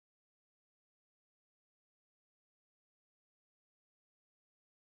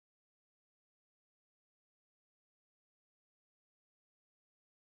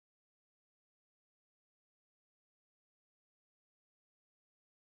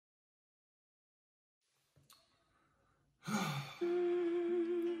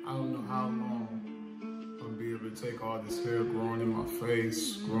how long I'm gonna be able to take all this hair growing in my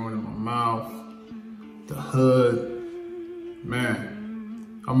face, growing in my mouth, the hood. Man,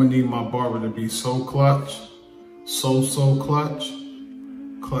 I'm gonna need my barber to be so clutch, so clutch,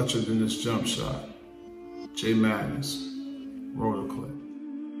 clutcher than this jump shot. J Madness, roller clip.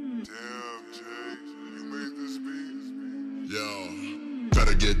 Damn, Jay, you made this beat? Yo,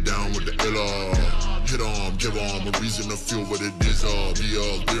 gotta get down with the illa. Hit on, give on, a reason to feel what it is. Be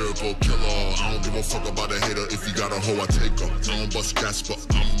a lyrical killer. I don't give a fuck about a hater. If you got a hoe, I take her. I don't bust gas, but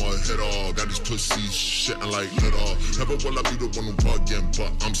I'm a hitter. Got these pussies shitting like litter. Never will I be the one who bugging, but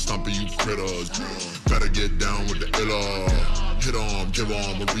I'm stomping you critters. Gotta get down with the illa. Hit on, give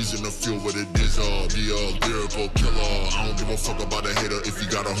on, a reason to feel what it is. Be a lyrical killer. I don't give a fuck about a hater. If you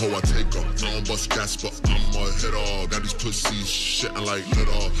got a hoe, I take her. I don't bust gas, but I'm a hitter. Got these pussies shitting like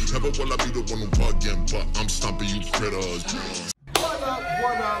litter. Never will I be the one who bugging, but I'm stomping you critters. What up,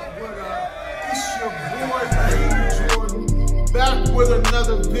 what up, what up? It's your boy, King Jordan, back with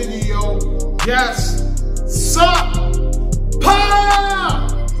another video. Yes, sup?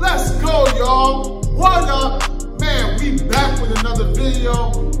 Pa! Let's go, y'all. What up? Man, we back with another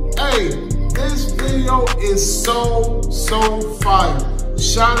video. Hey, this video is so fire.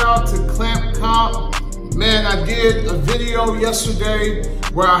 Shout out to Clamp Comp. Man, I did a video yesterday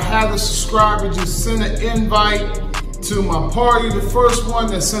where I had a subscriber just send an invite to my party. The first one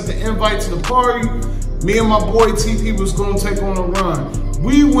that sent the invite to the party, me and my boy TP was gonna take on a run.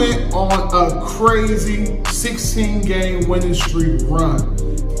 We went on a crazy 16-game winning streak run.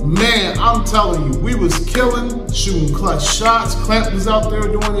 Man, I'm telling you, we was killing, shooting clutch shots. Clamp was out there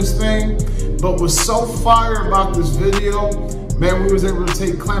doing his thing. But what's so fire about this video, man, we was able to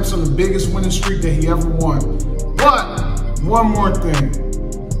take Clamps on the biggest winning streak that he ever won. But, one more thing.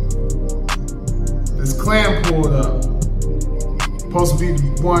 This clan pulled up. Supposed to be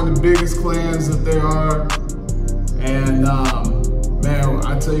one of the biggest clans that there are. And, man,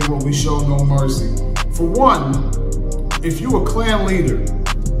 I tell you what, we show no mercy. For one, if you a clan leader,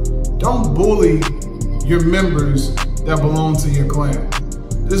 don't bully your members that belong to your clan.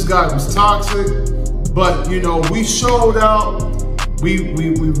 This guy was toxic, but you know, we showed out, we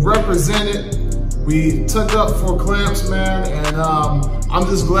represented, we took up for Clamps, man, and I'm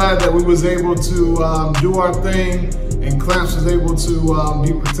just glad that we was able to do our thing, and Clamps was able to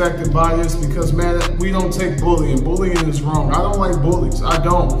be protected by us, because man, we don't take bullying. Bullying is wrong. I don't like bullies. I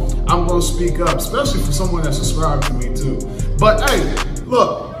don't. I'm gonna speak up, especially for someone that subscribed to me too. But hey,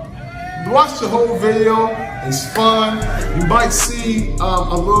 look. Watch the whole video, it's fun. You might see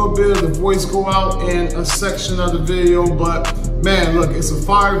a little bit of the voice go out in a section of the video, but man, look, it's a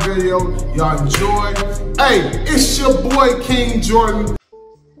fire video. Y'all enjoy. Hey, it's your boy, King Jordan.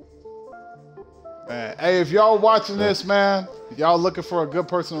 Man, hey, if y'all watching this, man, y'all looking for a good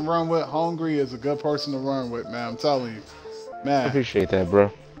person to run with, Hungry is a good person to run with, man, I'm telling you. Man. I appreciate that,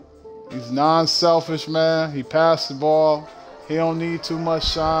 bro. He's non-selfish, man. He passed the ball. He don't need too much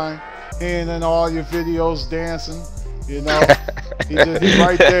shine. He ain't in all your videos dancing, you know. He's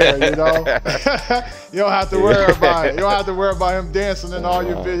right there, you know. You don't have to worry about it. You don't have to worry about him dancing in all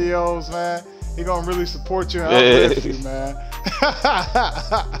your videos, man. He gonna really support you and uplift you, man.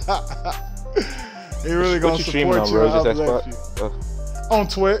 He really gonna support you and uplift you. On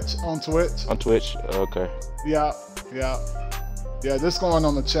Twitch, on Twitch. On Twitch, okay. Yeah. This going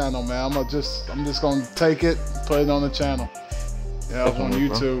on the channel, man. I'm just gonna take it, put it on the channel. Yeah, it's on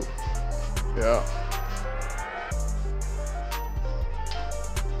YouTube. Yeah.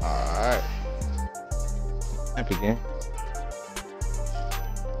 Alright. Happy game.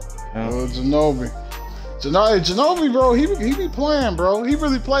 Janobi. Janobi, bro, he be playing, bro. He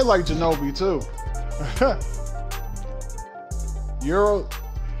really play like Janobi, too. Euro.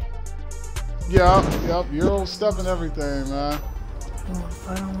 Yep. Euro stepping everything, man.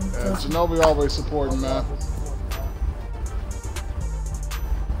 Yeah, Janobi always supporting, man.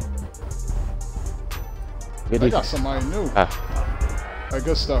 I got somebody new. Hey,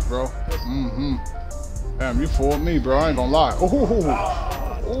 good stuff, bro. Damn, you fooled me, bro. I ain't gonna lie.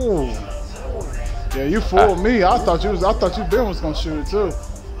 Ooh. Yeah, you fooled me. I thought you Ben was gonna shoot it too.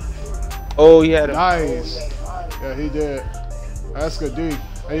 Oh, he had it. Nice. Yeah, he did. That's good, D.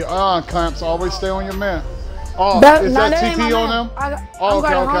 Hey, Clamps, always stay on your man. Oh, is that TP on them? Oh,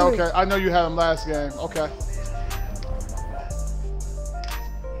 okay. I know you had him last game. Okay.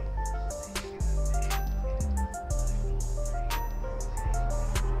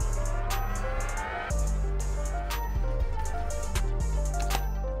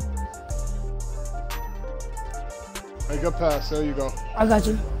 Hey, good pass. There you go. I got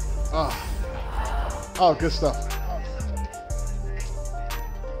you. Oh, good stuff.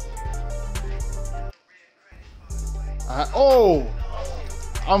 Oh,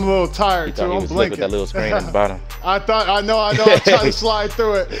 I'm a little tired He too. thought he I'm was blinking. with that little screen at the bottom. I know. I tried to slide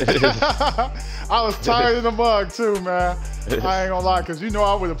through it. I was tired in the mug too, man. I ain't gonna lie, cause you know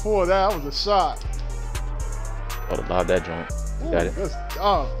I would have pulled that. That was a shot. I would have lobbed that joint. Got it.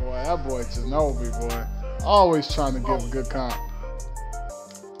 Oh boy, that boy Ginobili, boy. Always trying to give a good comp.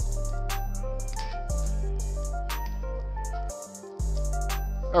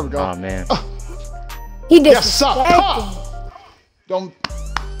 There we go. Oh man. He did. Yes, sir. Don't,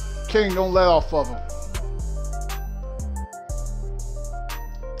 King, don't let off of him.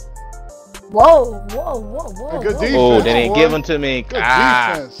 Whoa. Hey, good defense. Oh, they didn't boy. give him to me. Good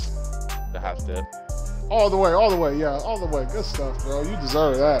defense. The hot step. All the way, yeah, all the way. Good stuff, bro. You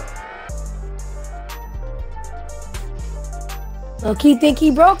deserve that. Look, he think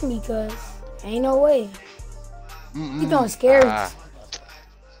he broke me, cuz ain't no way. He don't scare me.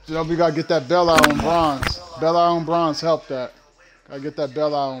 You know, we gotta get that bell out on bronze. Bell out on bronze help that. Gotta get that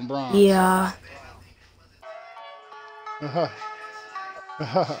bell out on bronze. Yeah.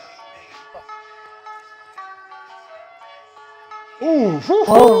 Ooh,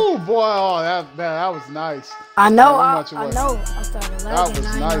 boy, oh, that was nice. I know. I started lagging. That was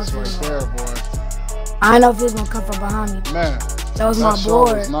nice right there, boy. I didn't know if he was gonna come from behind me. Man, that was my shot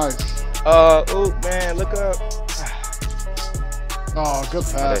board. was nice. Oh man, look up. Oh, good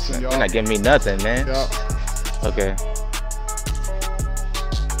passing, y'all. You're not giving me nothing, man. Yep. Okay.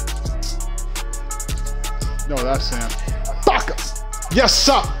 No, that's him. Baka! Yes,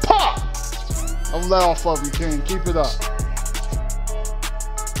 sir. Pop! Don't let off of him, King. Keep it up.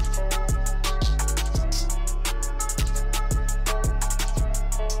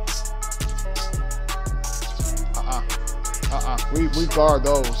 We guard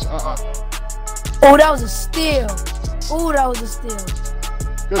those. Oh, that was a steal. Oh, that was a steal.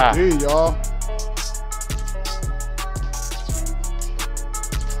 Good D, y'all.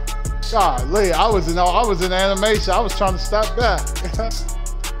 Golly, I was in animation. I was trying to step back.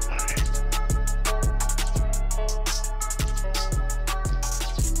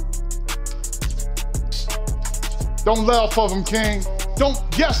 Don't let off of him, King. Don't.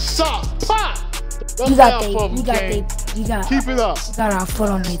 Yes, sir. Pop. Don't let off of him, King. Keep it up. We got our foot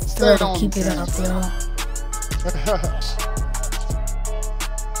on the throat. Keep it up, yo.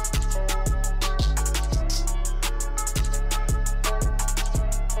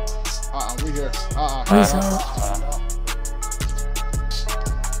 We here.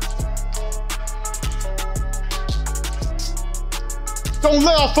 Don't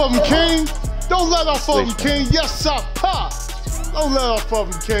let off of him, King. Don't let off of him, King. Yes, sir. Pop. Don't let off of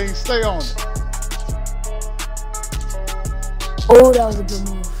him, King. Stay on it. Oh, that was a good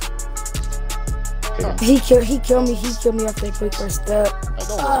move. He killed me. He killed me after a quick first step. Hey,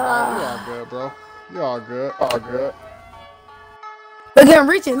 don't worry about it. You all good, bro. You all good. All good. Look at him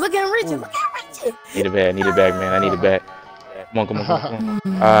reaching. Look at him reaching. Look at him reaching. Need it back, man. I need it back. Come on.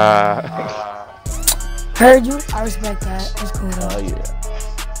 Heard you. I respect that. It's cool though. Oh yeah.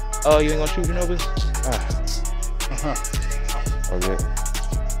 Oh, you ain't gonna shoot Ginobili? Okay.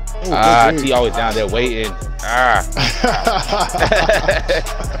 T always down there waiting.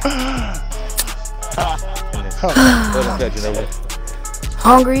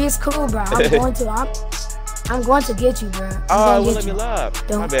 Hungry is cool, bro. I'm going to get you, bro. Oh, let me lob.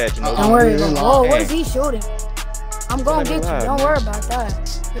 My bad, Ginobili. Don't worry. Whoa, what is he shooting? I'm going to get you. Don't worry about that.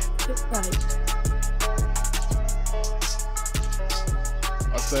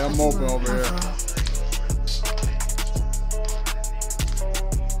 I say I'm open over here.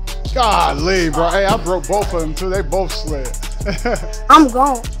 Golly, bro. Hey, I broke both of them too. They both slid. I'm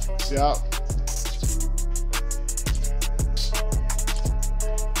gone. Yep.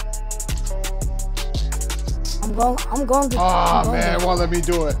 I'm going to. Oh man, it won't let me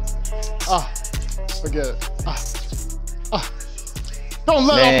do it. Forget it. Don't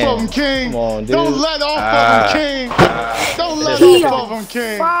let off of him, King. Come on, dude. Don't let off of him, King. Don't let off of him,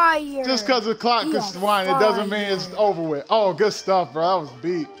 King. Fire. Just because the clock is winding, it doesn't mean it's over with. Oh, good stuff, bro. That was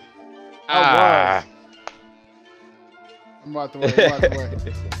beat. That was. I'm out the way.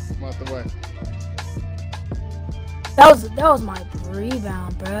 I'm out the way. That was my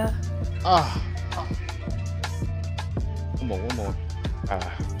rebound, bro. One more.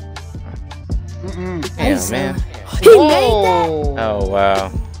 Damn, man. He made that. Oh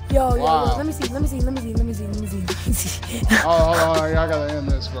wow. Yo, let me see. Oh, hold on. I gotta end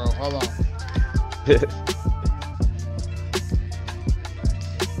this, bro. Hold on.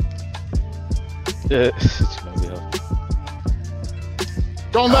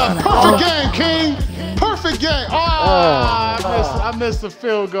 Don't let perfect game, King. Perfect game. I missed the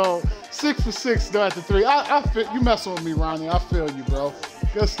field goal. 6 for 6 though at the 3. I feel you messing with me, Ronnie. I feel you, bro.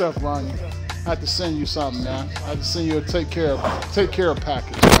 Good stuff, Ronnie. I have to send you something, man. I have to send you a take care of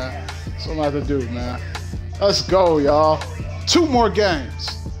package, man. That's what I have to do, man. Let's go, y'all. 2 more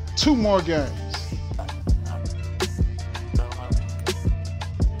games. 2 more games.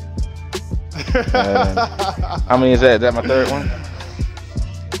 How many is that? Is that my 3rd one?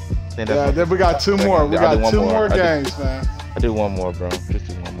 Yeah, then we got 2 more. We got 2 more games, man. I do 1 more, bro. Just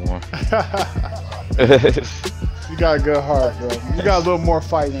do 1 more. You got a good heart, bro. You got a little more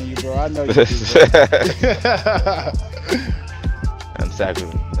fight in you, bro. I know you do,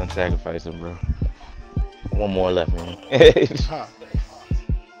 I'm sacrificing, bro. 1 more left, man.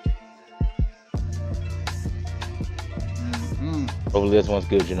 Hopefully this one's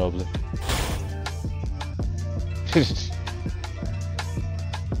good, Ginobili.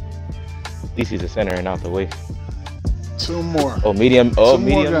 At least he's a center and out the way. 2 more. Oh, medium. Oh,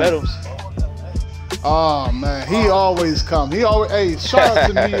 medium metal. Oh man, he always come. He always. Hey, shout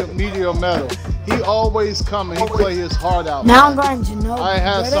out to medium metal. He always come and he play his heart out. Now I'm going to know. I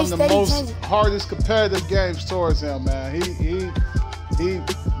had some of the most hardest competitive games towards him, man. He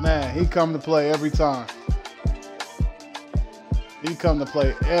come to play every time. He come to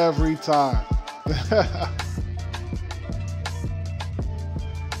play every time.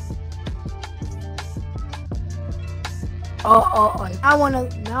 Oh, I wanna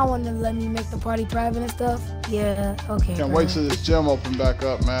let me make the party private and stuff. Yeah, okay. Can't wait till this gym open back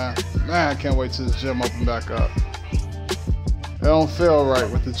up, man. Man, I can't wait till this gym open back up. It don't feel right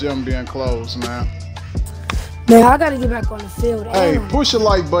with the gym being closed, man. Man, I gotta get back on the field. Hey, push the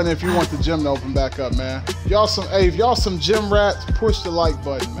like button if you want the gym to open back up, man. If y'all some gym rats, push the like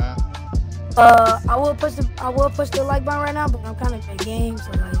button, man. I will push the like button right now, but I'm kind of in the game,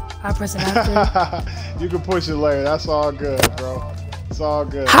 so like I press it after. You can push it later. That's all good, bro. It's all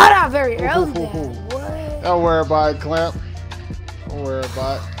good. How did I very early? What? Don't worry about it, Clamp. Don't worry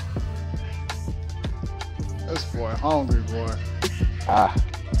about it. This boy hungry, boy.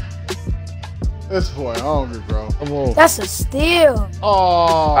 This boy hungry, bro. Come on. That's a steal.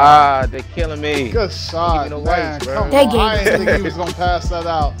 Oh. They're killing me. Good shot, man. Whites, bro. Come on. I didn't think he was gonna pass that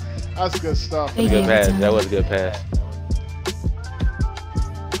out. That's good stuff. Good pass. That was a good pass.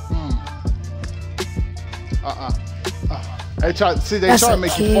 They try to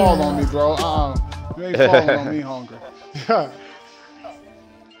make you fall on me, bro. You ain't falling on me, hungry.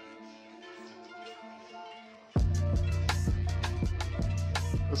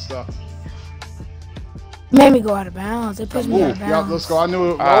 Good stuff. Made me go out of bounds. They pushed me out of bounds. Yep, let's go. I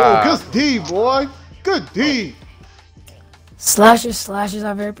knew it. Oh, good D, boy. Good D. Slashes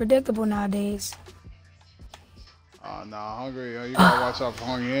are very predictable nowadays. Oh, nah, hungry. You gotta watch out for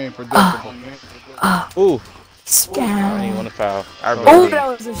hungry. He ain't predictable. Ooh. Spam. I didn't want to foul. Oh, that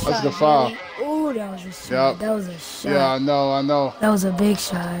was a shot. That's the foul. Oh, that was a shot. Yep. That was a shot. Yeah, I know. That was a big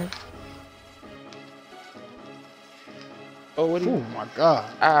shot. Oh, what? Oh my God.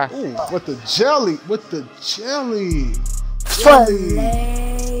 Ooh, with the jelly.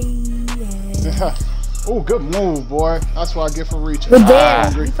 Oh, good move, boy. That's what I get for reaching. But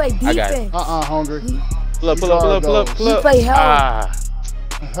hungry. You play defense. Hungry. Pull up. You play help.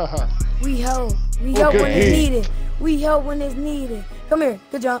 We help. We help when it's needed. We help when it's needed. Come here.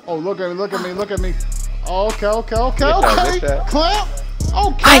 Good job. Oh, look at me. Okay. Clamp.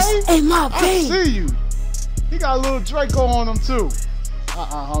 Okay. Ice in my vein. I see you. He got a little Draco on him too.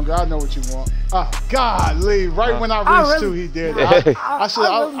 Hungry. I know what you want. Golly, right when I reached two, he did it. I was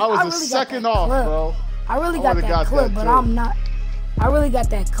a second off, bro. I really got that clip, but I'm not. I really got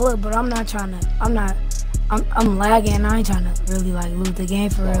that clip, but I'm not trying to. I'm lagging. I ain't trying to really like lose the game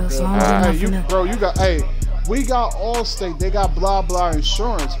for real. So I'm bro, you got. Hey, we got Allstate. They got blah blah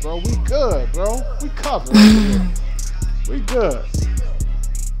insurance, bro. We good, bro. We covered. We good.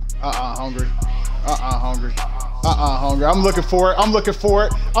 Hungry. Hungry. Hungry. I'm looking for it.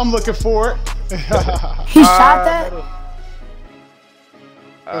 He shot that?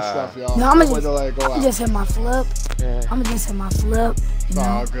 Good stuff, y'all. No, I'm gonna just hit my flip. Yeah. I'm gonna just hit my flip. You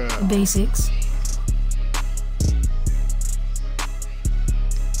know, good. The basics.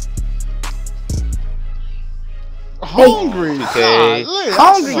 Hungry. Okay.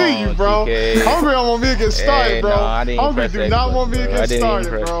 I see you, bro. Hungry don't want me to get started, bro. Hungry do not want me to get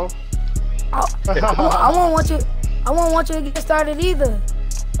started, bro. I won't want you to get started either.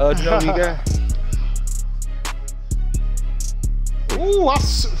 Oh, you know what you got? Ooh,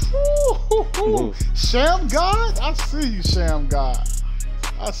 Sham God? I see you, Sham God.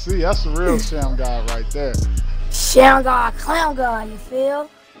 I see, that's the real Sham God right there. Sham God, clown God, you feel?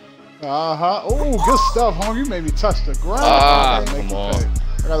 Ooh, good stuff, homie. You made me touch the ground. Come on.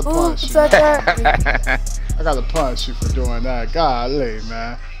 I gotta punish you. I gotta punish you for doing that. Golly,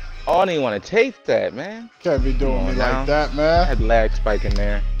 man. Oh, I didn't want to take that, man. Can't be doing me like that, man. I had lag spike in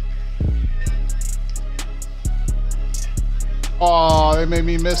there. Oh, they made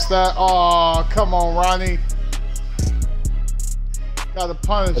me miss that. Oh, come on, Ronnie. Gotta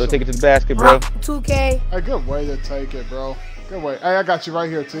punish him. Take it to the basket, bro. 2K. Hey, good way to take it, bro. Good way. Hey, I got you right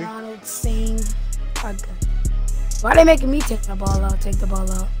here, T. Ronald Singh. Why they making me take the ball out? Take the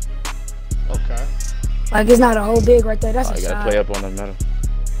ball out. Okay. Like it's not a whole big right there. That's a you gotta shot. play up on the middle.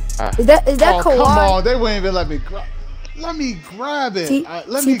 Is that Kawhi? Come on, they wouldn't even let me grab. Let me grab it.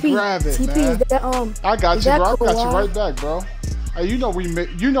 Let me grab it, TP, man. Is that, I got you, bro. I got you Kawhi? right back, bro. Hey, you know we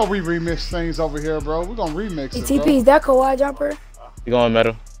remix things over here, bro. We're gonna remix it, TP, bro. is that Kawhi jumper? You going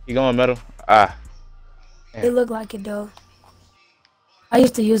metal? You going metal? Ah. It looked like it though. I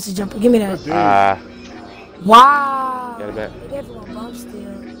used to use the jumper. Give me that. Wow. Got it back. They gave him a bump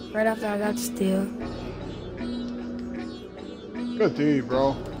steal right after I got the steal. Good D,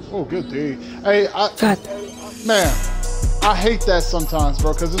 bro. Oh, good D. Hey, man, I hate that sometimes,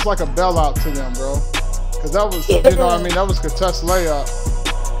 bro, because it's like a bailout to them, bro. Because that was, you know what I mean? That was contest layup,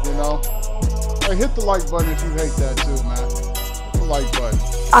 you know? Hey, hit the like button if you hate that too, man. Hit the like button.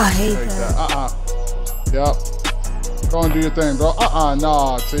 I hate that. Yep. Go and do your thing, bro.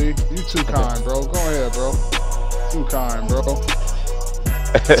 Nah, T. You too kind, bro. Go ahead, bro. Too kind, bro.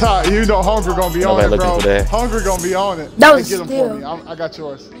 Ty, you know Hungry gonna be on it, bro. Hungry gonna be on it. That was get him for me. I got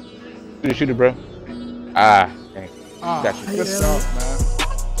yours. Shoot it, bro. Dang. Got you. Good stuff, man.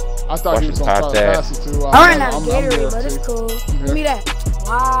 I thought he was gonna try to pass it to. I ran out of Gatorade, but it's cool. Give me that.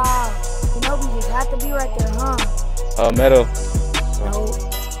 Wow. You know we just had to be right there, huh? Metal. No.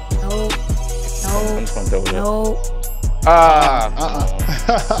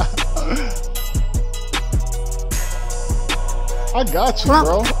 I got you,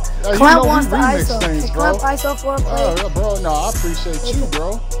 bro. You know we remix things, bro. ISO for a play. Bro, no, I appreciate you,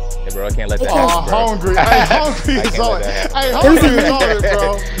 bro. Hey, bro, I can't let that happen, bro. Hungry. Hey, Hungry is on it. Hey, Hungry is on it,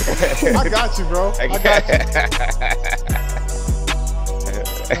 bro. I got you, bro. I got you.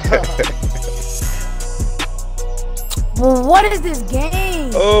 Well, what is this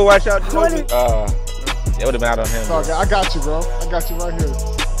game? Oh, watch out. It would have been out on him. Sorry, I got you, bro. I got you right here.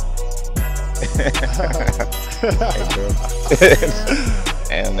 Hey, bro.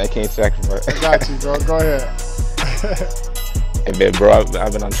 And I can't sacrifice. I got you, bro. Go ahead. Hey, man, bro, I've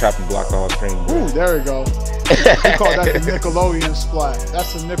been on trap and block all stream. Bro. Ooh, there we go. We call that the Nickelodeon splat.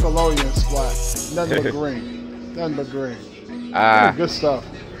 That's the Nickelodeon splat. Nothing but green. Nothing but green. Ooh, good stuff.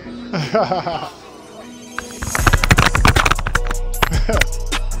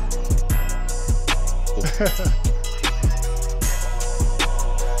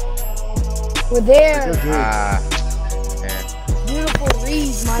 We're there. Beautiful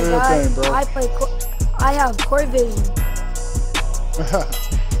reads, my guy. I have court vision.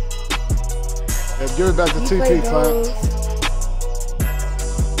 Give it back to TP, Clint.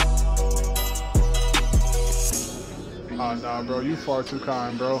 Oh, nah, bro. You far too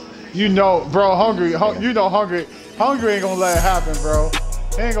kind, bro. You know, bro, Hungry. You know Hungry ain't gonna let it happen, bro.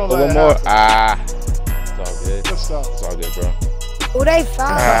 He ain't gonna let it happen. It's all good. Good stuff. It's all good, bro. Oh, they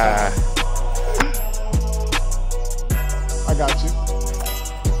found. I got you.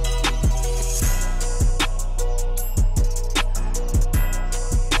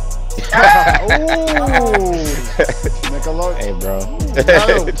 Ooh. Nickelodeon. Hey, bro.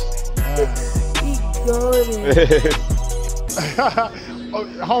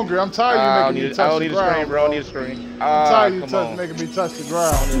 Hungry, I'm tired of you making me touch the ground, bro. I don't need a screen. I'm tired of you making me touch the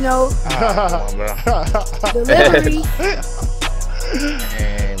ground. You know. Come on, bro. Delivery.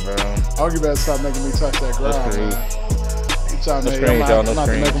 Hey, bro. Hungry better stop making me touch that ground, man. I'm trying to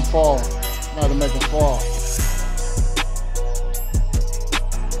make him fall. I'm not to make him fall.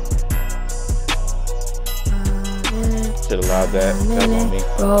 Should allowed that. That was on me.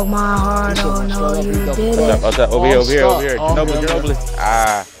 Broke my heart. Oh no, you did it. What's up? Over here. Ginobili.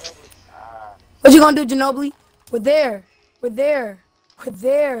 What you gonna do, Ginobili? We're there.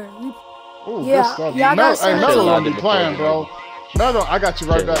 Ooh, good stuff. Yeah, I got hey, Metal gonna be playing, bro. Metal, I got you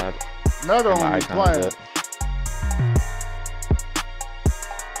right back. Metal gonna be playing.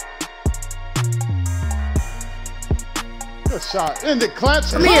 Good shot. In the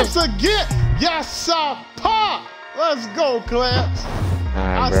clamps. Clamps again. Yes, sir. Pop. Let's go, Clamps.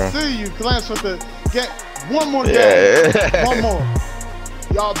 I see you, Clamps, with the get one more game. One more.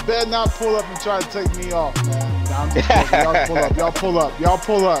 Y'all better not pull up and try to take me off, man. Nah, I'm just joking. Y'all pull up. Y'all pull up. Y'all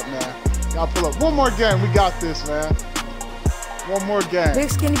pull up, man. Y'all pull up. One more game. We got this, man. One more game. Big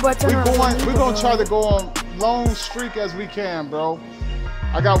skinny butt. We're gonna try to go on long streak as we can, bro.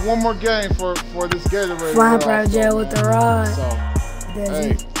 I got one more game for this Gatorade. Flying private jet with the rod. So,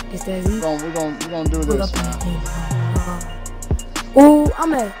 hey, it's that Z. we're gonna do this, man. Ooh,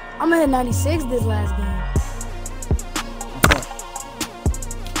 I'm at 96 this last game.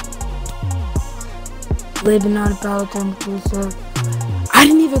 Living on a power chemical, so I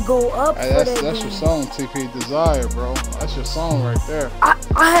didn't even go up for that That's game. your song, TP Desire, bro. That's your song right there. I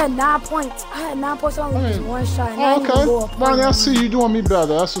had 9 points. I had 9 points on just one shot. And I didn't even go up. Ronnie, I see you doing me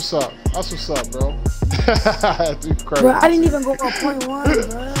better. That's what's up. That's what's up, bro. Crazy. Bro, I didn't even go up .1, bro. This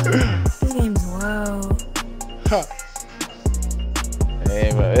game's wild.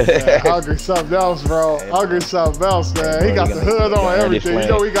 Hey, Yeah, hungry something else, bro. Hungry something else, man. He got the hood on everything. You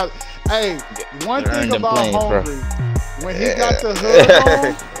know he got. Hey, one thing about Hungry, when he got the hood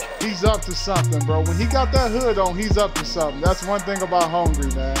on, he's up to something, bro. When he got that hood on, he's up to something. That's one thing about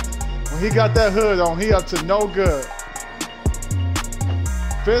Hungry, man. When he got that hood on, he up to no good.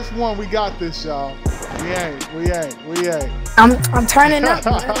 Fifth one, we got this, y'all. We ain't. I'm turning up,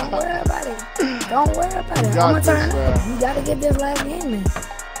 man. Don't worry about it. Don't worry about it. I'm gonna turn up. You gotta get this last game in.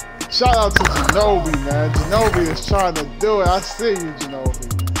 Shout out to Genobi, man. Genobi is trying to do it. I see you, Genobi.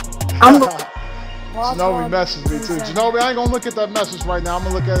 Genobi messaged me too. Genobi, I ain't gonna look at that message right now. I'm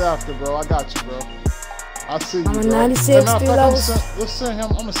gonna look at it after, bro. I got you, bro. I see you, I'm a bro. 96 Let's send him.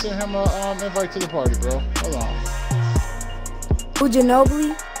 I'm gonna send him an invite to the party, bro. Hold on. Who,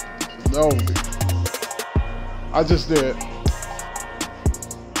 Ginobili? Genobi. I just did.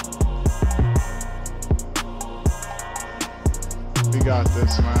 We got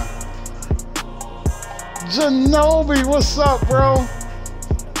this, man. Genobi, what's up, bro?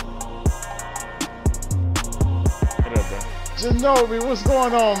 Genobi, what's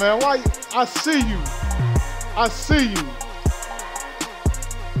going on, man? Why? I see you. I see you.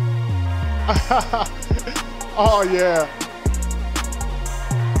 Oh, yeah.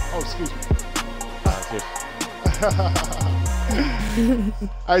 Oh, excuse me.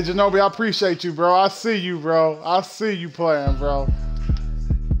 Hey, Genobi, I appreciate you, bro. I see you, bro. I see you playing, bro.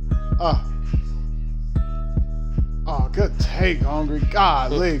 Oh, good take, Hungry.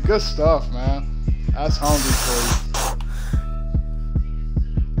 Golly, good stuff, man. That's Hungry for you.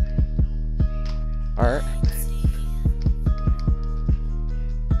 All right.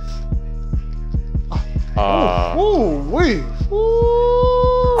 Ooh-wee.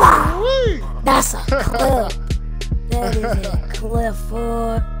 That's a clip. That is a clip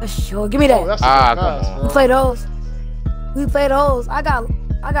for sure. Give me that. Oh, that's a good pass, bro. We play those. We play those. I got a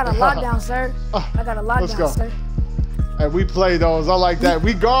lockdown, sir. I got a lockdown, sir. Hey, we play those. I like that.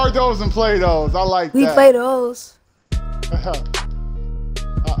 We guard those and play those. I like that. We play those. I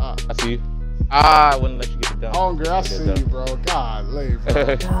see you. I wouldn't let you get it done. Hungry, I see you, bro. Golly, bro.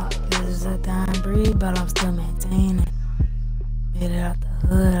 This is a dying breed, but I'm still maintaining. Get it out the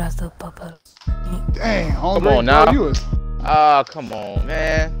hood, I still pop up. Dang, Hungry, come on now. bro, you is... Come on,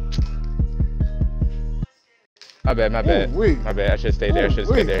 man. My bad. My bad. I should stay there. I should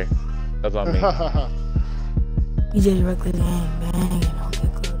stay there. That's on me. You just wrecked the game, man. You don't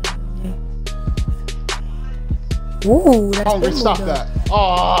get good. Ooh, that's Hungry, stop that.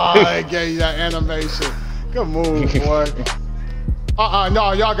 Oh, they gave you that animation. Good move, boy.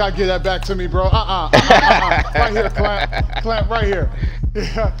 No, y'all gotta get that back to me, bro. Right here, Clamp, right here.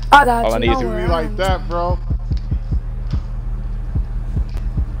 Yeah. I got All I need is to be like that, bro.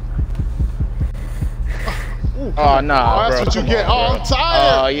 Oh, nah, oh, that's bro. what you get. Oh, I'm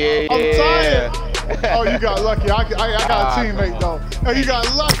tired. Oh, yeah. I'm tired. Oh, you got lucky. I got a teammate, though. Hey, you got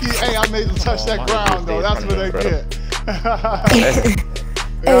lucky. Hey, I made them touch that ground, though. That's what they get.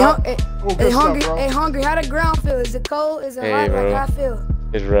 Hey, Hungry, how the ground feel? Is it cold? Is it hot? Like, how I feel?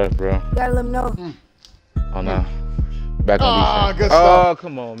 It's rough, bro. You gotta let me know. Oh, no. Back on defense. Good stuff. Oh,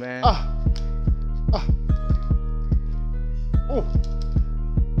 come on, man.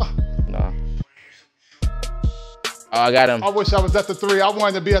 No. Oh, I got him. I wish I was at the 3. I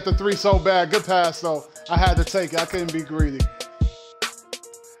wanted to be at the 3 so bad. Good pass, though. I had to take it. I couldn't be greedy.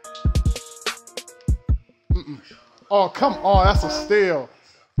 Oh, come on. That's a steal.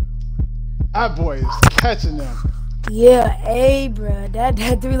 That boy is catching them. Yeah, hey, bro. That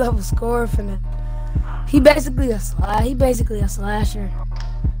 3-level scorer finna. He basically a slasher.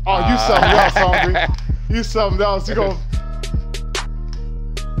 Oh, you something else, Hungry. You something else. You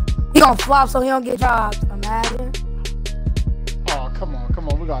gonna flop so he don't get jobs. Imagine. Oh, come on.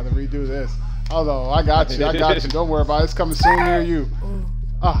 We gotta redo this. Hold on. I got you. Don't worry about it. It's coming soon near you.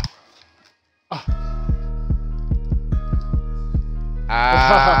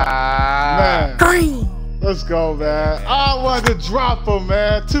 Man. Green. Let's go, man. I wanted to drop him,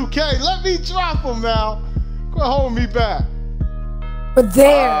 man. 2K, let me drop him now. Quit holding me back. But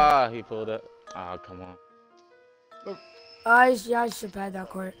there. Ah, he pulled up. Oh, come on. I should have had that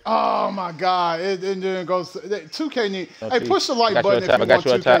court. Oh my God! It didn't go. 2K need. No, Hey, push the like button if you want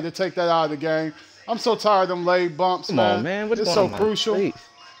 2K to take that out of the game. I'm so tired of them leg bumps, Come man. on, man. What's it's going so on, crucial. Please.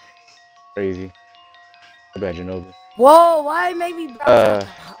 Crazy. I bet you know this. Whoa! Why make me? I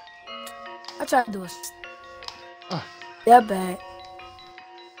tried to do it. That bad.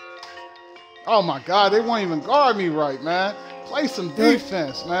 Oh my God! They won't even guard me right, man. Play some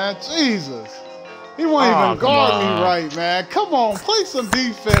defense, man. Jesus. He won't even guard me right, man. Come on, play some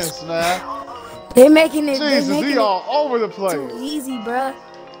defense, man. They making it. Jesus, he all over the place. Too easy, bruh.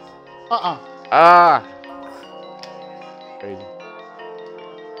 Ah. Crazy.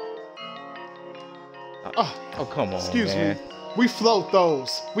 Oh, come on, excuse man. me. We float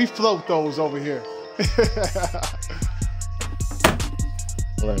those. We float those over here.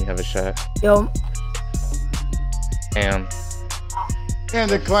 Let me have a shot. Yo. Damn. End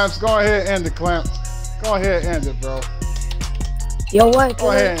the clamps. Go ahead, end the clamps. Go ahead, end it, bro. Yo, what? Go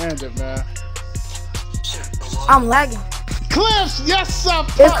ahead and end it, man. I'm lagging. Clamps, yes, sir.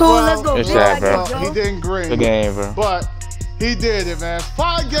 It's cool. Let's go. Good shot, bro. He didn't green. Good game, bro. But he did it, man.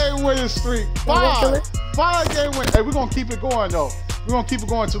 5-game winning streak. 5-game win. Hey, we're going to keep it going, though. We're going to keep it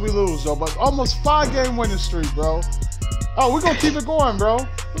going until we lose, though. But almost 5-game winning streak, bro. Oh, we're going to keep it going, bro.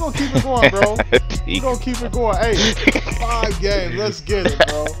 We're going to keep it going, bro. We're going to keep it going. Hey, 5 games. Let's get it,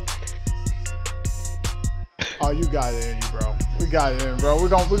 bro. Oh, you got it in you, bro. We got it in, bro. We're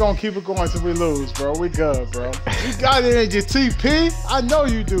gonna keep it going until we lose, bro. We good, bro. You got it in your TP? I know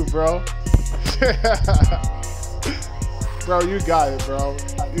you do, bro. Bro, you got it, bro.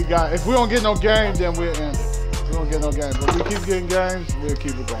 You got it. If we don't get no game, then we'll end it. If we don't get no game. But if we keep getting games, we'll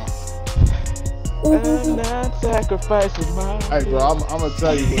keep it going. I'm not sacrificing my. Hey, bro, I'm gonna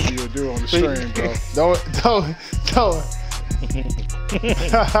tell you what you'll do on the stream, bro.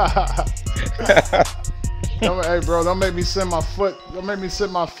 Hey, bro, don't make me send my foot. Don't make me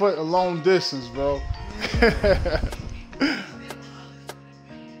send my foot a long distance, bro.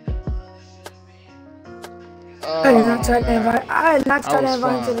 I did not try to invite. I did not try to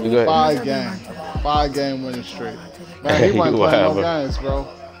invite to the game. 5-game winning streak. Man, he wasn't playing no games, bro.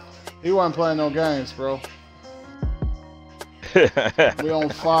 He wasn't playing no games, bro. We on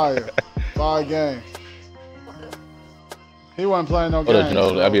fire. 5 games. He wasn't playing no games.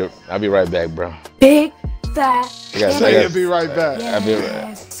 No, I'll be right back, bro. Big fat. Say you'll be right back.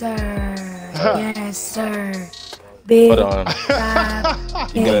 Yes, sir. Yes, sir. Big fat.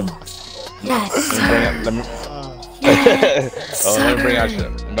 Yes, sir. Let me bring out.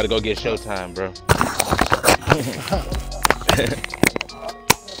 I'm about to go get Showtime, bro.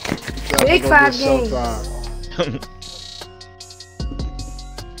 Big 5 games.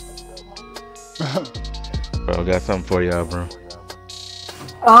 Bro, got something for y'all, bro.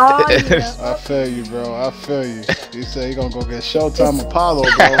 Oh, yeah. I feel you, bro. I feel you. He said he gonna go get Showtime Apollo,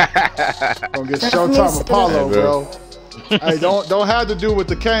 bro. Gonna get Showtime Apollo, bro. Hey, don't have to do with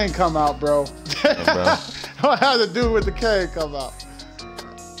the cane come out, bro. Yeah, Don't have to do with the cane come out.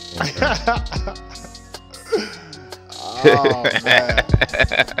 Oh man.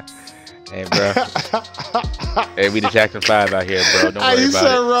 Hey, bro. Hey, we the Jackson 5 out here, bro. Don't worry you about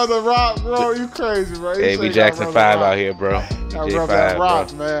said it. Brother Rock, bro. You crazy, bro. Hey, we Jackson 5 out here, bro. That that rock,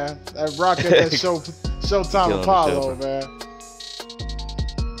 bro. Man. That rock at that Showtime Apollo, man.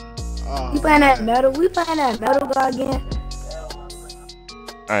 We playing that metal. We playing that metal guy again.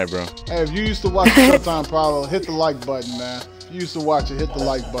 All right, bro. Hey, if you used to watch Showtime Apollo, hit the like button, man. If you used to watch it, hit the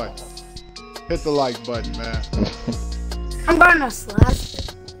like button. Hit the like button, man. I'm gonna slash it.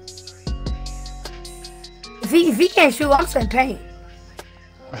 If he can't shoot, I'm saying paint.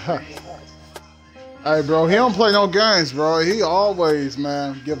 Hey, bro, he don't play no games, bro. He always,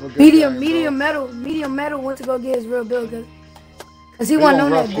 man, give a good medium game, metal went to go get his real build because he wasn't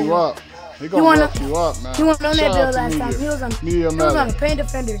on that build. He gonna rough you up, man. He wasn't on that build last time. He was on a paint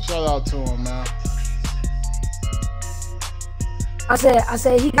defender. Shout out to him, man. I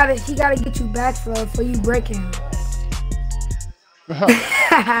said he gotta get you back for you breaking him.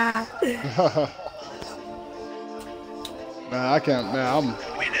 Man, I can't, man.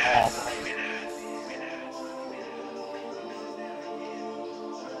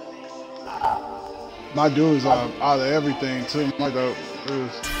 My dudes are out of everything too. My dude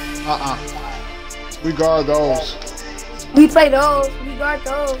is we guard those. We play those. We guard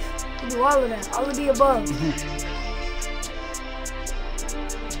those. We do all of that. All of the above.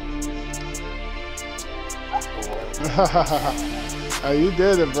 Hey, you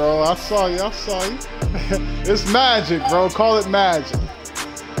did it, bro. I saw you. I saw you. It's magic, bro. Call it magic.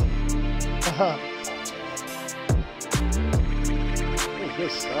 Good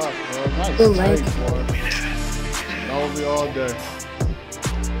stuff, bro. Nice Good take, leg. boy. Novi all day.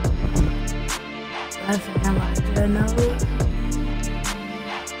 That's what I like to know.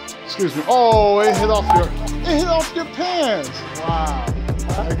 Excuse me. Oh, it hit off your pants. Wow.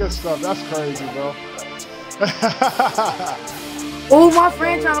 Hey, good stuff. That's crazy, bro. Oh, my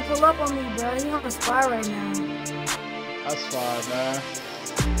friend trying to pull up on me, bro. He on the spot right now. That's fine, man.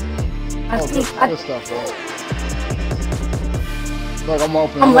 I think Good stuff, bro. Look, I'm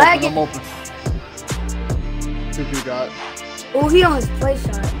open. I'm lagging. I'm open. TP got it. Oh, he on his play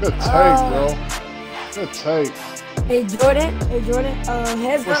shot. Good take, bro. Good take. Hey Jordan,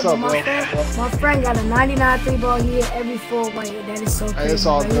 heads What's up, up, my friend got a 99 3-ball here every 4 way. That is so crazy. Hey, it's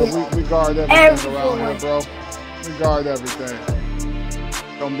all good. We guard everything around here, bro. We guard everything.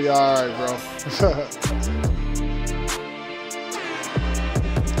 Gonna be alright, bro.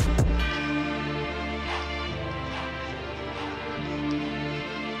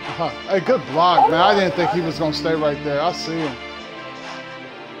 Hey, good block, man. I didn't think he was gonna stay right there. I see him.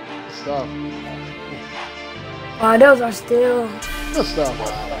 Good stuff. Wow, those are still. Good stuff.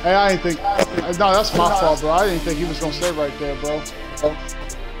 Hey, I didn't think. No, that's my fault, bro. I didn't think he was gonna stay right there, bro.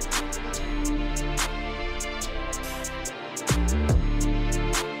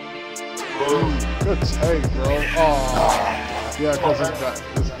 Good take, bro. Oh, yeah, because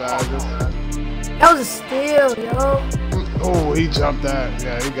it's bad. That was a steal, yo. Oh, he jumped that.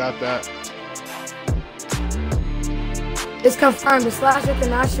 Yeah, he got that. It's confirmed. The slasher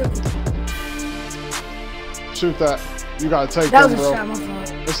cannot shoot. Shoot that. You gotta take That them, was a bro. shot, my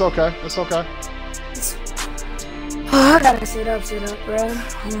fault. It's okay. It's okay. Oh, I gotta sit up, bro.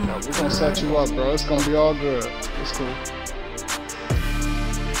 We're gonna set you up, bro. It's gonna be all good. It's cool.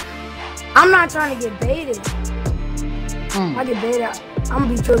 I'm not trying to get baited. I get baited. I'm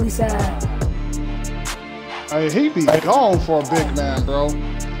gonna be truly sad. Hey, he be gone for a big man, bro.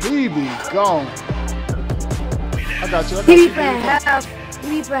 He be gone. I got you. He be playing half. He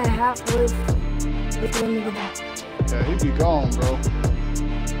be playing half with them niggas. Yeah, he be gone, bro.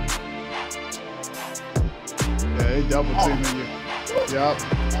 Yeah, he double teaming you. Yup.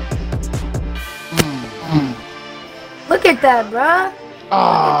 Look at that, bruh.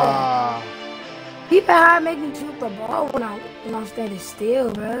 Ah. People how make me shoot the ball when I'm standing still,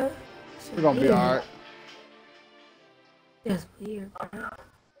 bruh. We're gonna be alright. That's weird, bro.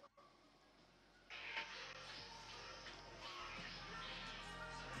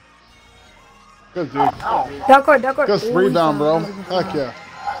 Good dude. Duck court. Good rebound, bro. Heck yeah.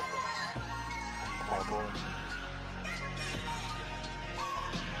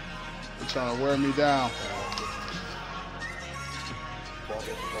 They're trying to wear me down.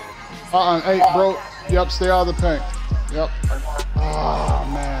 Hey, bro. Yep, stay out of the paint. Yep. Oh,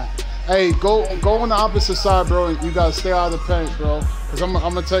 man. Hey, go on the opposite side, bro. And you gotta stay out of the paint, bro. Cause I'm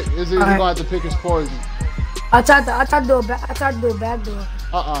gonna take. Izzy, you're gonna have to pick his poison. I tried to do a back door.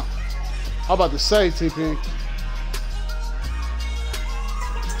 How about to say, TP?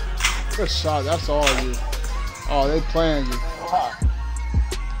 Good shot. That's all you. Oh, they playing you.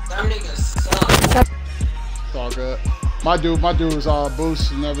 Them niggas suck. It's all good. My dude was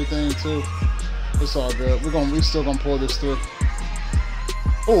boost and everything too. It's all good. We still gonna pull this through.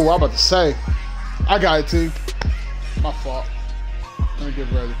 Oh, I'm about to say. I got it, T. My fault. Let me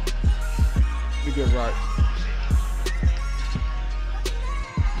get ready. Let me get right.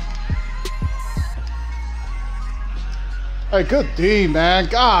 Hey, good D, man.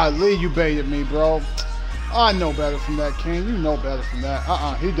 Golly, you baited me, bro. I know better from that, King. You know better from that.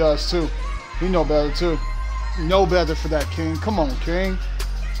 He does too. He know better too. Know better for that, King. Come on, King.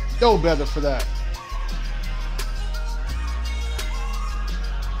 Know better for that.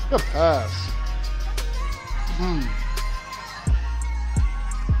 Good pass.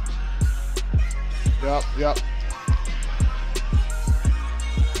 Yep.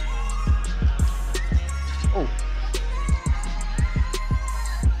 Oh.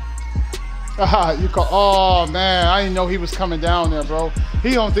 You call. Oh man, I didn't know he was coming down there, bro.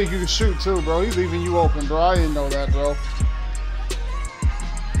 He don't think you can shoot too, bro. He leaving you open, bro. I didn't know that, bro.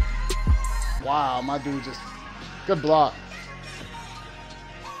 Wow, my dude just good block.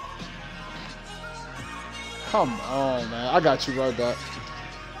 Come on, man. I got you right back.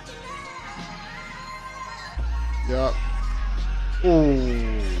 Yep.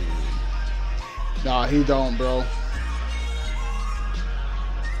 Ooh. Nah, he don't, bro.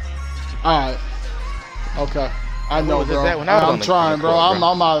 Alright. Okay. I know, bro. I'm trying, bro. I'm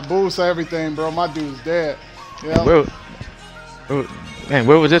out of boost everything, bro. My dude's dead. Yeah.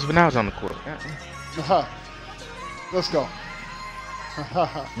 Where was this when I was on the court? Let's go.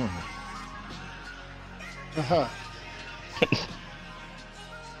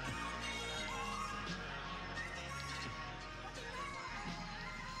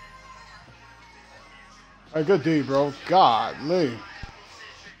 Hey, good D, bro. Godly.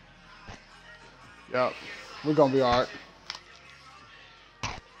 Yep. We're gonna be alright.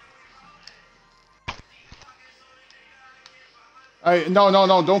 Hey, no,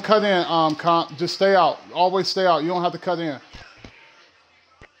 don't cut in, Comp. Just stay out. Always stay out. You don't have to cut in.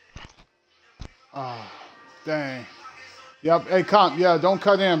 Ah, dang. Yep. Hey, Comp. Yeah, don't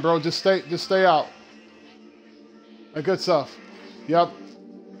cut in, bro. Just stay out. Hey, good stuff. Yep.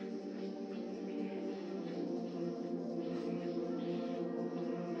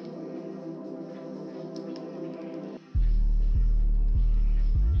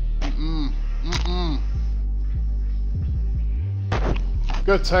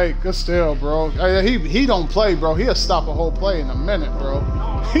 Good take, good steal, bro. Hey, he don't play, bro. He'll stop a whole play in a minute, bro.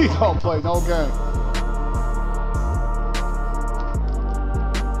 He don't play no game.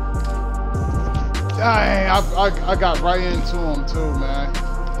 Dang, I got right into him too, man.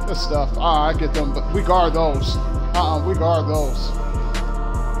 Good stuff. I get them, but we guard those. We guard those.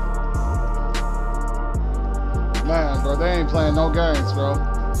 Man, bro, they ain't playing no games, bro.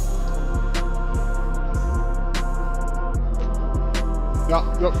 Yup,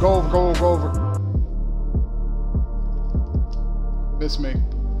 go over. Miss me.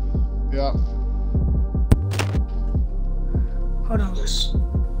 Yup. Hold on.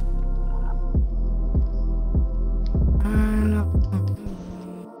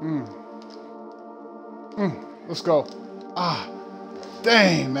 Let's go. Ah,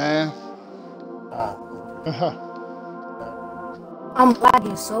 dang, man. I'm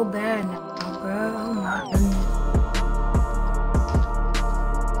lagging so bad now, bro. Oh my goodness.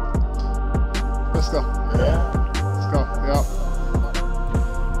 Let's go. Let's go. Yep.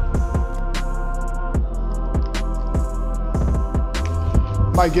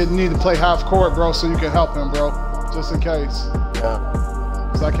 Might need to play half court, bro, so you can help him, bro. Just in case. Yeah.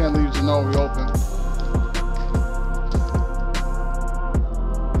 Because I can't leave Ginobili open.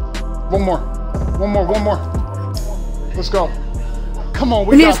 One more. Let's go. Come on,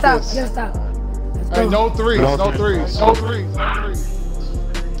 we got this. Just stop. Hey, no threes.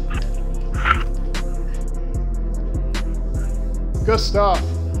 Good stuff.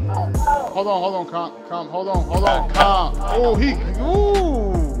 Hold on, Comp. Hold on, Comp. Oh,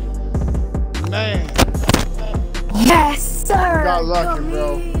 ooh, man. Yes, sir. You got lucky,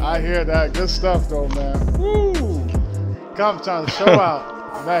 bro. I hear that. Good stuff, though, man. Woo. Comp trying to show out.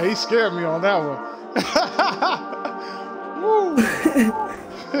 Man, he scared me on that one. Woo.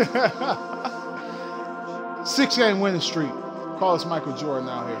 6-game winning streak. Call us Michael Jordan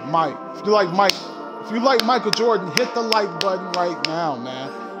out here. Mike. If you like Michael Jordan, hit the like button right now, man.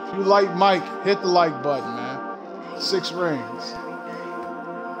 If you like Mike, hit the like button, man. 6 rings.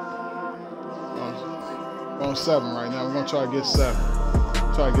 We're on 7 right now. We're gonna try to get 7.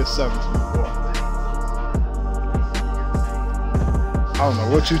 Try to get 7 from the boy. I don't know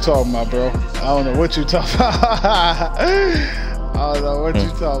what you talking about, bro. I don't know what you talking about.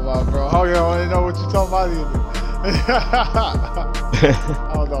 Bro. Oh, you don't know what you talking about either.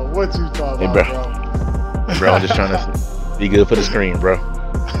 I don't know what you talking about, bro. Bro, I'm just trying to be good for the screen, bro.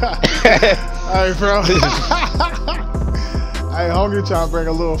 Hey, bro. Hey, Hungry trying to bring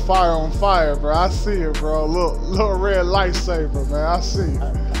a little fire on fire, bro. I see it, bro. A little red lightsaber, man. I see it.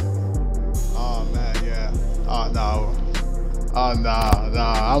 Oh, man, yeah. Oh, no.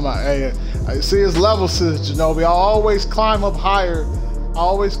 I'm a, hey, see, it's levels to Ginobili. I always climb up higher.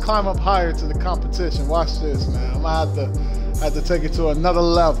 To the competition. Watch this, man. I'm gonna have to take it to another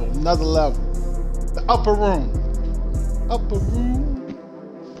level. The upper room.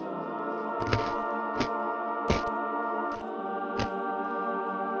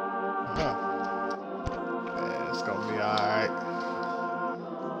 Yeah, it's gonna be all right.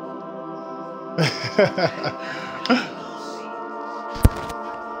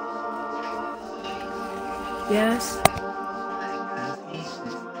 Yes.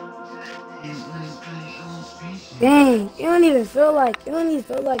 Dang, you don't even feel like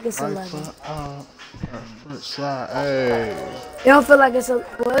it's 11. Hey. You don't feel like it's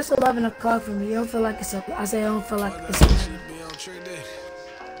it's 11 o'clock for me. You don't feel like it's I say I don't feel like it's 11.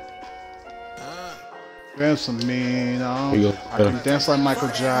 Dance some mean, I can dance like Michael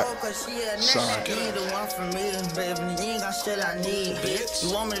Jackson.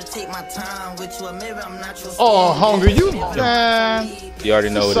 Oh, Hungry, you man. You already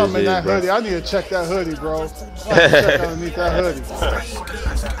know what it is, in that bro. hoodie. I need to check that hoodie, bro. I need to check underneath that hoodie.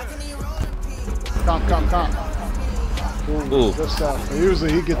 Come. Ooh, good stuff.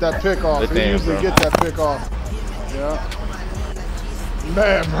 Usually he get that pick off. Yeah.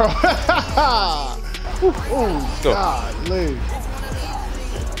 Man, bro. Ooh, golly.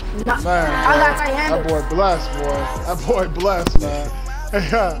 No, Man, I got tight that boy blessed, boy. That boy blessed, man.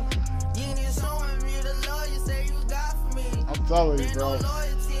 I'm telling you, bro.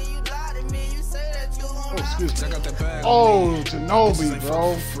 Oh, excuse me. Oh, Genobi,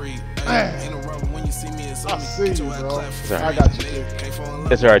 bro. Man. I see you, bro. I got you, dude.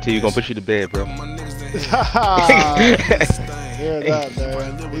 That's alright, T. You gonna put you to bed, bro. Hear that,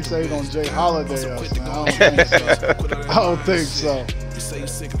 man. He said he gonna Jay Holiday us, man. I don't think so. I don't think so. You say you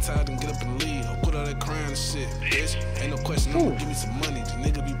sick and tired and get up and leave. Or put all that crying and shit, bitch. Ain't no question, I'm gonna give me some money. The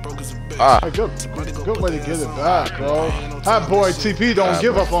nigga be broke as a bitch. Hey, good way to get it back, bro. That boy TP don't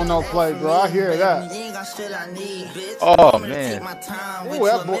give up on no play, bro. I hear that. Oh, man. Ooh,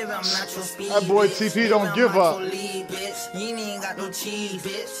 that boy TP don't give up. You ain't got no cheese,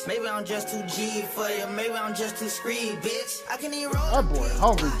 bitch. Maybe I'm just too G for you. Maybe I'm just too screed, bitch. I can even roll. That boy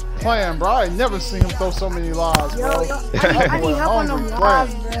hungry playing, bro. I ain't never seen him throw so many lives, bro. I need help on them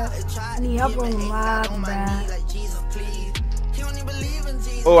lives, bro. I need help on them lives, bro.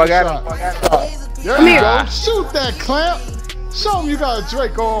 Oh, I got him. There you go. Shoot that clamp. Show him you got a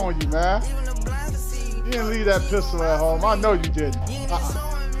Draco on you, man. You didn't leave that pistol at home. I know you didn't.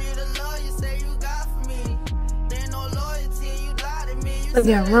 Look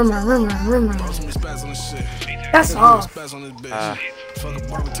at rumor. That's all. Fuck a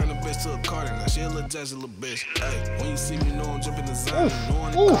barber, turn the bitch to a Carter. Now she a little jazzy little bitch. Hey, when you see me, know I'm jumping the zone.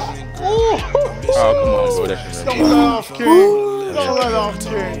 Oh, come on, bro. That's just Don't let off, King. Don't let off,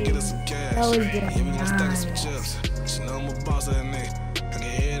 King. Get us some cash. That was good. Yeah, we gon' stack some chips. She know I'm a boss of that nigga. I get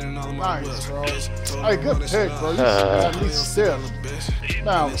head and all of my Nice, bro. whips. Hey, good pick, bro. You got me stiff.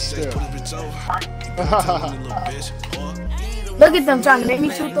 Now I'm stiff. Look at them trying to make me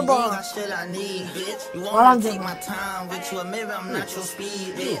shoot the ball. While I'm doing my time with you, maybe I'm not your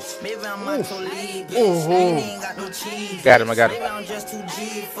speed, bitch. Maybe I'm not your lead, bitch. Ain't got no cheese. Got him, I got him. Maybe I'm just too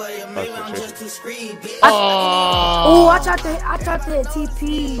G for you. Maybe I'm just too screed, bitch. Oh, I tried to hit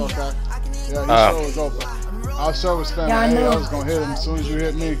TP. Okay. Yeah, he sure was open. I sure was standing. Yeah, I Hey, know. I was gonna hit him as soon as you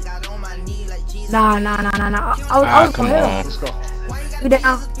hit me. Nah. I was come gonna hit on. him. Let's go. You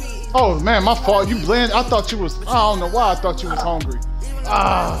down? Oh man, my fault. You blend. I thought you was. I don't know why I thought you was hungry.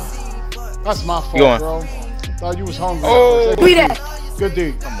 That's my fault, Going. bro. Thought you was hungry. Oh. We that. Good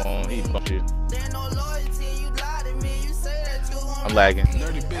D. Come on, he bumped you. I'm lagging.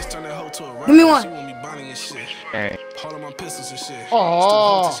 Give me one. Dang.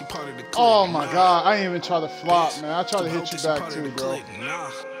 Oh my God. I ain't even try to flop, man. I try to hit you back too, bro.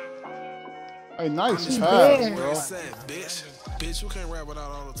 Hey, nice pass, bro. Bitch, you can't rap without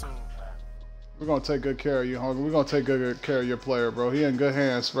all the tune. We're gonna take good care of you, Hungry. We're gonna take good care of your player, bro. He in good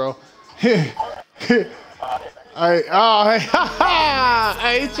hands, bro. Hey,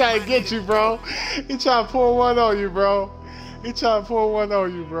 he trying to get you, bro. He trying to pull one on you, bro. He trying to pull one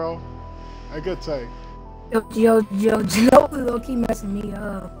on you, bro. Hey, good take. Yo, Ginobili gonna keep messing me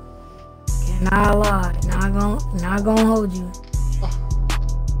up. Cannot lie. Not gonna hold you.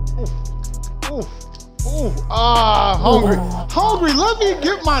 Hungry. Hungry, let me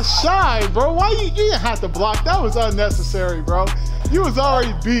get my shine, bro. Why you didn't have to block? That was unnecessary, bro. You was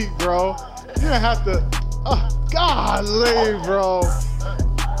already beat, bro. You didn't have to. Golly, bro.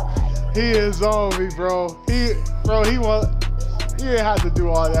 He is on me, bro. He didn't have to do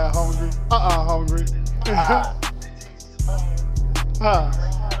all that, Hungry. Hungry.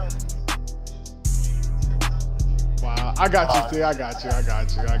 Wow, I got you, T. I got you.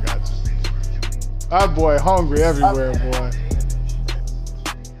 That boy hungry everywhere, boy.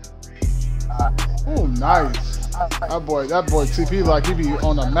 Oh, nice. That boy TP like he be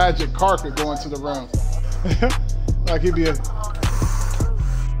on a magic carpet going to the rim. like he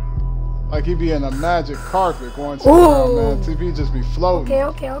be in a magic carpet going to the rim, man. TP just be floating.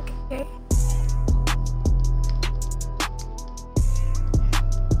 Okay.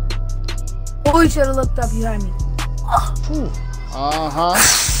 Oh, you should have looked up. You had me.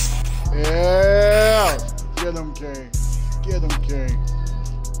 Yeah. Get him, King. Get him, King.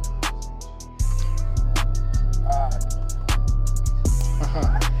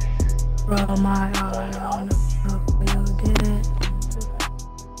 Bro, my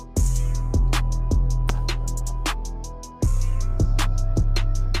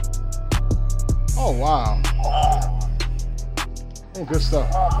Oh, wow. Oh, good stuff.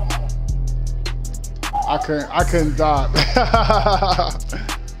 I couldn't dodge.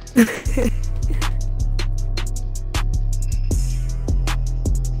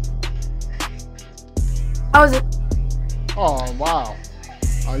 How was it? Oh, wow.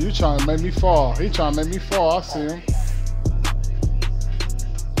 Oh, you trying to make me fall. He trying to make me fall. I see him.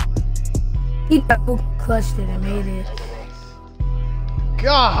 He double clutched it and made it.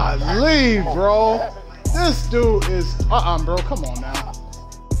 Golly, bro. This dude is bro. Come on now.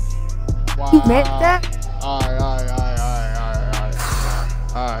 Wow. You meant that?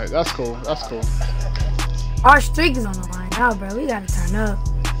 Alright, that's cool. That's cool. Our streak is on the line now, bro. We gotta turn up.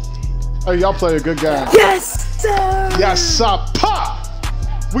 Hey, y'all play a good game. Yes, sir. Yes, sir. Pop.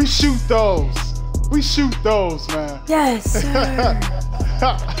 We shoot those. We shoot those, man. Yes, sir.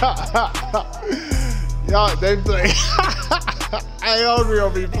 Y'all, they play. Hey, Hungry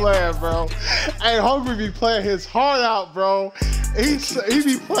will be playing, bro. Hey, Hungry be playing his heart out, bro. He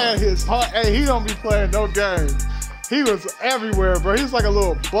be playing his heart. Hey, he don't be playing no games. He was everywhere, bro. He's like a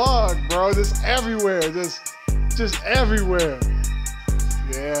little bug, bro. Just everywhere. Just everywhere.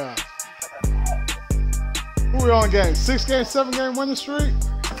 Yeah. Who we on game? 6 game, 7 game winning streak?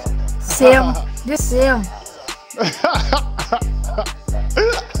 Sim. Just Sim.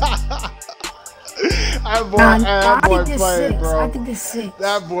 That boy played, bro. I think it's 6.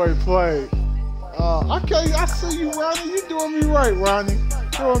 That boy played. Okay, I see you, Ronnie. You doing me right, Ronnie.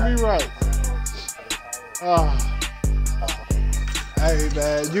 Doing me right. Hey,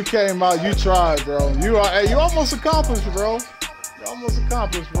 man, you came out. You tried, bro. You almost accomplished, bro. You almost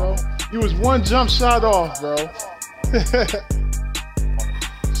accomplished, bro. You was one jump shot off, bro.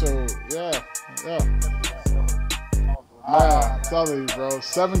 So, yeah. Man, I'm telling you, bro.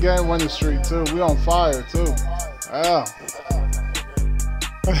 7 game winning streak, too. We on fire, too. Yeah.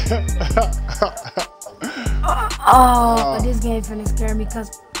 But this game finna scare me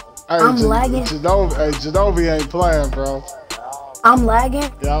because I'm lagging. Genovi ain't playing, bro. I'm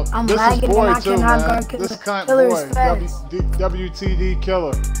lagging. Yep. I'm this lagging is boy and I too, cannot man. guard This cunt killer boy, is fast. WTD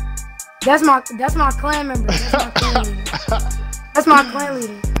killer. That's my clan member. That's my clan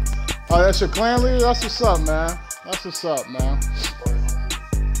leader. Oh, that's your clan leader? That's what's up, man. That's what's up, man.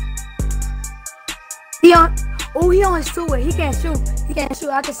 He on his two-way. He can't shoot. I can see.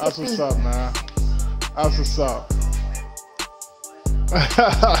 That's what's up, man. That's what's up.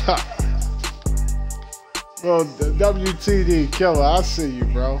 Well, the WTD killer, I see you,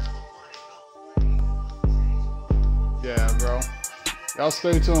 bro. Yeah, bro. Y'all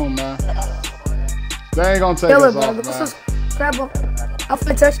stay tuned, man. They ain't gonna take killer, us bro. off, Go man. subscribe. I'm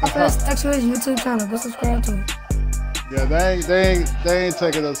finna text you his YouTube channel. Go subscribe to him. Yeah, they ain't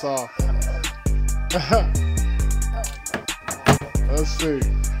taking us off. Let's see.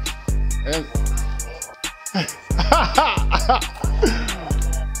 And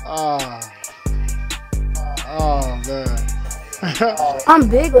oh man. I'm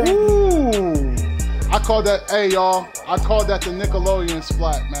big, like. Ooh. I call that, hey y'all, I call that the Nickelodeon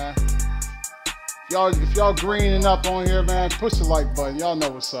splat, man. Y'all, if y'all greening up on here, man, push the like button. Y'all know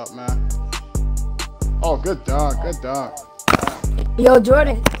what's up, man. Oh, good dunk, good dunk. Yo,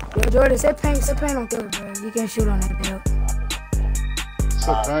 Jordan, set paint on killer, bro. You can't shoot on that, bro.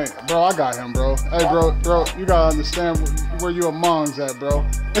 Set paint, bro. I got him, bro. Hey, bro, you gotta understand where you amongs at, bro.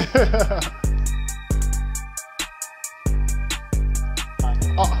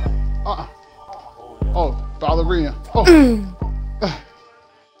 Oh, ballerina. Oh.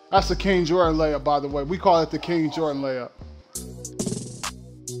 That's the King Jordan layup, by the way. We call it the King Jordan layup.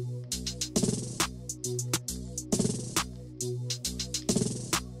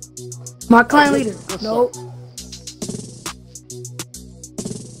 My clan leader. Nope.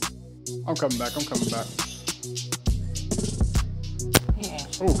 I'm coming back.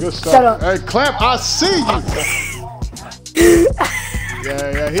 Oh, good stuff. Shut up. Hey, Clamp, I see you.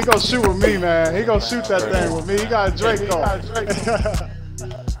 Yeah, he gonna shoot with me, man. He gonna shoot that thing with me. He got a Draco.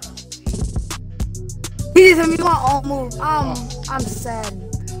 He just hit me my own move. I'm sad.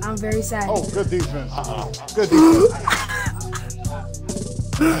 I'm very sad. Oh, good defense. Good defense.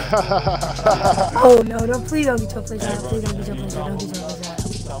 Oh no, please don't get your place out. Please don't get your place out. Don't get your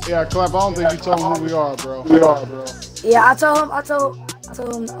place out. Yeah, Clamp, I don't think you told him who we are, bro. We are, bro. Yeah, I told him to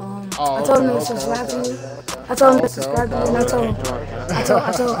subscribe to me. I told him to subscribe to me, and I told him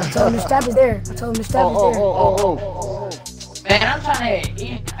the strap is there. I told him the strap is there. Man, I'm trying to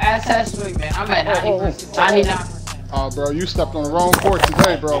eat ass this week, man. I'm at 99%. Oh, bro, you stepped on the wrong court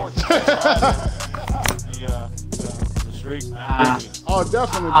today, bro. The streak. Oh,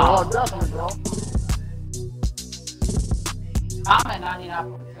 definitely, bro. Oh, definitely, bro. I'm at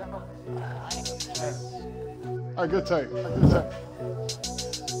 99%. All right, good take.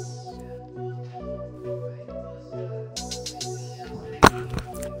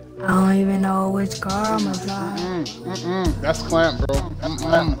 I don't even know which car I'm gonna drive. That's Clamp, bro.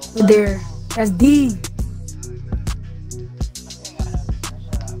 There, that's D.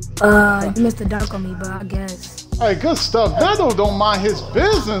 You missed the dunk on me, but I guess. Hey, good stuff. Beto don't mind his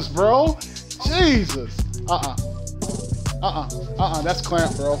business, bro. Jesus. That's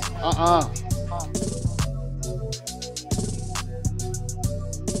clamp, bro.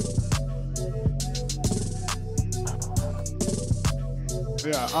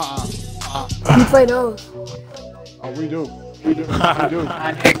 Yeah, You play those. Oh, we do. We do. We do.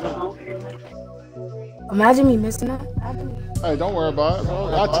 Imagine me missing that. Hey, don't worry about it,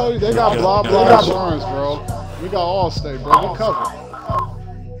 bro. I told you they got blah blah insurance, bro. We got Allstate, bro. We covered.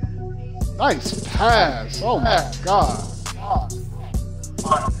 Nice pass. Oh my god.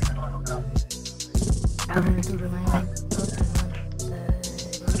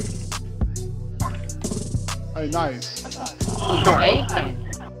 Hey, nice.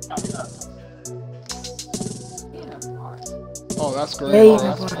 Oh, that's great.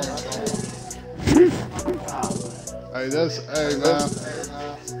 Hey, hey, hey, man.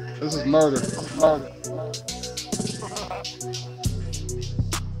 This is murder.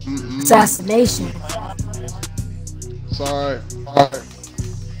 Assassination. Sorry.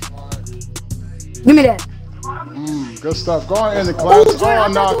 Give me that. Good stuff. Go on in the clamps. Oh,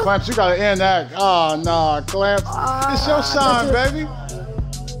 no, clamps. You gotta end that. Oh, no, clamps. It's your shine, baby.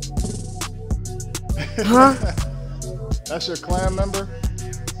 Huh? That's your clan member?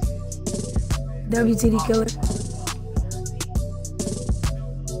 WTD killer.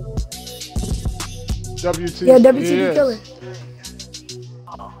 WTD. Yeah, WTD killer.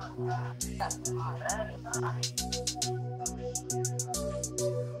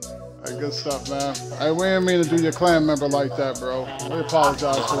 Hey, good stuff, man. Hey, we didn't mean to do your clan member like that, bro. We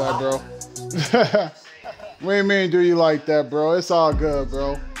apologize for that, bro. We didn't mean to do you like that, bro. It's all good,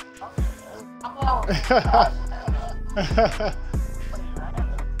 bro.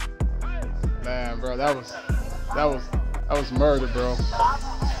 Man, bro, that was murder, bro.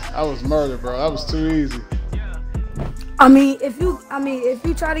 That was murder, bro. That was too easy. I mean, if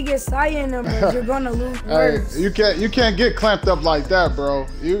you try to get Saya numbers, you're gonna lose. Hey, you can't get clamped up like that, bro.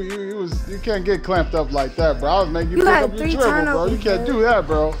 You can't get clamped up like that, bro. I was making you pick up your dribble, bro. You can't do that,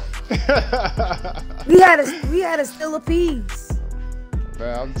 bro. we had to steal a piece.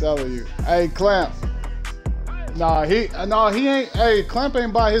 Man, I'm telling you. Hey, Clamp. Nah, he ain't. Hey, Clamp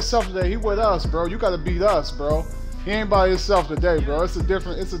ain't by himself today. He with us, bro. You gotta beat us, bro. He ain't by himself today, bro. It's a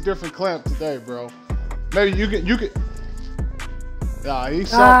different Clamp today, bro. Maybe you could. Nah, he's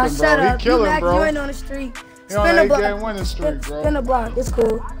something, bro. Shut up. He killing, bro. You ain't on the streak. He on an 8-game winning streak, bro. Spin a block. It's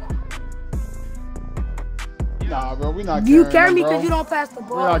cool. Nah, bro. We not. You carry him, me bro. because you don't pass the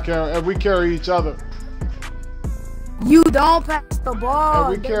ball. We not carrying. We carry each other. You don't pass the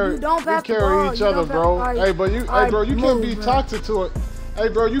ball. Hey, we carry each You other, bro. Right. Hey, but you, hey, bro, you can't be toxic to it. Hey,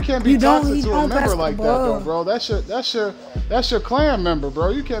 bro, you can't be toxic to a member like that, though, bro. That's your clan member, bro.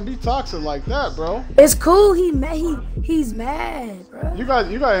 You can't be toxic like that, bro. It's cool. He's mad, bro. You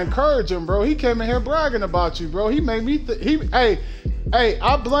gotta encourage him, bro. He came in here bragging about you, bro. He made me. Hey,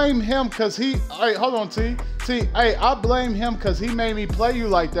 I blame him because he. Hey, hold on, T. Hey, I blame him because he made me play you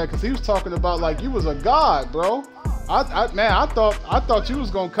like that because he was talking about like you was a god, bro. I thought you was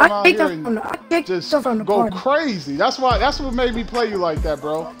gonna come out here and just go crazy. That's what made me play you like that,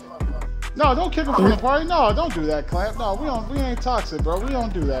 bro. No, don't kick him from the party. No, don't do that, Clamp. No, we ain't toxic, bro. We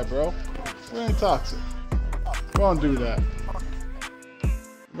don't do that, bro. We ain't toxic. We don't do that.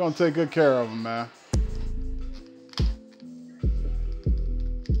 We're gonna take good care of him, man.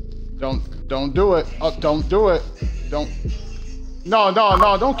 Don't do it. Don't do it. Don't. No,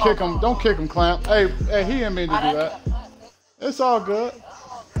 don't kick him. Don't kick him, Clamp. Hey, he didn't mean to do that. It's all good.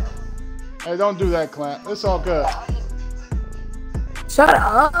 Hey, don't do that, Clamp. It's all good. Shut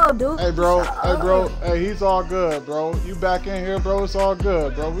up, dude. Hey, bro. Hey, he's all good, bro. You back in here, bro. It's all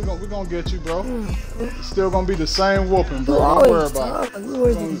good, bro. We gonna get you, bro. It's still gonna be the same whooping, bro. Don't worry about it.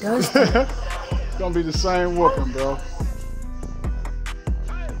 It's gonna be the same whooping, bro.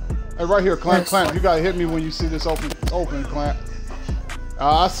 Hey, right here, Clamp. You gotta hit me when you see this open, Clamp.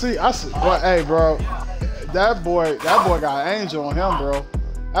 I see. But hey, bro, that boy got an angel on him, bro.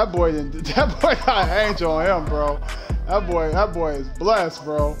 That boy got an angel on him, bro. That boy is blessed,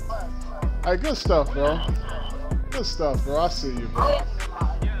 bro. Hey, good stuff, bro. Good stuff, bro. I see you, bro.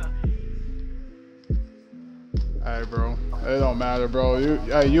 Hey, bro. It don't matter, bro.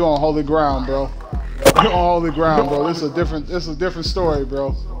 You on holy ground, bro. You on holy ground, bro. This is a different story,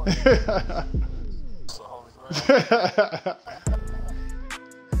 bro.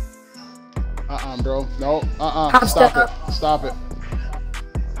 Bro. No. Stop it.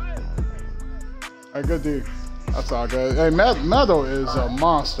 Hey, good dude. That's all good. Hey, Meadow is a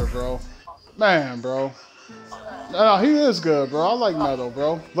monster, bro. Man, bro. No, he is good, bro. I like Meadow,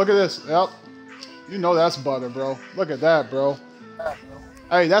 bro. Look at this. Yep. You know that's butter, bro. Look at that, bro.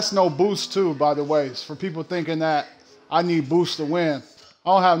 Hey, that's no boost, too, by the way. For people thinking that I need boost to win. I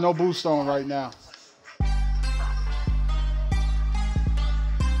don't have no boost on right now.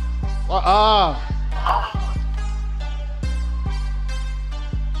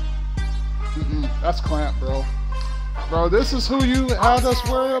 That's Clamp, bro. Bro, this is who you had us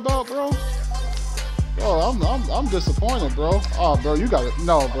worry about, bro? Bro, I'm disappointed, bro. Oh, bro, you gotta,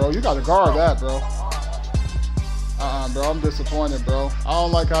 no, bro, you gotta guard that, bro. Bro, I'm disappointed, bro. I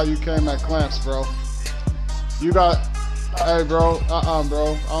don't like how you came at Clamps, bro. You got, hey, bro, bro.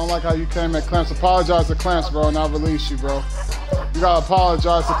 I don't like how you came at Clamps. Apologize to Clamps, bro, and I'll release you, bro. You gotta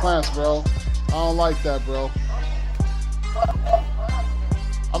apologize to Clamps, bro. I don't like that, bro.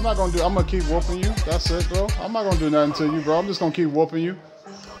 I'm gonna keep whooping you. That's it, bro. I'm not gonna do nothing to you, bro. I'm just gonna keep whooping you.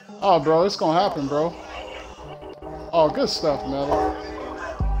 Oh, bro, it's gonna happen, bro. Oh, good stuff, Mello.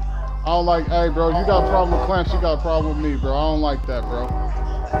 I don't like, hey, bro, you got a problem with Clamps, you got a problem with me, bro. I don't like that, bro.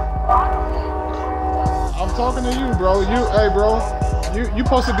 I'm talking to you, bro. Hey, bro, you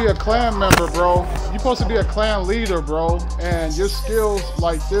supposed to be a clan member, bro. You supposed to be a clan leader, bro. And your skills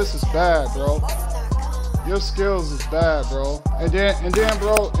like this is bad, bro. Your skills is bad, bro. And then,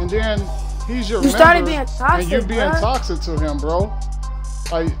 bro, he's your member. You started being toxic, and you being toxic to him, bro.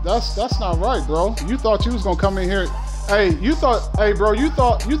 Like, that's not right, bro. You thought you was gonna come in here. Hey, you thought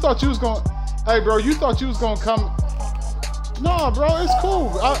you was gonna. Hey, bro, you thought you was gonna come. No, bro, it's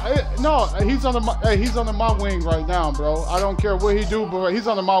cool. No, he's under my wing right now, bro. I don't care what he do, but he's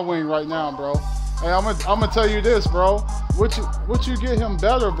under my wing right now, bro. Hey, I'm gonna tell you this, bro. What you get him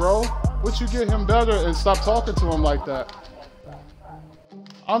better, bro? What you get him better and stop talking to him like that.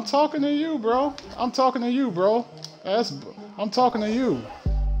 I'm talking to you, bro. I'm talking to you, bro. I'm talking to you.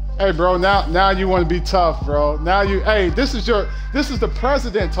 Hey, bro, now you want to be tough, bro. Now hey, this is the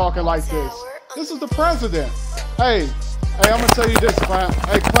president talking like this. This is the president. Hey, I'm gonna tell you this, Clamp.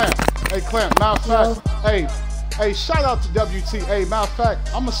 Hey, Clamp. Matter of fact, hey, shout out to WT. Hey, matter of fact,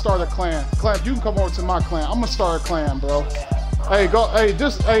 I'm gonna start a clan. Clamp, you can come over to my clan. I'm gonna start a clan, bro. Hey, don't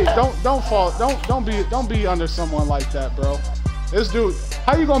be under someone like that, bro. This dude,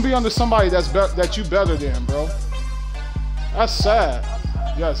 how you gonna be under somebody that you better than, bro? That's sad.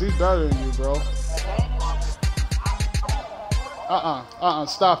 Yes, he's better than you, bro.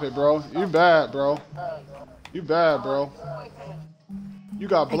 Stop it, bro. You bad, bro. You bad, bro. You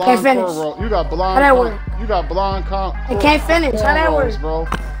got blonde cornrows. You got blonde. You got blonde They can't finish. How that work, bro?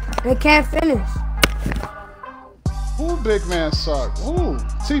 They can't finish. Who big man suck? Who?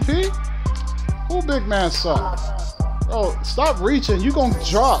 TP? Who big man suck? Bro, stop reaching. You gonna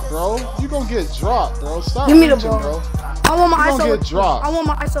drop, bro. You gonna get dropped, bro. Stop Give me reaching, the ball. bro. I want my ISO. Get dropped. I want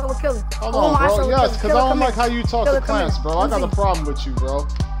my ISO with killer. Hold on, bro. Yes, because I don't like how you talk to Clamps, bro. I got a problem with you, bro.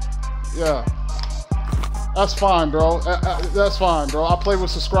 Yeah. That's fine, bro. That's fine, bro. I play with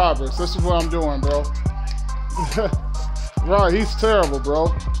subscribers. This is what I'm doing, bro. Right, he's terrible,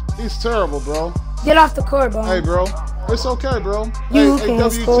 bro. He's terrible, bro. Get off the court, bro. Hey, bro. It's okay, bro. You hey, can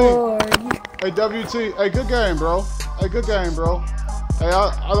WT. score. Hey, WT. Hey, good game, bro. Hey, good game, bro. Hey,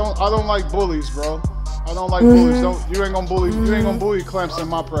 I don't like bullies, bro. I don't like bullies. You ain't gonna bully Clamps in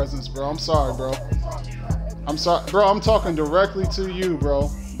my presence, bro. I'm sorry, bro. I'm sorry, bro. I'm talking directly to you, bro.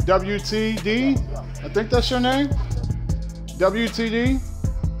 WTD. I think that's your name. WTD.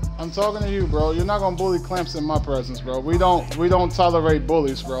 I'm talking to you, bro. You're not gonna bully Clamps in my presence, bro. We don't tolerate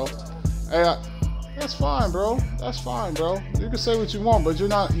bullies, bro. Hey, that's fine, bro. That's fine, bro. You can say what you want, but you're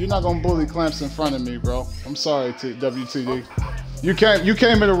not gonna bully Clamps in front of me, bro. I'm sorry, WTD. You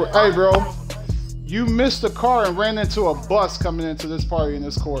came in a, hey, bro. You missed a car and ran into a bus coming into this party in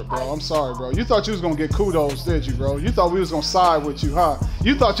this court, bro. I'm sorry, bro. You thought you was gonna get kudos, did you, bro? You thought we was gonna side with you, huh?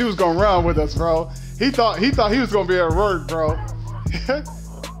 You thought you was gonna run with us, bro. He thought he was gonna be at work, bro.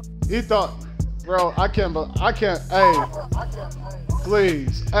 He thought, bro, I can't, hey,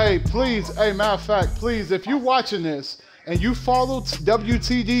 please, hey, matter of fact, please, if you're watching this and you follow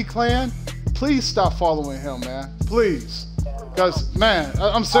WTD Clan, please stop following him, man, please. Cause, man,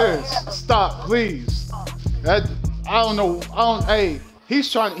 I'm serious, stop, please. I don't know, hey,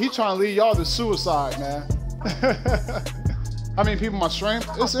 he's trying to lead y'all to suicide, man. I mean, people, my strength,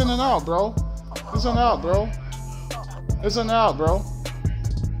 it's in and out, bro. It's in and out, bro. It's in and out, bro.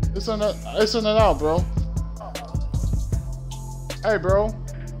 It's in and out, bro. Hey, bro.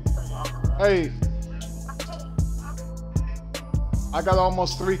 Hey. I got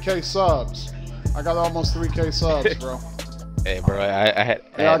almost 3K subs. Bro. Hey, bro, I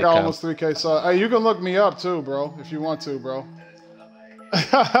got almost 3K subs. Hey, you can look me up too, bro, if you want to, bro.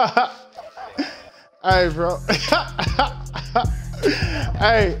 Hey, bro.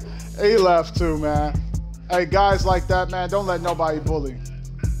 Hey, he left too, man. Hey, guys like that, man, don't let nobody bully.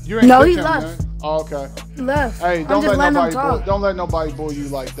 You ain't no, pick he him, left. Man. Oh, okay. left. Hey, don't let nobody bully you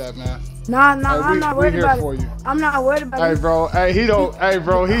like that, man. Nah, I'm not worried about it. For you. I'm not worried about it. Hey, bro. Hey, he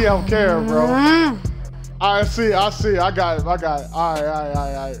don't care, bro. I see. I got it. All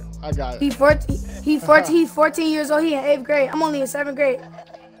right. I got it. He's 14 years old. He in 8th grade. I'm only in 7th grade.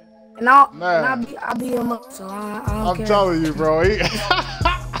 And I'll beat him up. So I don't care. I'm telling you, bro.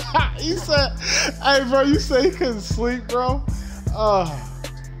 He said, hey, bro, you say he couldn't sleep, bro?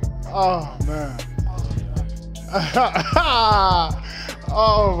 Oh man.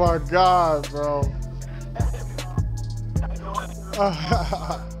 Oh my God, bro.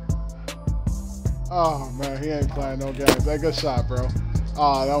 Oh man, he ain't playing no games. Hey, good shot, bro.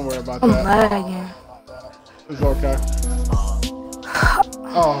 Oh, don't worry about that. Lagging. It's okay.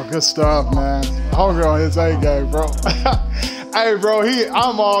 Oh, good stuff, man. Hungry on his A game, bro. Hey, bro,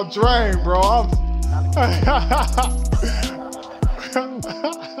 I'm all drained, bro.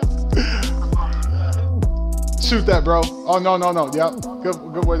 Shoot that, bro. Oh, no. Yep,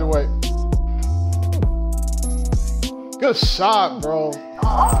 good way to wait. Good shot, bro.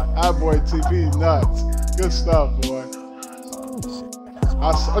 That boy TP nuts. Good stuff, boy.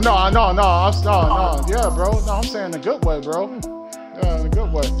 No. Yeah, bro. No, I'm saying the good way, bro. Yeah, in a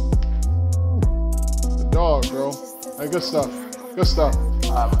good way. The dog, bro. Hey, good stuff. Good stuff.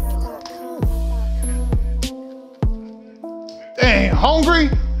 Dang, hungry?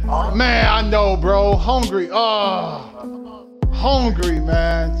 Man, I know, bro. Hungry. Oh, hungry,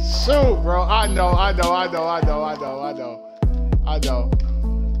 man. Shoot, bro. I know.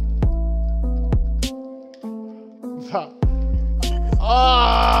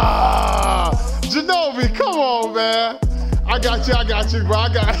 Ginobili, come on, man. I got you, bro.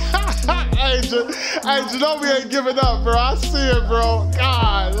 Hey, Ginobili ain't giving up, bro. I see it, bro.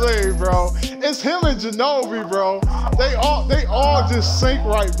 Golly, bro. It's him and Ginobili, bro. They all just sync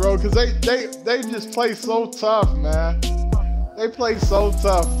right, bro, because they just play so tough, man. They play so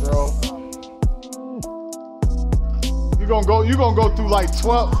tough, bro. You gonna go through like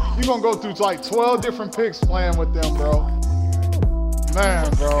 12. You gonna go through like 12 different picks playing with them, bro. Man,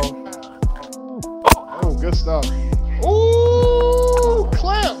 bro. Oh, good stuff. Ooh,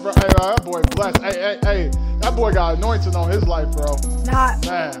 clamp, bro. Hey, that boy blessed. Hey, that boy got anointing on his life, bro. Nah,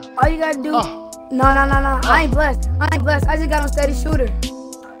 man. All you gotta do. No. I ain't blessed. I just got on steady shooter.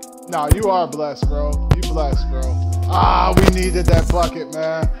 Nah, you are blessed, bro. You blessed, bro. We needed that bucket,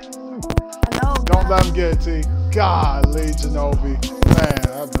 man. I know. Don't let him get it, T. Golly, Ginobili. Man,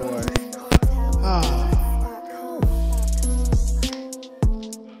 that boy.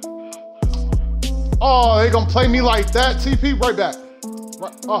 Oh, they gonna play me like that? TP, right back.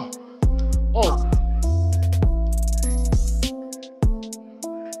 Right. Oh.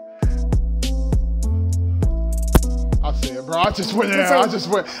 I see it, bro. I just went in. I just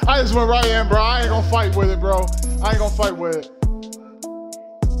went right in, bro. I ain't gonna fight with it, bro. I ain't gonna fight with it.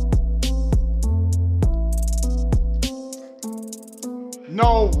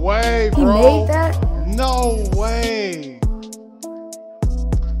 No way, bro. He made that? No way.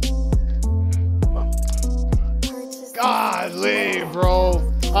 Golly, bro.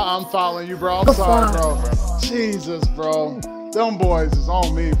 I'm following you, bro. I'm sorry, bro. Jesus, bro. Them boys is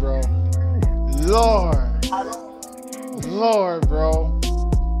on me, bro. Lord, bro.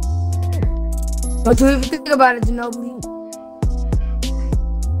 Don't you even think about it, Ginobili.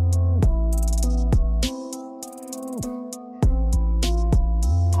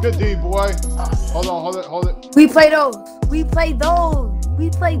 Good D, boy. Hold it. We play those.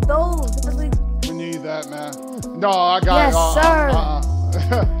 We need that, man. No, I got it. Yes,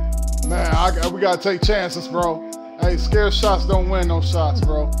 sir. Man, we gotta take chances, bro. Hey, scared shots don't win no shots,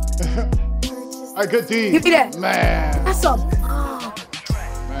 bro. Hey, good D. Give me that. Man. That's a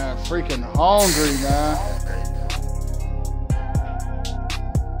man, freaking hungry, man.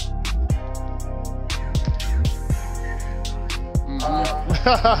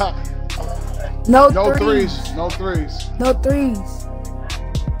 No threes. No threes.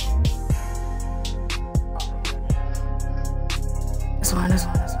 That's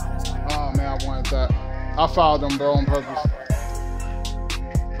fine. Oh man, I wanted that. I fouled them, bro, on purpose.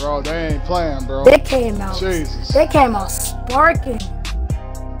 Bro, they ain't playing, bro. They came out. Jesus. They came out sparking.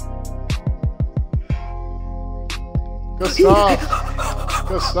 Good stuff.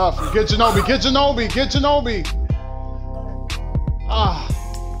 Good stuff. Get Ginobili.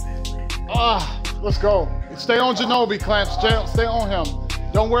 Let's go. Stay on Ginobili, Clamps. Stay on him.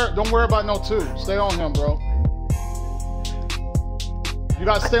 Don't worry about no two. Stay on him, bro. You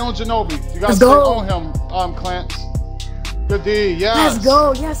gotta stay on Ginobili. You gotta stay on him, Clamps. Good D, yes. Let's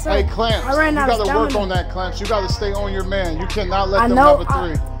go, yes sir. Hey, Clamps, you gotta work on that, Clamps. You gotta stay on your man. You cannot let them have a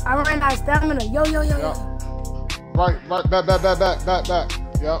three. I ran out of stamina. Yo. back.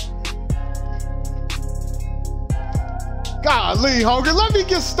 Yep. Golly, Hungry, let me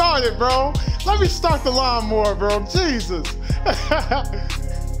get started, bro. Let me start the lawnmower, bro. Jesus.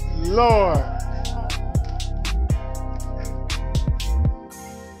 Lord.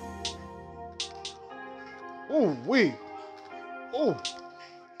 Ooh, wee. Ooh.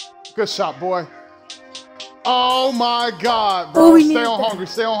 Good shot, boy. Oh my God, bro. Stay on Hungry.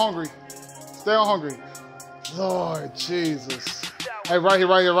 Stay on Hungry. Stay on Hungry. Lord Jesus. Hey, right here.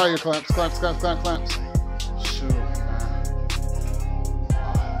 Clamps. Shoot, man.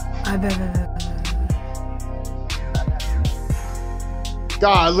 I bet.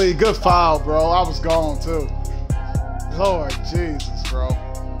 Golly, good foul, bro. I was gone too. Lord Jesus, bro.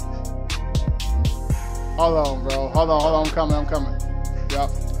 Hold on, bro. Hold on. I'm coming. Yep.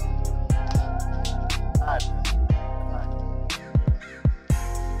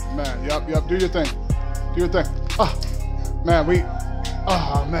 Man, yep. Do your thing. Oh, man,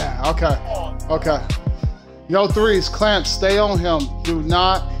 oh, man. Okay. Yo, threes, Clamp, stay on him. Do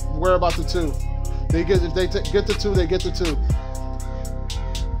not worry about the two. If they get the two, they get the two.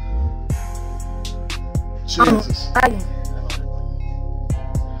 Jesus.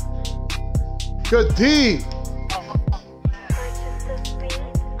 Good D.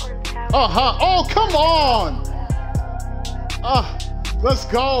 Oh, come on. Let's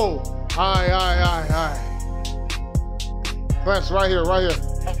go. Aye. Clamps right here.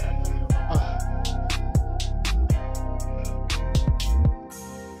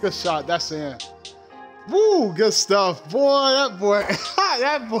 Good shot. That's in. Woo, good stuff. Boy, that boy.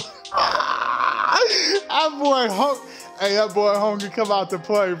 That boy Hungry come out to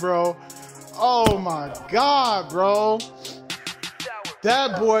play, bro. Oh my God, bro.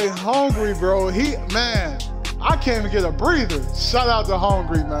 That boy Hungry, bro. Man, I can't even get a breather. Shout out to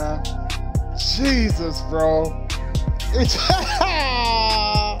Hungry, man. Jesus, bro. Hey,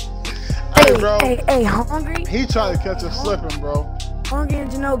 bro. Hey, Hungry. He tried to catch us slipping, bro. Hungry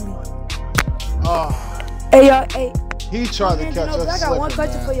and Ginobili. Hey, y'all. Hey. He tried to catch us slipping. I got one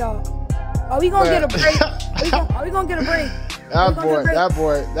question for y'all. Are we gonna get a break? Are we gonna get a break?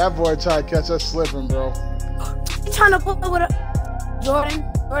 That boy tried to catch us slipping, bro. He trying to pull up with a Jordan,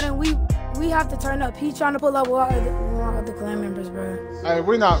 we have to turn up. He's trying to pull up with all the clan members, bro. Hey,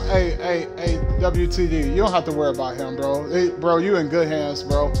 we're not. Hey, WTD. You don't have to worry about him, bro. Hey, bro, you in good hands,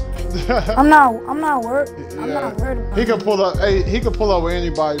 bro. I'm not worried. I'm not worried about He can pull up. Hey, he can pull up with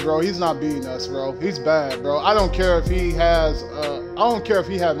anybody, bro. He's not beating us, bro. He's bad, bro. I don't care if he has. I don't care if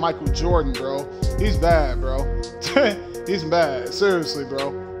he had Michael Jordan, bro. He's bad, bro. He's bad. Seriously,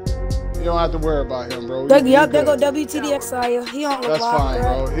 bro. You don't have to worry about him, bro. There go WTDX Saya. He on the That's block, fine,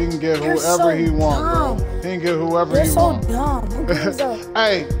 bro. He can get whoever he wants, bro. He can get whoever he wants. You're so dumb. Who brings up?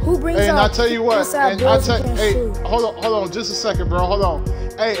 Who brings up? And I tell you what. Hold on, just a second, bro. Hold on.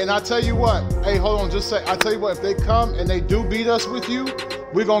 Hey, and I tell you what. Hey, hold on, just a sec. I tell you what. If they come and they do beat us with you,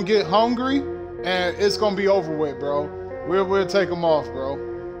 we're gonna get hungry, and it's gonna be over with, bro. We'll take them off, bro.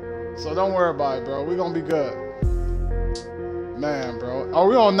 So don't worry about it, bro. We're gonna be good. Man, bro. Are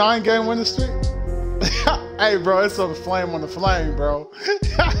we on 9-game winning streak? Hey, bro, it's a flame on the flame, bro.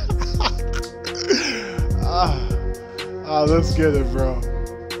 Let's get it, bro.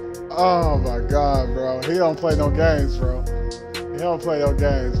 Oh, my God, bro. He don't play no games, bro.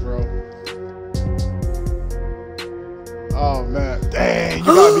 Oh, man. Dang, you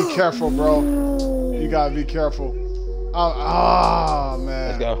gotta be careful, bro. You gotta be careful. Oh, man.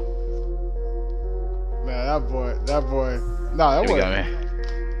 Let's go. Man, that boy. Nah, that wasn't. Man.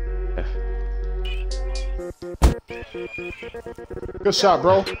 Good shot,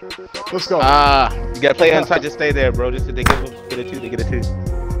 bro. Let's go. You gotta play inside. Just stay there, bro. Just they get a two. They get a two.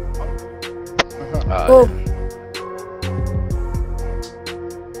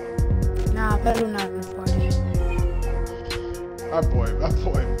 Nah, better not report it. That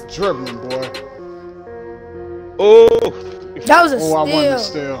boy, dribbling, boy. Oh, that was a steal. I wanted to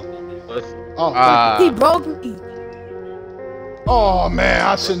steal. He broke me. Oh man,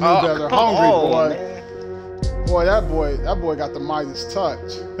 I should have knew better. Hungry boy. Man. Boy, that boy got the Midas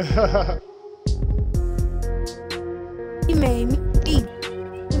touch. He made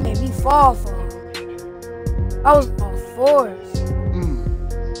me fall for him. I was on fours.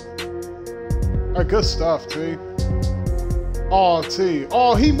 Hey, good stuff, T. Oh, T.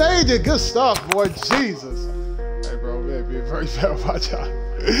 Oh, he made it. Good stuff, boy. Jesus. Hey, bro, man, be very fair about y'all.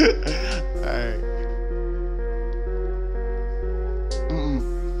 Hey.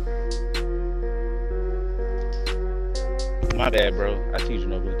 My bad, bro. I teach you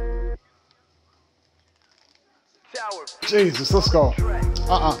no good. Jesus, let's go.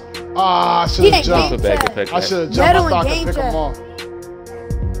 Ah, I should have jumped. Good back. I should have jumped. I thought I could pick him off.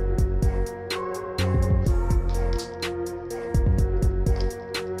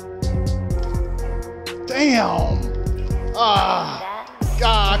 Damn. Ah.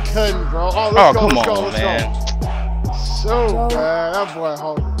 God, I couldn't, bro. Oh, let's go, let's go, let's go. So bad. That boy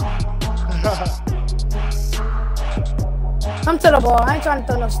hard. Come to the ball. I ain't trying to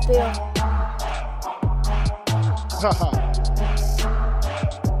throw no steal.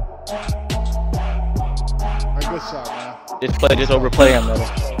 Good shot, man. Just overplay him, though.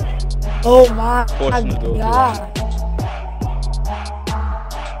 Oh my God.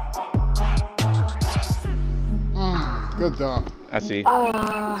 Good dunk. I see.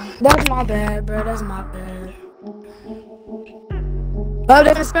 That's my bad, bro. That's my bad. Oh,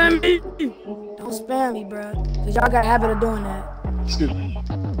 they can spam me. Don't spam me, bro. Cause y'all got a habit of doing that. Excuse me.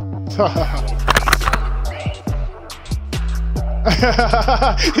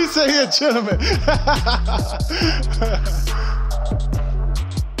 He said he a gentleman.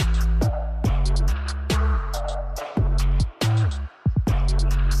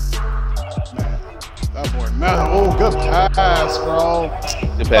 That boy Meadow. Oh, good pass, bro.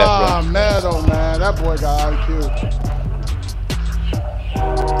 Good pass, bro. Meadow, man. That boy got IQ.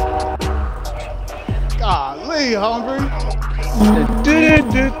 Golly, hungry. Hey,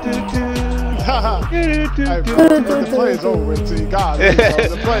 the play is over with, T. God,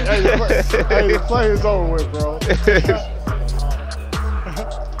 the play is over with, bro.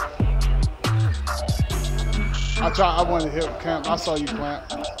 I wanted to hit Camp. I saw you clamp.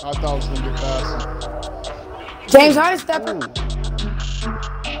 I thought I was gonna get faster. James Harden stepper.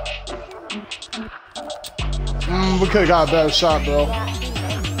 We could have got a better shot, bro.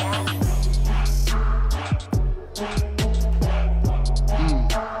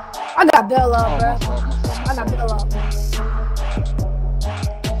 I got Bill up, bro. I got Bill up.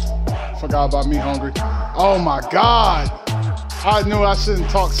 Forgot about me, hungry. Oh my God! I knew I shouldn't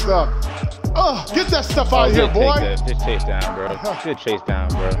talk stuff. Oh, get that stuff out of here, boy. Just chase down, bro. Good chase down,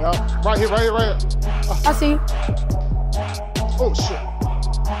 bro. Yep. Right here. I see you. Oh shit.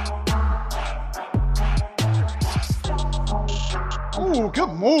 Ooh,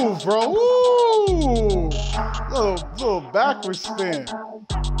 good move, bro. Ooh, little backward spin.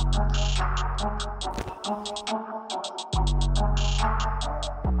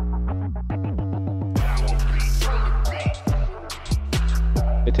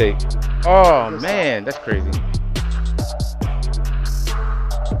 Good take. Oh man, that's crazy.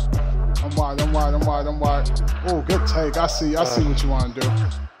 I'm wide. Oh, good take. I see what you want to do.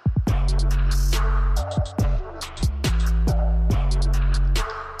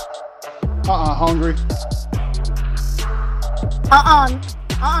 Hungry.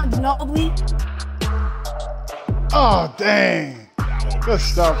 Ginobili. Oh, dang. Good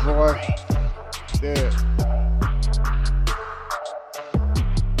stuff, boy. Yeah.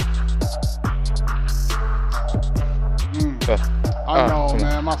 I know,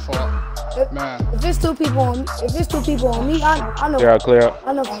 man. My fault. Man. If it's two people on me, I know. Clear up.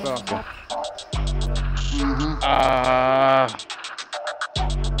 I know.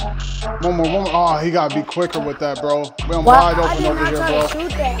 One more. Oh, he gotta be quicker with that, bro. We're wide open over here, bro.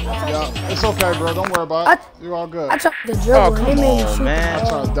 Yeah, it's okay, bro. Don't worry about it. You're all good. I tried to dribble and they made me shoot. Man. I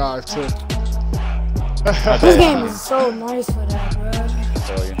tried to dive too. This game is so nice for that, bro.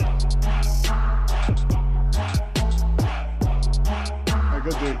 Hey,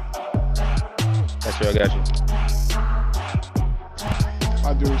 good dude. That's right, I got you.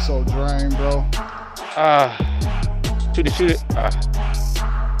 My dude's so drained, bro. Shoot it.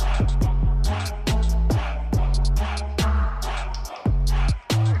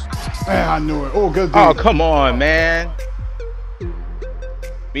 Man, I knew it. Oh, good dude. Oh, come on, man.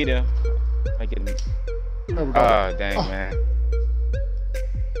 Beat him. I get him. Oh, dang, man.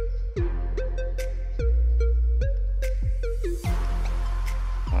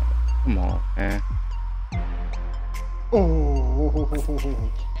 Come on, man. Oh.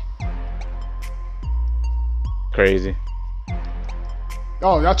 Crazy.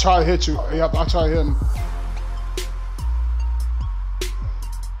 Oh, I tried to hit you. Yep, I tried to hit him.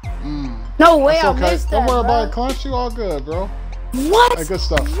 No way, That's okay. I missed that. Don't worry about it, Clunch. You all good, bro. What? Hey, good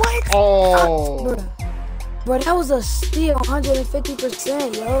stuff. What? Oh. Bro, that was a steal,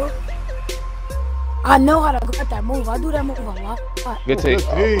 150%, yo. I know how to grab that move. I do that move a lot. Good take.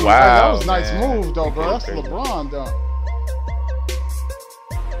 Hey, Oh, wow. that was a nice move, though, bro. That's Crazy. LeBron dunk.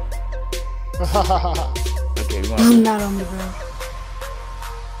 Okay, I'm not on me, bro.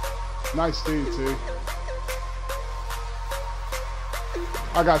 Nice steal, T.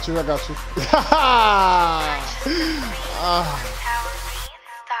 I got you.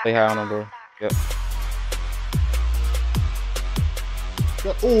 Play high on him, bro. Yep.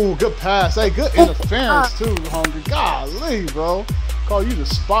 Ooh, good pass. Hey, good interference too, Hungry. Golly, bro. Call you the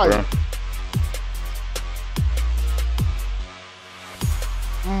spider.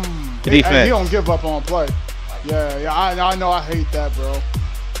 Hey, he don't give up on play. Yeah, I know. I hate that, bro.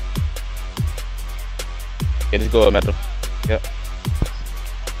 Yeah, just go up, Metal. Yep.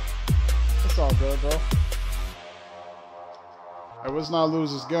 It's all good, bro. Hey, let's not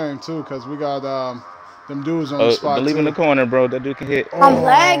lose this game too, cause we got them dudes on the spot. Believe in the corner, bro. That dude can hit. I'm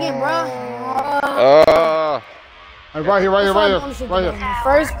lagging, bro. Hey, right here.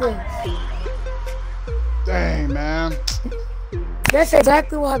 First place. Dang, man. That's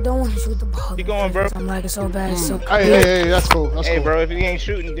exactly why I don't want to shoot the ball. Keep going, bro. I'm lagging so bad. So hey, that's cool. That's cool. Bro, if you ain't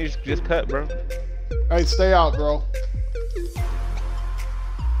shooting, just cut, bro. Hey, stay out, bro.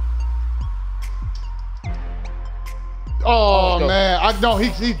 Oh man, I know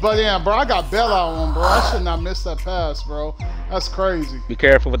he butt in, bro. I got Bella on him, bro. I should not miss that pass, bro. That's crazy. Be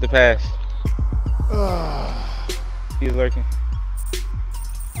careful with the pass. He's lurking.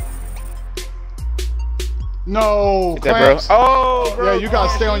 No, Get that, Clamps. bro. Oh, bro. Yeah, you gotta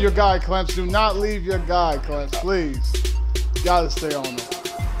stay on your guy, Clamps. Do not leave your guy, Clamps, please. You gotta stay on him.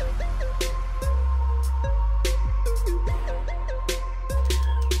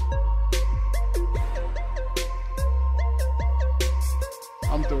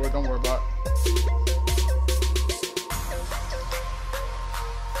 I'm through it. Don't worry about it.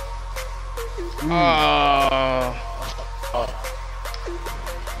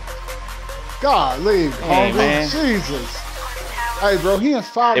 Golly, man. Jesus. Hey, bro, he in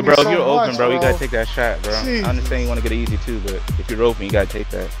foul. Hey, bro, if so you're open, much, bro, you gotta take that shot, bro. Jesus. I understand you want to get it easy too, but if you're open, you gotta take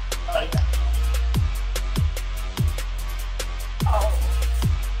that.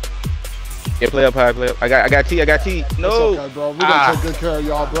 Yeah, play up high, play up. I got T. No. It's okay, bro. We gonna take good care of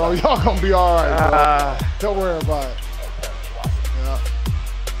y'all, bro. Y'all gonna be all right, bro. Don't worry about it. Yeah.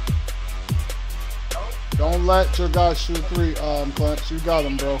 Don't let your guy shoot three, Clamps. You got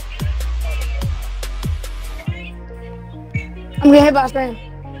him, bro. I'm getting hit by a screen.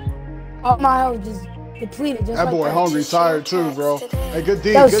 All my health just depleted. Just That like boy that. hungry, tired too, bro. Hey, good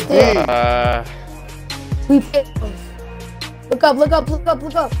D, Yo, good still. D. We fit. Look up.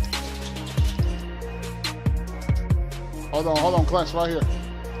 Hold on, Clamps, right here.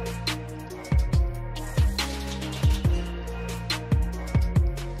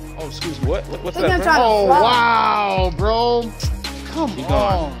 Oh, excuse me. What's that, bro? Oh, wow, bro. Come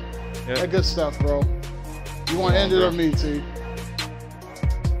on. Yep. That good stuff, bro. You want to end it or me, T?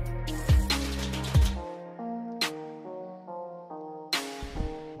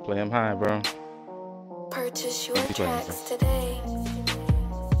 Play him high, bro. Purchase your tracks today.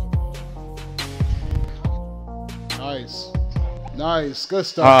 Nice. Good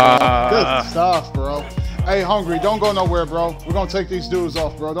stuff, bro. Good stuff, bro. Hey, Hungry, don't go nowhere, bro. We're going to take these dudes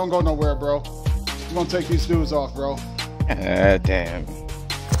off, bro. Don't go nowhere, bro. We're going to take these dudes off, bro. Damn.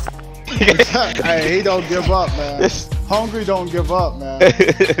 Hey, he don't give up, man. Hungry don't give up, man.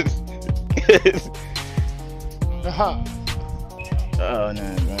 Oh, no,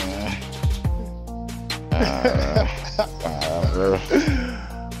 man.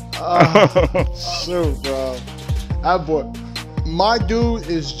 Shoot, bro. That boy, my dude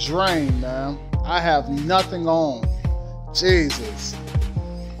is drained, man. I have nothing on. Jesus.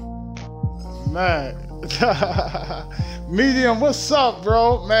 Man. Medium, what's up,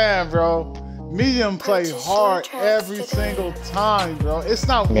 bro? Man, bro. Medium play hard every single time, bro. It's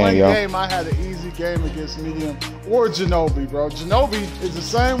not one game I had an easy game against Medium or Ginobili, bro. Ginobili is the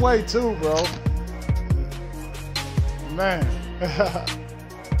same way too, bro. Man.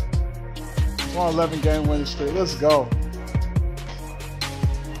 111 game winning streak. Let's go.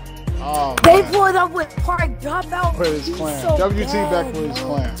 Oh, they pulled up with Park dropout. With his clan. So WT bad, back with his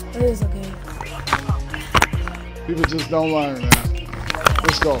bro. clan. It is okay. People just don't learn, man.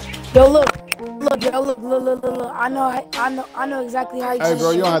 Let's go. Yo, look. I know exactly how you. Hey,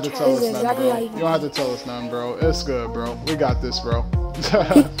 bro, you don't have to tell us exactly nothing, bro. how You don't have to tell us nothing, bro. It's good, bro. We got this, bro.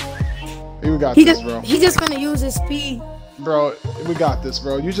 We got this, bro. He just gonna use his speed. Bro, we got this,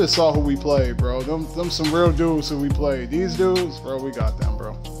 bro. You just saw who we played, bro. Them some real dudes who we played. These dudes, bro, we got them,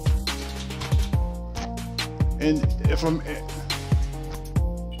 bro. And if I'm...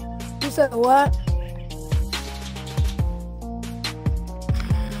 You said what?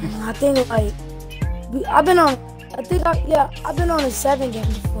 I think like I've been on a 7 game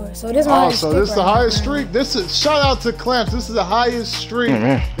before, so this one. Oh, so this is the highest streak. This is shout out to Clamps. This is the highest streak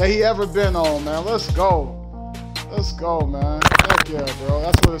that he ever been on, man. Let's go. Let's go, man. Heck yeah, bro.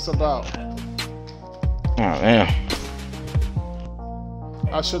 That's what it's about. Oh, man.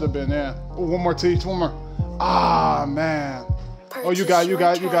 I should have been in. Ooh, one more teach, one more. Ah, man. Oh, you got it.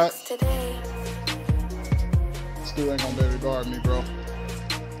 This dude ain't gonna be able to guard me, bro.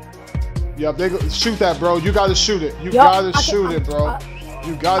 Yep, they go, shoot that, bro. You gotta shoot it. You gotta shoot it, bro.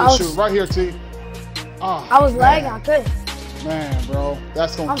 You gotta shoot it. Right here, T. Ah, I was lagging. I couldn't. Man, bro.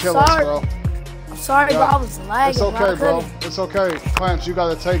 That's gonna kill us, bro. I'm sorry, bro. I was lagging. It's okay, bro. It's okay. Clamps, you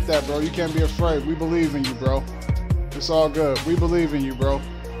gotta take that, bro. You can't be afraid. We believe in you, bro. It's all good. We believe in you, bro.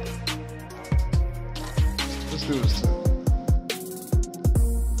 Let's do this, too.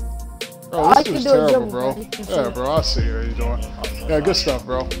 Bro, this dude's terrible, bro. Yeah, bro, I see what you're doing. Yeah, good stuff,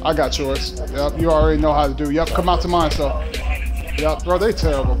 bro. I got yours. Yep, you already know how to do. Yep, come out to mine, so. Yep, bro, they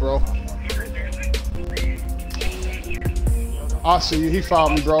terrible, bro. I see you. He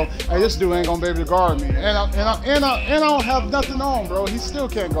fouled me, bro. Hey, this dude ain't gonna be able to guard me. And I don't have nothing on, bro. He still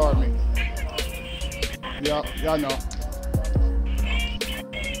can't guard me. Yep, y'all know.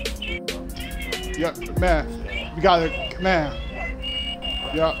 Yep, man. We got it, man.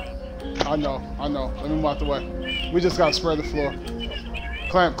 Yep. I know. Let me move out the way. We just gotta spread the floor.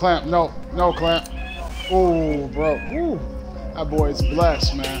 Clamp. No, Clamp. Ooh, bro. Ooh. That boy is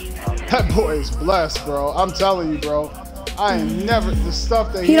blessed, man. That boy is blessed, bro. I'm telling you, bro. I ain't never, the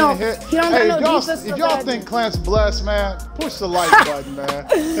stuff that he didn't hit. Hey, if y'all think Clamp's blessed, man, push the like button, man.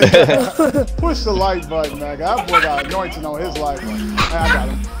 Push the like button, man. That boy got anointing on his life. Man, I got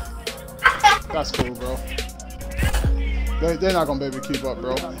him. That's cool, bro. They're not gonna be able to keep up,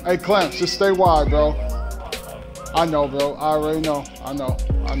 bro. Hey, Clamps, just stay wide, bro. I know, bro. I already know. I know.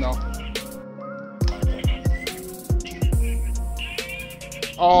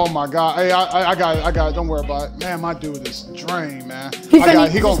 Oh my God! Hey, I got it. Don't worry about it. Man, my dude is drained, man. He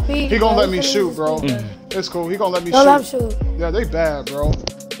gonna let me shoot, bro. It's cool. He gonna let me shoot. Yeah, they bad, bro.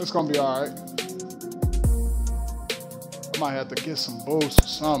 It's gonna be all right. I might have to get some boosts or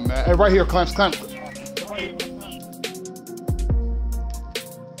something, man. Hey, right here, Clamp.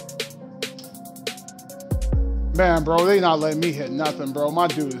 Man, bro, they not letting me hit nothing, bro. My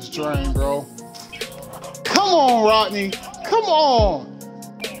dude is drained, bro. Come on, Rodney. Come on.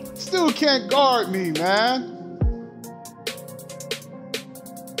 Still can't guard me, man.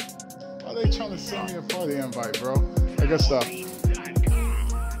 Why are they trying to send me a party invite, bro? Hey, good stuff.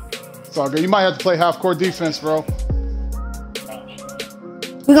 It's all good. You might have to play half-court defense, bro.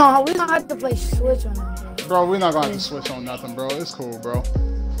 We gonna have to play switch on them, bro. Bro, we're not gonna have to switch on nothing, bro. It's cool, bro.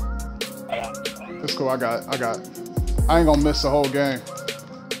 It's cool. I got it. I ain't gonna miss the whole game.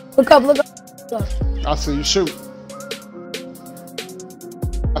 Look up. I see you shoot.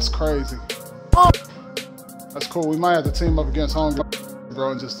 That's crazy. Oh. That's cool. We might have to team up against home,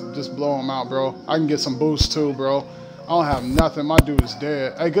 bro, and just blow them out, bro. I can get some boosts too, bro. I don't have nothing. My dude is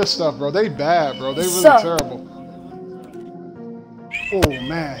dead. Hey, good stuff, bro. They bad, bro. They really terrible. Oh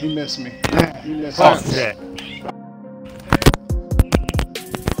man, he missed me. Man, he missed me.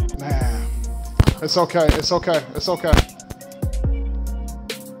 Man, it's okay.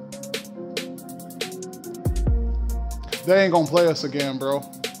 They ain't gonna play us again, bro.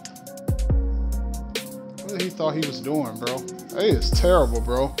 What did he thought he was doing, bro? Hey, it's terrible,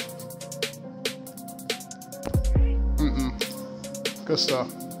 bro. Good stuff.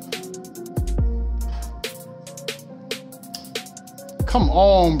 Come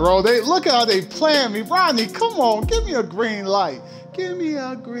on, bro. Look at how they playing me. Rodney, come on. Give me a green light. Give me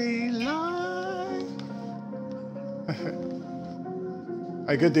a green light.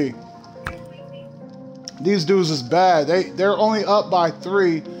 Hey, good D. These dudes is bad. They're only up by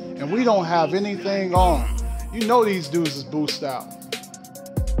 3, and we don't have anything on. You know these dudes is boosted out.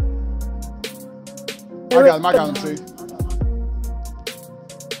 I got him, T.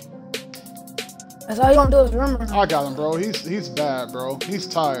 That's all you gonna do is remember. I got him, bro. He's bad, bro. He's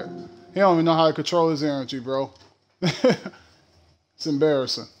tired. He don't even know how to control his energy, bro. It's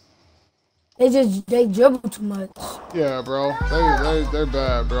embarrassing. They dribble too much. Yeah, bro. They're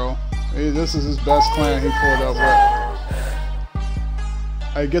bad, bro. This is his best clan he pulled up with.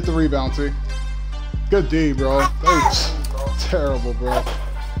 Hey, get the rebound, T. Good D, bro. They terrible, bro.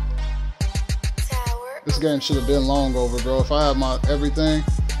 This game should have been long over, bro. If I had my everything.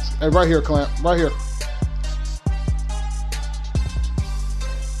 Hey, right here, Clamp. Right here.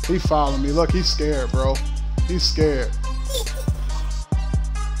 He following me. Look, he's scared, bro. He's scared.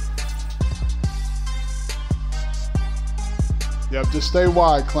 Yep, just stay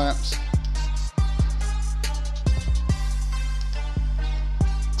wide, Clamps.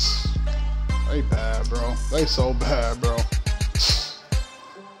 They bad, bro. They so bad, bro.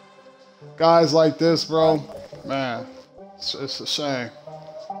 Guys like this, bro, man, it's a shame.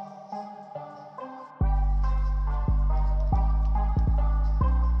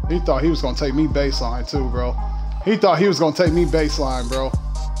 He thought he was gonna take me baseline too, bro. He thought he was gonna take me baseline, bro.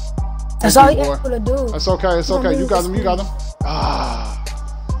 That's all he able to do. That's okay. It's okay. You got him. You got him. Ah,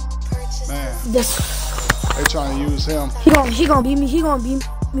 man. They trying to use him. He gonna beat me. He gonna beat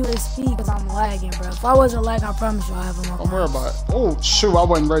me with his speed because I'm lagging, bro. If I wasn't lagging, I promise you I'll have him up. Don't worry about it. Oh shoot, I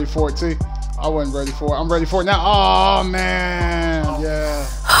wasn't ready for it, T. I wasn't ready for it. I'm ready for it now. Oh man, yeah.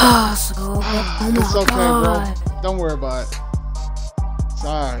 It's okay, bro. Don't worry about it. It's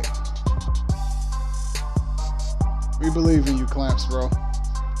alright. We believe in you, Clamps, bro.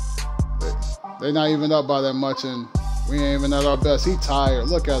 They're not even up by that much, and we ain't even at our best. He tired.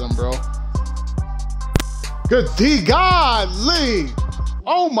 Look at him, bro. Good D, godly.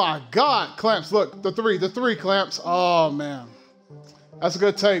 Oh my God, Clamps. Look, the three, Clamps. Oh man, that's a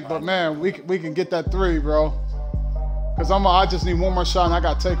good take. But man, we can get that 3, bro. Cause I just need one more shot, and I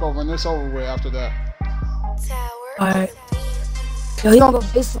got takeover, and it's over with after that. All right. Yo, he gonna go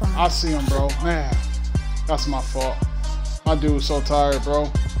baseline. I see him, bro. Man, that's my fault. My dude's so tired,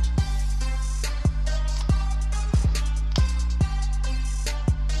 bro.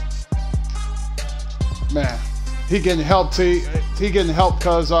 Man, he getting help, T. He getting help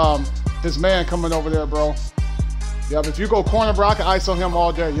because his man coming over there, bro. Yep, if you go corner, bro, I can ISO him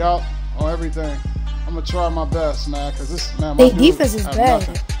all day. Yup, on everything. I'm gonna try my best, man, because this man, my defense is bad.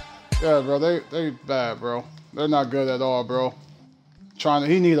 Nothing. Yeah, bro, they bad, bro. They're not good at all, bro.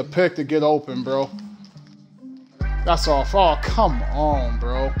 He need a pick to get open, bro. That's all. Oh, come on,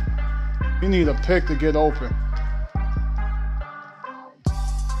 bro. He need a pick to get open.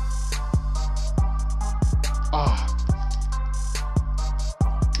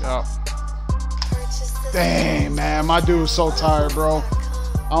 Yep. Dang, man, my dude's so tired, bro.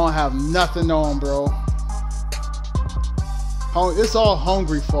 I don't have nothing on, bro. It's all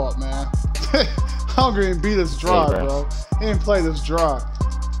Hungry fault, man. Hungry and beat us dry, bro. He didn't play this dry.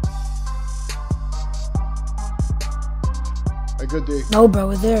 Hey, good D. No, bro,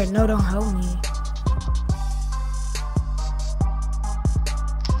 it's there. No, don't help me.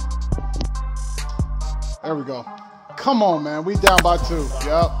 There we go. Come on, man. We down by 2.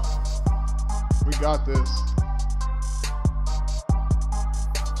 Yep. We got this.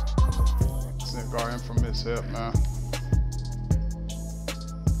 Snip guard in from his hip, man.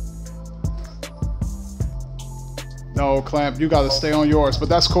 No, Clamp, you got to stay on yours, but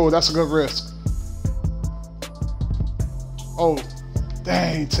that's cool. That's a good risk. Oh,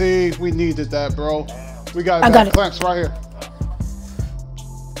 dang, T. We needed that, bro. We got it. Clamps right here.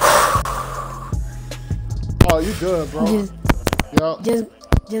 Oh, you good, bro.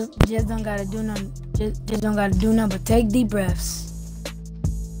 Just don't gotta do nothing. Just don't gotta do nothing but take deep breaths.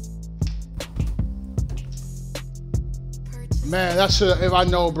 Man, that should if I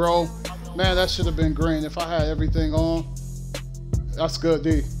know, bro. Man, that should have been green if I had everything on. That's good,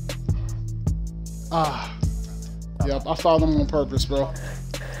 D. Yep, I fouled him on purpose, bro.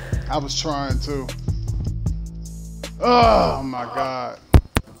 I was trying to. Oh my God.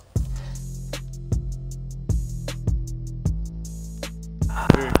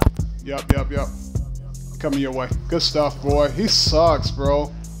 Yep. Coming your way. Good stuff, boy. He sucks,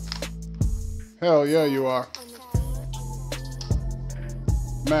 bro. Hell yeah, you are.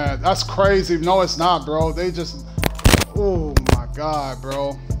 Man, that's crazy. No, it's not, bro. They just... Oh, my God,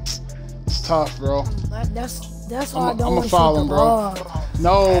 bro. It's tough, bro. That's why I don't want to foul shoot him, the bro. ball.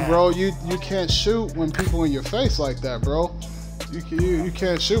 No, bro. You can't shoot when people in your face like that, bro. You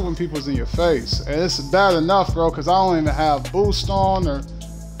can't shoot when people's in your face. And it's bad enough, bro, because I don't even have boost on or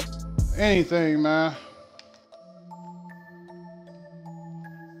anything, man.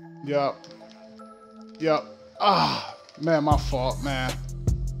 Yep. Man, my fault, man.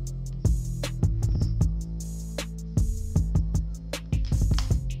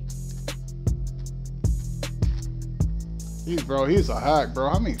 He's a hack, bro.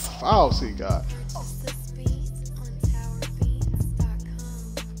 How many fouls he got?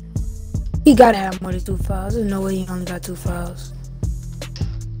 He gotta have more than 2 fouls. There's no way he only got 2 fouls.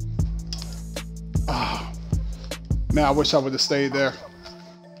 Man, I wish I would have stayed there.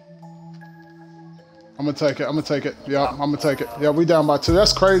 I'm gonna take it. Yeah, I'm gonna take it. Yeah, we down by 2.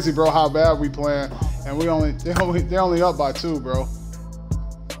 That's crazy, bro. How bad we playing, and they only up by 2, bro.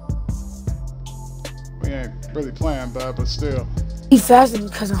 We ain't really playing bad, but still. He's faster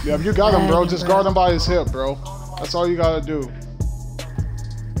because I'm. Yeah, you got him, bro. Just guard him by his hip, bro. That's all you gotta do.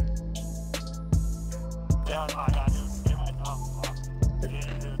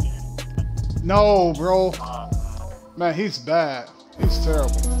 No, bro. Man, he's bad. He's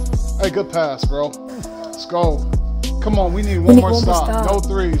terrible. Hey, good pass, bro. Let's go. Come on, we need one more stop. No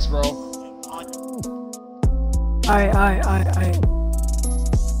threes, bro. All right.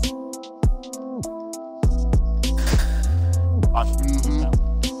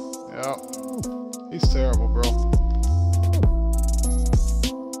 Yep. He's terrible, bro.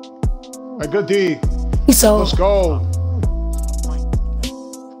 Hey, good D. So let's go.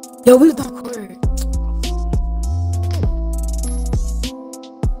 Yo, we don't court.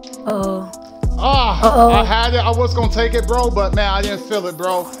 I had it. I was gonna take it, bro, but man, I didn't feel it,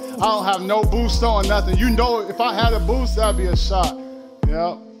 bro. I don't have no boost on nothing. You know, if I had a boost, that'd be a shot.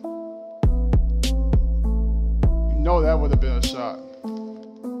 Yep. You know that would have been a shot.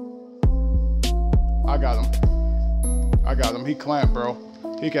 I got him. I got him. He clamped, bro.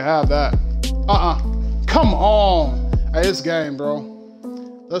 He can have that. Come on. Hey, it's game, bro.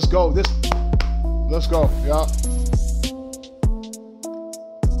 Let's go. Let's go. Yup.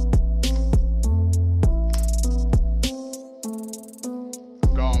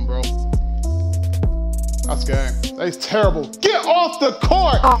 Gone, bro. That's game. That's terrible. Get off the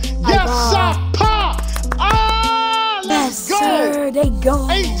court. Yes, pop. Let's go. Sir, they go.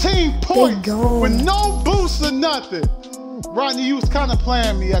 18 points with no boost or nothing. Rodney, you was kind of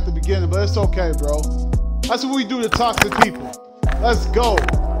playing me at the beginning, but it's okay, bro. That's what we do to toxic people. Let's go.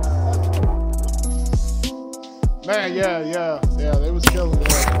 Man, yeah, they was killing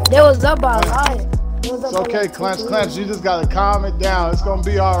it. They was up by a lot. It's okay, Clamps, you just gotta calm it down. It's gonna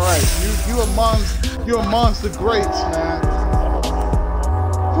be all right. You amongst the greats, man.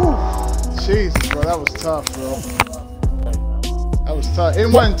 Whew. Jesus, bro, that was tough, bro. That was tough. It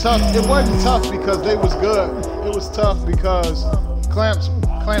wasn't tough. It wasn't tough because they was good. It was tough because Clamps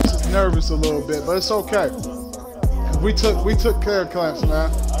is nervous a little bit, but it's okay. We took care of Clamps,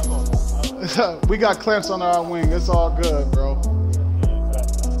 man. We got Clamps on our wing. It's all good, bro.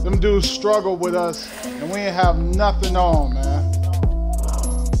 Them dudes struggle with us, and we ain't have nothing on, man.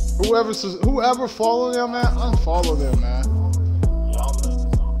 Whoever follow them, man, unfollow them, man.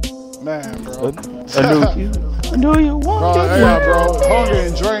 Man, bro. I know you want it. Yeah, bro. Hungry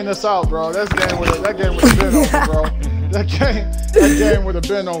and drain us out, bro. That game would have been over, bro. That game would have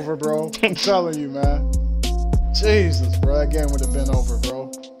been over, bro. I'm telling you, man. Jesus, bro. That game would have been over,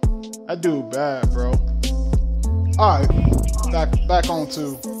 bro. That dude bad, bro. All right, back on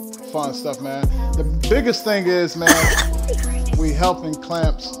to fun stuff, man. The biggest thing is, man, we helping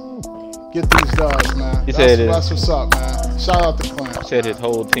Clamps get these dubs, man. That's what's up, man. Shout out to Clamps. He said his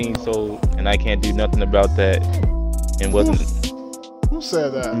whole team sold, and I can't do nothing about that. And wasn't. Who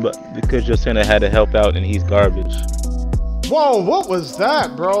said that? But because your center had to help out, and he's garbage. Whoa, what was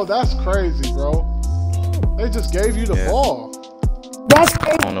that, bro? That's crazy, bro. They just gave you the ball. That's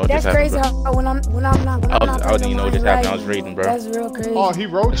crazy. That's crazy. When I'm not. I didn't even know what just happened. I was reading, bro. That's real crazy. Oh, he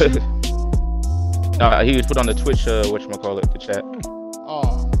wrote you? No, he was put on the Twitch. Whatchamacallit, the chat.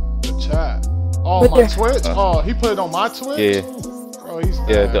 Oh, the chat. Oh, my Twitch. Oh, he put it on my Twitch. Yeah. Bro, he's bad,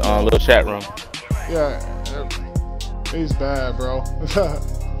 yeah, the little chat room. Yeah, he's bad, bro.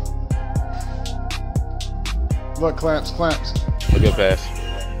 Look, Clamps. Look at pass.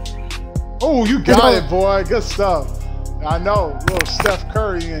 Oh, you got it, boy. Good stuff. I know, little Steph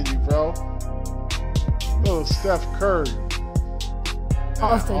Curry in you, bro. Little Steph Curry.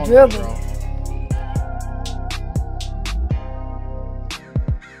 Off the dribble.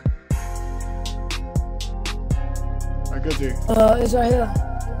 Alright, good D. It's right here.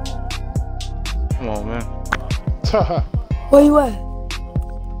 Come on, man. Where you at?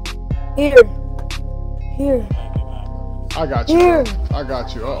 Here. I got you. Here. Bro. I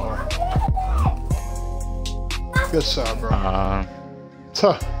got you. Uh-oh. Good shot, bro.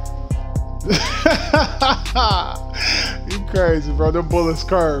 You crazy, bro. Them bullets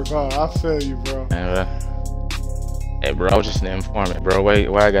curve, huh? I feel you, bro. Hey, bro, I was just an informant, bro. Why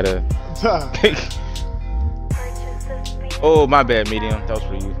I gotta... Oh, my bad, medium. That was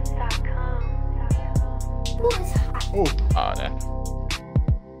for you. Oh. Oh, damn.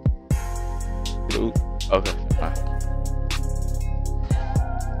 Ooh. Okay, fine.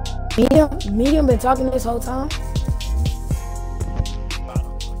 Medium been talking this whole time?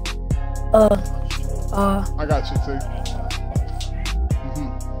 I got you, too.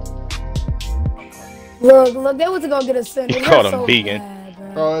 Look, they was gonna get a center. You called him vegan.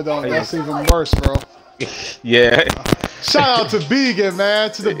 Bro, that's even worse, bro. Yeah. Shout out to Vegan,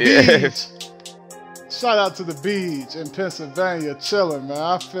 man, to the beach. Shout out to the beach in Pennsylvania, chilling, man.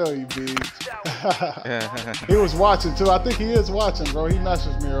 I feel you, Beach. He was watching, too. I think he is watching, bro. He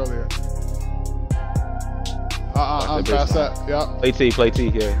messaged me earlier. I'm past that. Yep. Play T,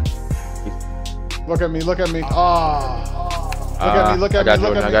 yeah. Look at me. Look at me. Oh. Look at me.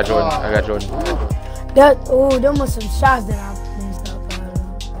 I got Jordan. Them was some shots that I missed up.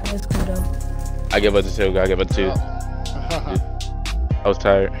 That's cool, though. I give up to two. I was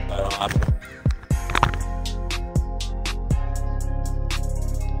tired.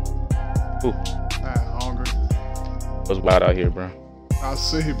 was wild out here, bro. I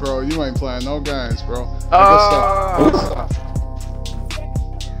see, bro. You ain't playing no games, bro.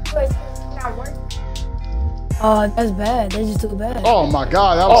 That's bad. That's just too bad. Oh my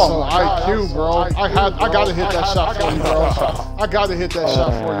God, that was so IQ, bro. I gotta hit that shot for you, bro. I gotta hit that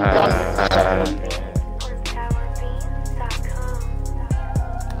shot for you. Gotta hit that shot for you.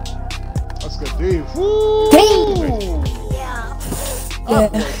 That's good, D. Woo!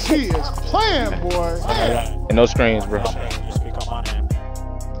 He is playing, boy. And no screens, bro.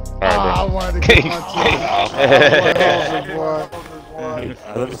 I wanted to get my team. Boy.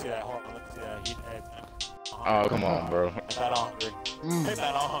 Let me see that. Oh, come on, bro.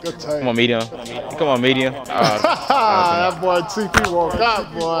 Good take. Come on, medium. Come on, medium. That boy TP woke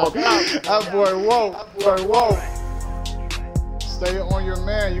up, boy. That boy woke. Stay on your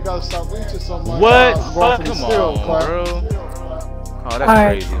man. You gotta stop reaching so much. What? Come Come on, bro. Oh, that's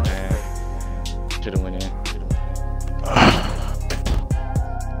crazy, man. Should've went in.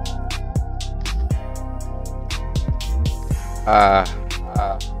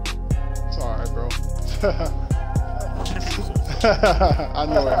 It's alright, bro. I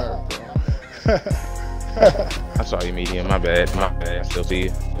know it hurt, bro. I saw you, medium. My bad. I still see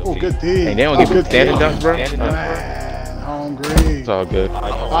you. Oh, good D. Hey, they don't give you standing dunks, bro. Man, hungry. It's all good.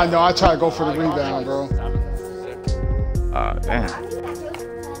 I know. I try to go for the rebound, bro. Damn.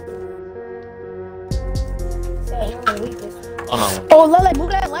 Oh, Lele, move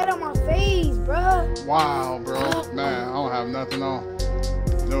that light on my face, bro. Wow, bro. Man, I don't have nothing on.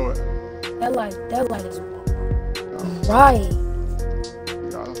 Do it. That light is right.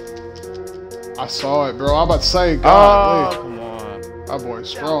 I saw it, bro. I'm about to say, God, come on. That boy's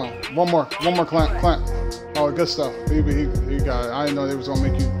strong. One more, clamp. Oh, good stuff. He got it. I didn't know they was gonna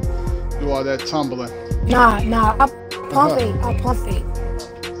make you do all that tumbling. Nah, I pump it.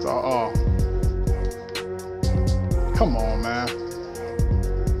 So, come on, man.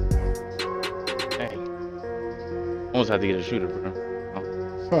 Hey. Almost had to get a shooter, bro.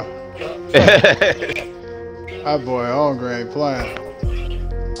 That boy hungry ain't playing.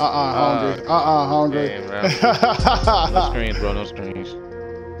 Hungry. Hungry. Damn, bro. No screens, bro. No screens.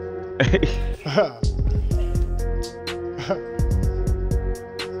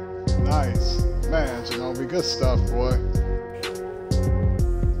 Nice. Man, Ginobili, good stuff, boy.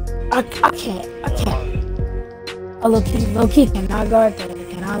 I can't. I low-key cannot guard that. I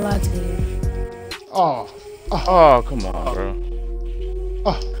cannot lie to you. Oh, come on, bro.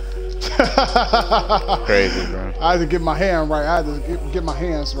 Crazy, bro. I had to get my hand right. I had to get my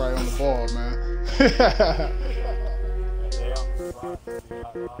hands right on the ball, man.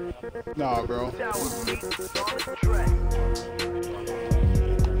 Nah, bro.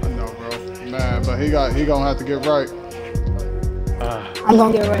 I know, bro. Man, but he gonna have to get right. I'm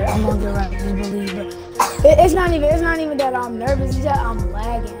gonna get right. Just believe it. It's not even that I'm nervous. It's that I'm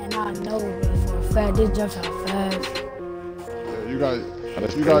lagging, and I know for a fact this jump shot fast.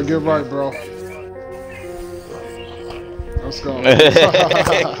 Yeah, you gotta get right, bro. Let's go. Man,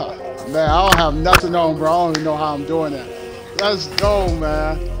 I don't have nothing on, bro. I don't even know how I'm doing that. Let's go,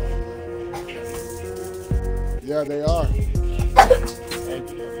 man. Yeah, they are.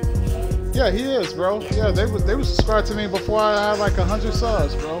 Yeah, he is, bro. Yeah, they was subscribed to me before I had like 100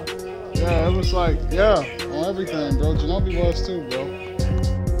 subs, bro. Yeah, it was like, yeah, on everything, bro. Ginobili was too, bro.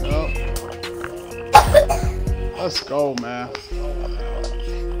 Yep. Let's go, man.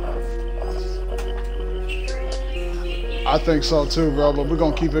 I think so too, bro, but we're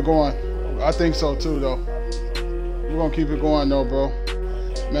gonna keep it going. I think so too, though. We're gonna keep it going, though, bro.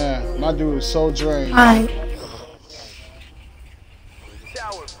 Man, my dude is so drained. Alright.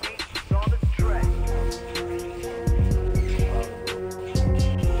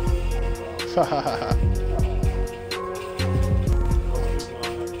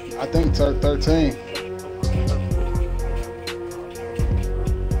 I think 13.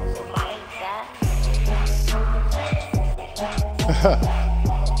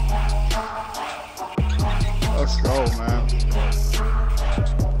 Let's go, man.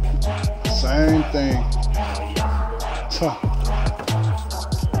 Same thing.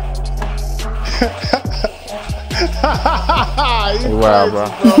 Wow, bro.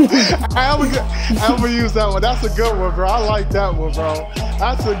 I'm gonna use that one. That's a good one, bro. I like that one, bro.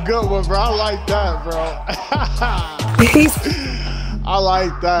 That's a good one, bro. I like that, bro. I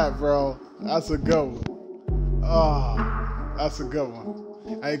like that, bro. That's a good one. Oh, that's a good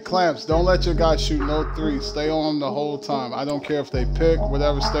one. Hey, Clamps, don't let your guy shoot no threes. Stay on him the whole time. I don't care if they pick,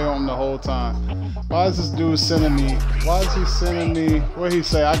 whatever, stay on him the whole time. Why is this dude sending me? Why is he sending me? What he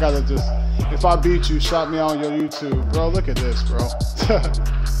say? I gotta just, if I beat you, shot me on your YouTube. Bro, look at this, bro.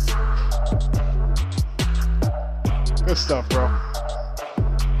 Good stuff, bro.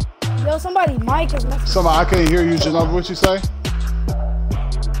 Yo, somebody mic is messing. Somebody, I can't hear you, Genova. What you say?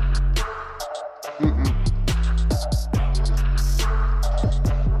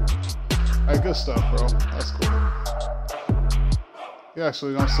 Hey, good stuff, bro. That's cool. You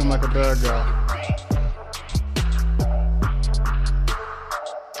actually don't seem like a bad guy.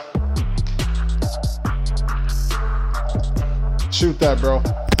 Shoot that, bro.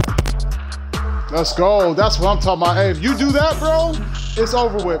 Let's go. That's what I'm talking about. Hey, if you do that, bro, it's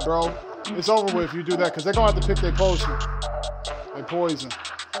over with, bro. It's over with if you do that, because they're going to have to pick their potion. They poison.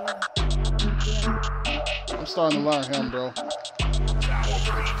 I'm starting to learn him, bro.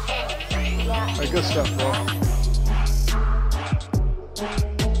 Hey, good stuff, bro.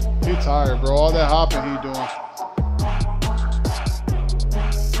 He tired, bro. All that hopping he doing.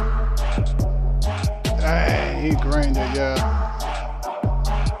 Dang, he grained it, yeah.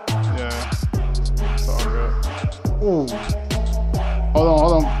 It's all good. Ooh.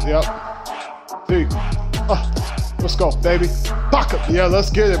 Hold on. Yep. Dude. Let's go, baby. Back up. Yeah, let's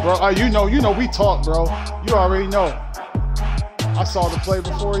get it, bro. You know, we talk, bro. You already know. I saw the play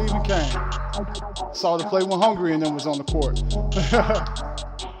before he even came. Saw the play when Hungry and them was on the court.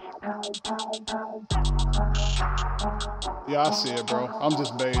 Yeah, I see it, bro. I'm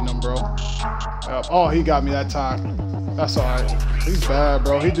just baiting him, bro. Yep. Oh, he got me that time. That's all right. He's bad,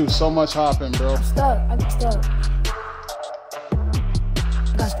 bro. He do so much hopping, bro. I'm stuck. I got stuck.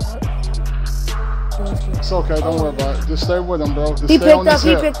 It's okay. Don't worry about it. Just stay with him, bro. Just he stay on this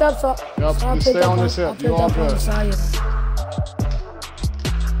hip. He picked up, so... Yep, so just stay on this hip. You all good.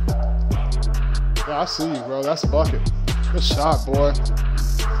 Yeah, I see you, bro. That's a bucket. Good shot, boy.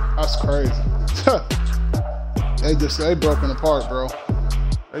 That's crazy. They broken apart, bro.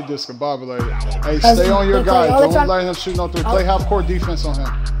 They discombobulated. Hey, stay on your guy. Don't let him shoot no three. Play half court defense on him.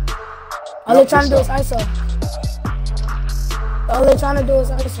 All they're trying to do is ISO. All they're trying to do is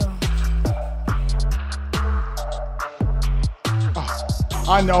ISO.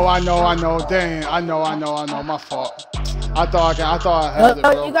 I know. Dang, I know. My fault. I thought I had it,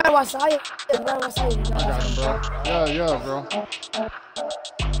 bro. You gotta watch Saya. I got him, bro. Yeah, bro.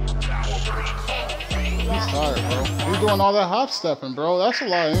 He's tired, bro. He's doing all that hop stepping, bro. That's a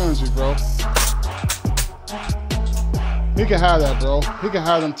lot of energy, bro. He can have that, bro. He can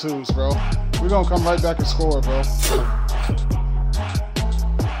have them twos, bro. We're gonna come right back and score, bro.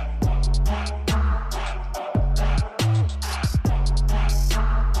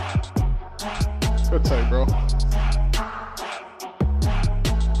 Good take, bro.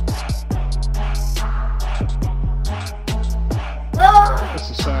 It's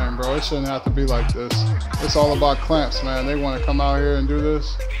a shame, bro. It shouldn't have to be like this. It's all about clamps, man. They want to come out here and do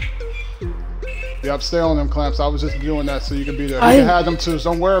this. Yep, stay on them clamps. I was just doing that so you can be there. You can have them twos.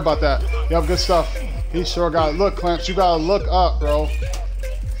 Don't worry about that. Yep, good stuff. He sure got it. Look, clamps, you got to look up, bro.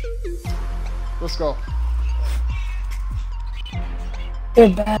 Let's go. You're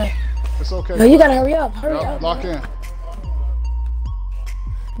bad. It's okay. No, you got to hurry up. Hurry up. Lock in.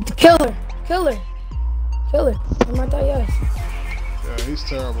 Killer. I'm right there, yes. Yeah, he's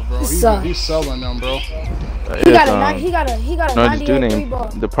terrible, bro. He's selling them, bro. He got a 98 ball.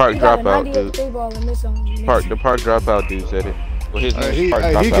 The park dropout dude. The park dropout dude said it. Well, his name is Park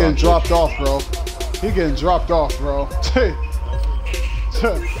Dropout. He getting dropped off, bro. He getting dropped off, bro.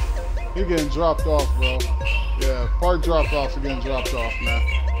 He getting dropped off, bro. Yeah, park drop offs are getting dropped off, man.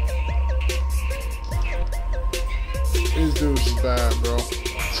 These dudes is bad, bro.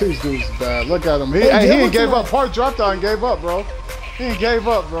 These dudes is bad. Look at him. He ain't gave up. Park dropped out and gave up, bro. He ain't gave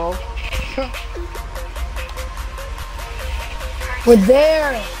up, bro. We're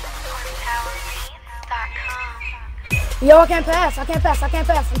there. Yo, I can't pass. I'm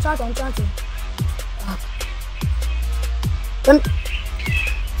trying to.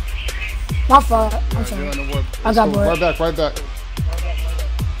 My fault. I'm sorry. I got bored. Right back.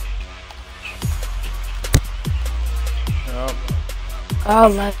 Yep. I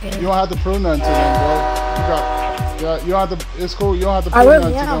like it. You don't have to prove nothing to them, bro. You don't have to. It's cool. You don't have to prove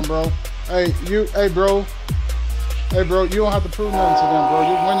nothing to them, bro. Hey, bro. You don't have to prove nothing to them, bro.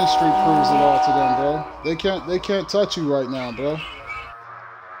 Your winning streak proves it all to them, bro. They can't touch you right now, bro.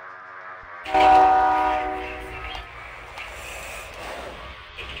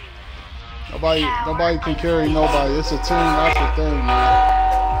 Nobody can carry nobody. It's a team effort thing, man.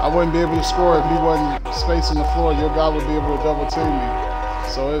 I wouldn't be able to score if he wasn't spacing the floor. Your guy would be able to double team me.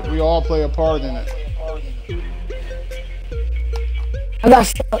 So we all play a part in it. I got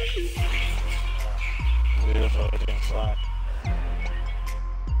stuck.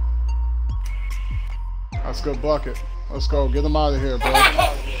 That's a good bucket. Let's go. Get him out of here, bro.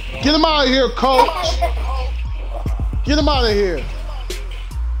 Get him out of here, coach. Get him out of here.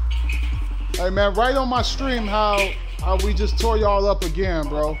 Hey man, right on my stream how we just tore y'all up again,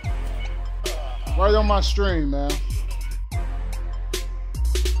 bro. Right on my stream, man.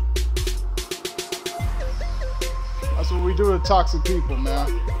 That's what we do to toxic people, man.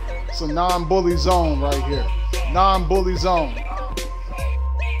 It's a non-bully zone right here. Non-bully zone.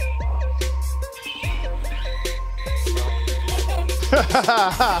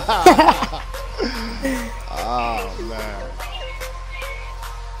 Oh man.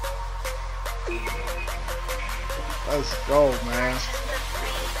 Let's go, man.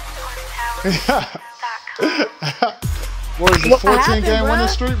 What is it, 14 game winning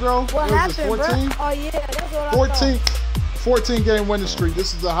streak, bro? What is it, 14? Bro? Oh yeah, that's what 14, 14 game winning streak.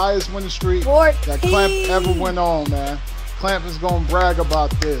 This is the highest winning streak 14. that Clamp ever went on, man. Clamp is gonna brag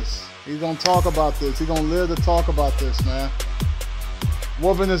about this. He's gonna talk about this. He's gonna live to talk about this, man.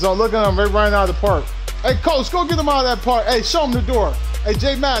 Whooping his own. Look at him, right running out of the park. Hey, coach, go get him out of that park. Hey, show him the door. Hey,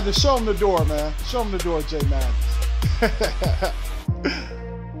 Jay Madden, show him the door, man. Show him the door, Jay Madden.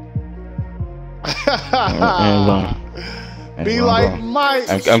 Be like Mike.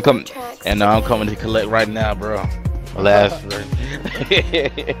 I'm coming, and I'm coming to collect right now, bro. Last.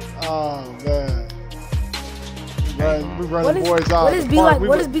 Oh man. We running boys out of the park.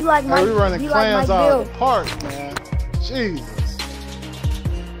 What is be like Mike? We running clans like out of the park, man. Jesus.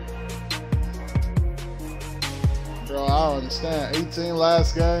 Bro, I don't understand. 18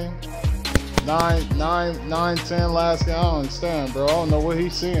 last game. 9, 10 last game. I don't understand, bro. I don't know what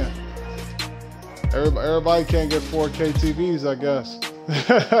he's seeing. Everybody can't get 4K TVs, I guess.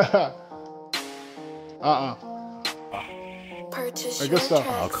 Hey, good stuff.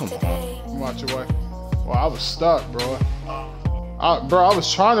 Oh, come on. Watch your way. Well, I was stuck, bro. I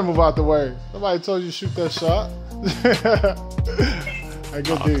was trying to move out the way. Nobody told you to shoot that shot. Hey,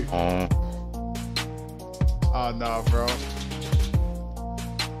 good D. Oh, no, bro.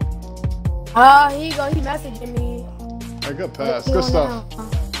 Here you go. He messaging me. Hey, good pass. Good stuff.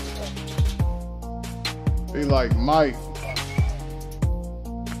 Be like Mike.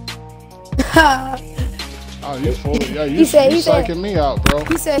 Oh, you full of, yeah, you psyching me out, bro.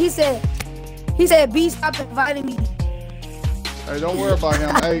 He said, B, stop inviting me. Hey, don't worry about him.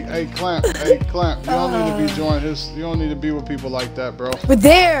 Hey, Clamp. Hey, Clamp. You don't need to be joining his. You don't need to be with people like that, bro. But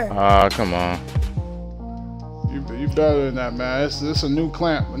there. Come on. You better than that, man. It's a new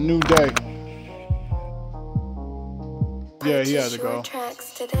Clamp, a new day. Yeah, he had to go.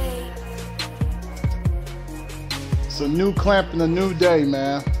 It's a new Clamp and a new day,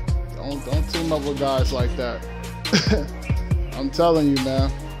 man. Don't team up with guys like that. I'm telling you,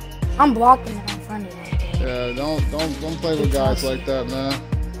 man. I'm blocking it in front of you. Yeah, don't play with guys like that, man.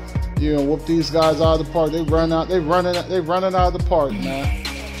 You gonna whoop these guys out of the park. They running out of the park, man.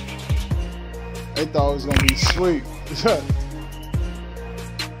 They thought it was gonna be sweet.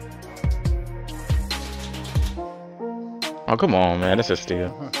 Oh, come on, man. That's a steal.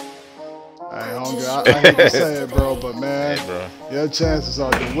 Hey, homie, I hate to say it, bro, but man, hey, bro. Your chances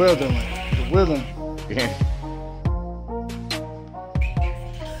are dwindling. Yeah.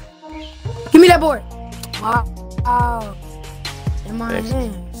 Give me that board. Wow. In my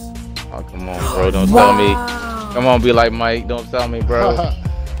hands. Oh, come on, bro. Don't tell me. Come on, be like Mike. Don't tell me, bro.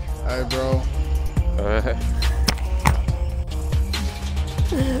 Hey, bro.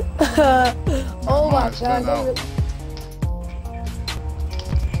 Oh my God.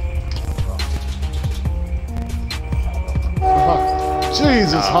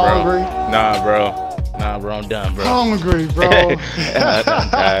 Jesus, hungry. Nah, bro, I'm done, bro. Hungry, bro.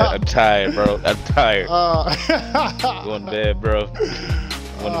 I'm tired, bro. I'm tired. Going to bed, bro.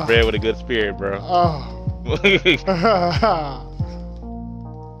 Going to bed with a good spirit, bro.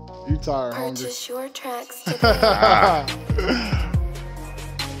 You tired, hungry. Purchase your tracks today.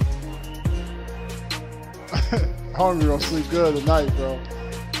 Hungry gonna sleep good tonight, bro.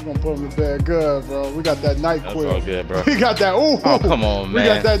 We're gonna put him to bed good, bro. We got that night quill. That's all good, bro. We got that. Ooh. Oh, come on, man. We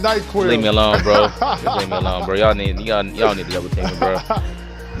got that night quill. Leave me alone, bro. Just leave me alone, bro. Y'all need to double team me, bro.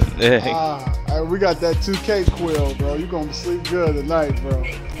 We got that 2K quill, bro. You gonna sleep good tonight, bro.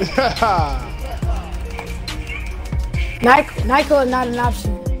 Night quill is not an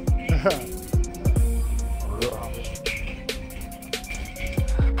option.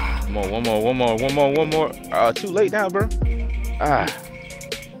 One more. Too late now, bro.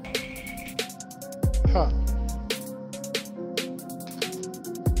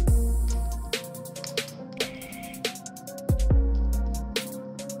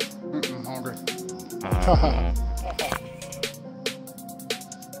 Hungry.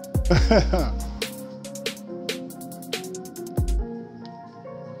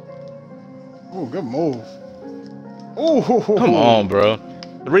 Oh, good move. Ooh. Come on, bro.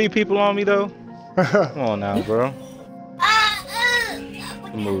 3 people on me though. Come on now, bro.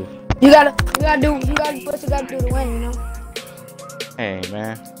 Move. You gotta do what you gotta do to win, you know? Hey,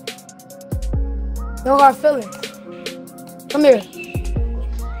 man. No hard feelings. Come here.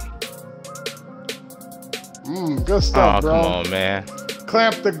 Good stuff, bro. Come on, man.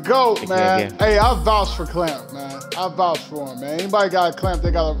 Clamp the GOAT, man. Again. Hey, I vouch for Clamp, man. I vouch for him, man. Anybody got a Clamp,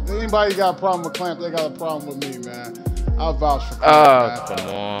 anybody got a problem with Clamp, they got a problem with me, man. I vouch for Clamp, man.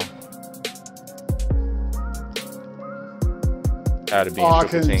 Come on. Gotta be I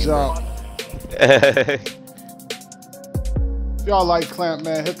can jump. If y'all like Clamp,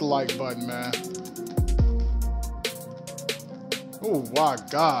 man, hit the like button, man. Oh my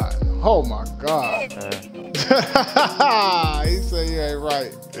God. Oh my God. He said you ain't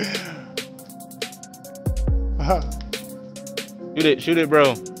right. Shoot it,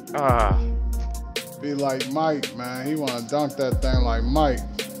 bro. Be like Mike, man. He wanna dunk that thing like Mike.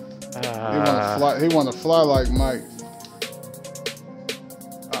 He wanna fly like Mike.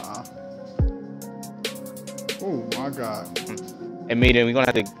 Oh my God. Hey, Medium, we're gonna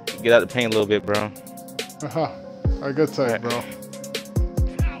have to get out the paint a little bit, bro. A good take, bro.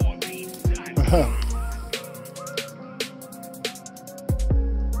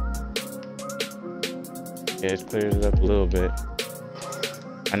 Yeah, it's cleared it up a little bit.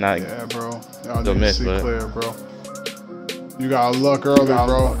 Yeah, bro. Y'all still need miss, to see but clear, bro. You gotta look early,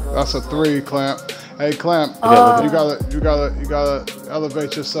 bro. That's a 3, Clamp. Hey, Clamp. You gotta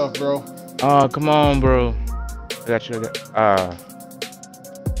elevate yourself, bro. Oh, come on, bro. I got you.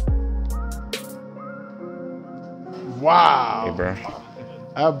 Wow. Hey, bro.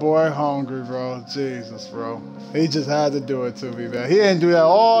 That boy hungry, bro. Jesus, bro. He just had to do it to me, man. He didn't do that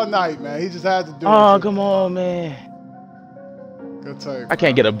all night, man. He just had to do it. Oh, come on, man. Good take. I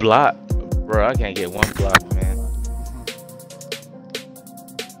can't get a block, bro. I can't get 1 block, man.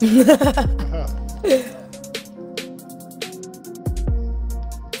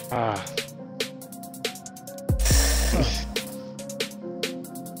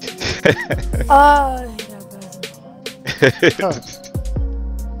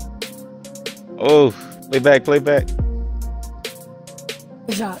 Oh, play back.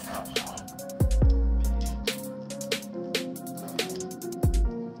 Good shot.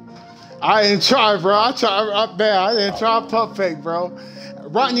 I didn't try, bro. I didn't try pup fake, bro.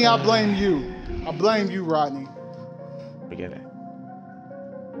 Rodney, I blame you. I blame you, Rodney. Forget it.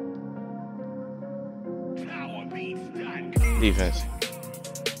 Defense.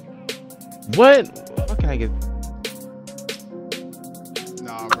 What? What can I get?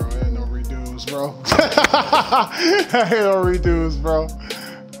 Nah, bro. Ain't no redos, bro. Ain't no redos, bro.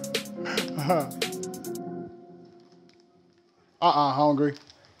 Hungry.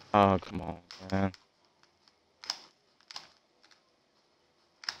 Oh, come on, man.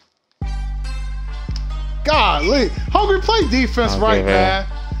 Golly. Hungry, play defense right, man.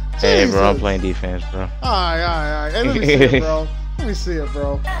 Hey, bro, I'm playing defense, bro. All right. Hey, let me see it, bro. Let me see it,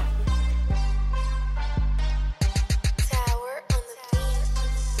 bro.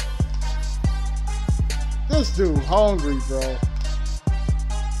 This dude hungry, bro.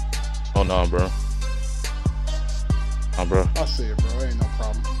 Hold on, bro. Oh, bro. I see it, bro. Ain't no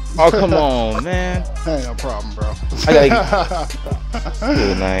problem. Oh, come on, man. Ain't no problem, bro. I gotta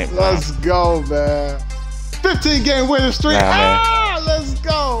good night, bro. Let's go, man. 15-game winning streak. Let's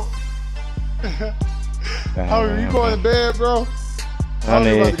go. Hungry, you going to bed, bro?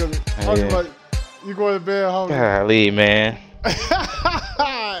 Hungry, you going to bed, Hungry? Golly, man.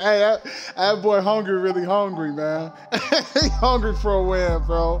 Hey, that boy hungry, really hungry, man. He hungry for a win,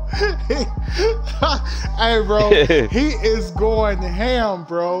 bro. Hey, bro, he is going ham,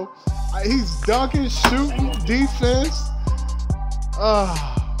 bro. He's dunking, shooting, defense. Oh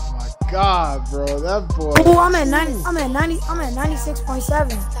my God, bro, that boy. Oh, I'm at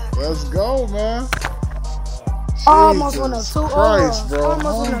 96.7. Let's go, man. Almost won a 2-0. Christ, bro.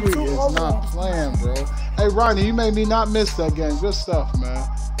 Hungry is not playing, bro. Hey, Rodney, you made me not miss that game. Good stuff, man.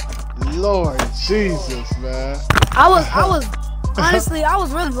 Lord Jesus, man. Honestly, I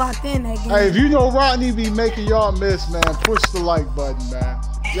was really locked in that game. Hey, if you know Rodney be making y'all miss, man, push the like button, man.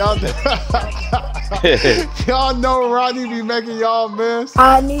 Y'all know Rodney be making y'all miss.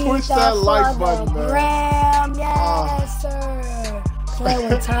 Push that like button, man. Yes, sir. Play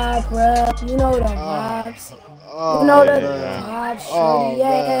with top rep. You know the vibes. You know the vibes.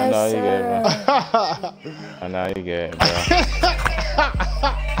 Yes, sir. I know you get it, bro.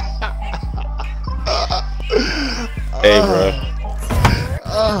 Hey, bro.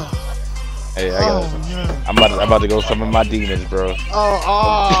 Hey, I'm about to go some of my demons, bro.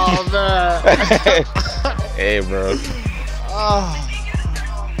 Oh, man. Hey, bro.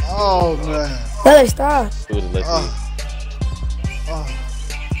 Oh man. Let it stop.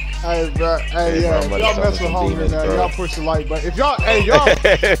 Hey, bro. Hey, yeah. If y'all mess with hungry, man, y'all push the like button. If y'all,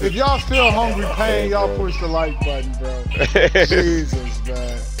 if y'all feel hungry pain, y'all push the like button, bro. Jesus,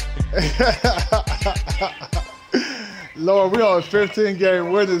 man. Lord, we on a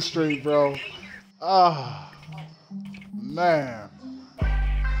 15-game winning streak, bro. Man.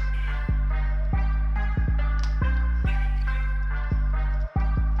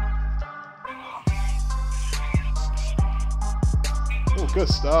 Oh, good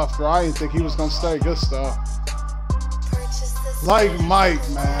stuff, bro. I didn't think he was gonna stay. Good stuff. Like Mike,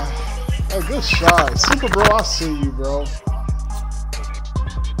 man. Hey, good shot. Super bro, I see you, bro.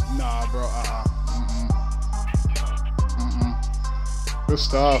 Nah, bro. Good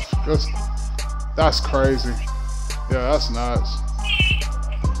stuff. That's crazy. Yeah, that's nuts.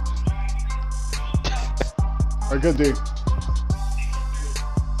 A good D.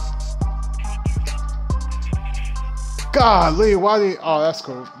 Golly, why did? Oh, that's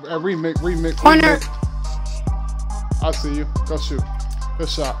cool. Remix. Corner. I see you. Go shoot. Good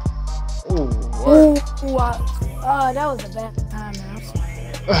shot. Ooh, what? Ooh, that was a bad time, man. I'm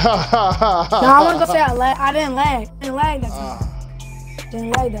sorry. No, I wasn't gonna say I didn't lag. I didn't lag that time.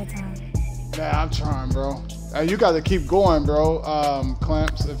 Didn't lag that time. Man, I'm trying, bro. Hey, you got to keep going, bro.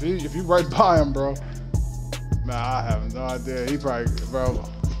 Clamps, if you right by him, bro. Man, I have no idea. He probably, bro.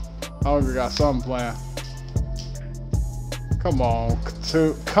 Hungry got something planned. Come on,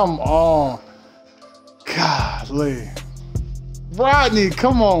 come on. Golly. Rodney,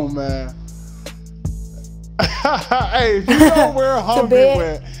 come on, man. Hey, if you know where hungry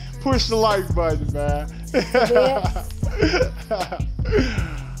went, push the like button, man.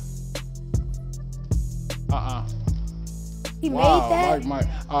 He made that? Mike.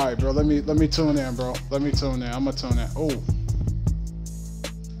 All right, bro. Let me tune in, bro. Let me tune in. I'm gonna tune in. Oh.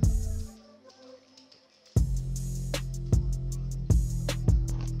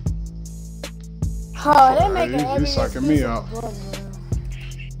 Oh, they making you sucking me up.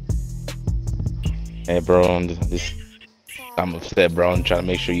 Hey, bro, I'm upset, bro. I'm trying to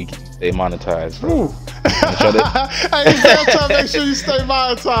make sure you stay monetized, bro. Hey, you trying to make sure you stay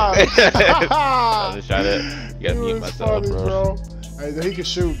monetized. I'm just trying to get mute myself, funny, bro. Hey, he can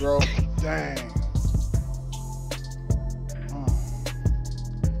shoot, bro. Dang.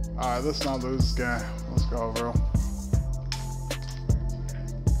 All right, let's not lose this game. Let's go, bro.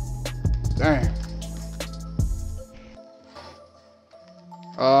 Dang.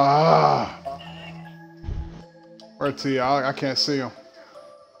 Where T? I can't see him.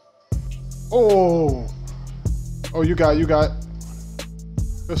 Oh, you got.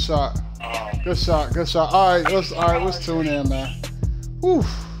 Good shot. Good shot. All right, let's tune in, man. Oof.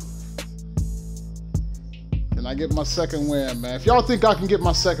 Can I get my second win, man? If y'all think I can get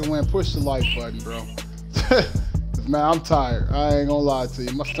my second win, push the like button, bro. Man, I'm tired. I ain't gonna lie to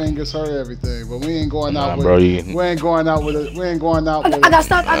you. My fingers hurt everything, but we ain't going out with. We ain't going out with it. We ain't going out with. I got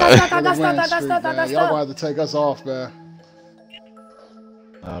stuck. Y'all gonna have to take us off, man.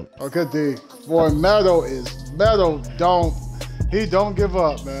 Oh, good D. Boy, Meadow. He don't give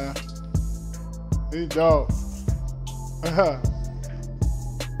up, man. He don't.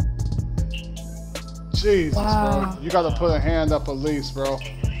 Jesus, bro. You gotta put a hand up at least, bro.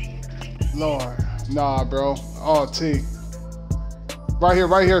 Lord. Nah, bro. Oh, T. Right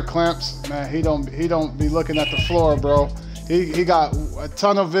here, Clamps. Man, he don't be looking at the floor, bro. He got a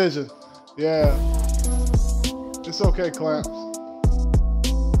ton of vision. Yeah. It's okay, Clamps.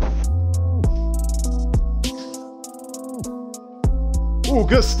 Ooh,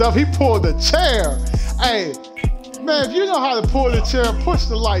 good stuff. He pulled the chair. Hey, man, if you know how to pull the chair, push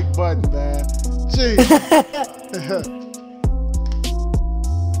the like button, man. Jeez.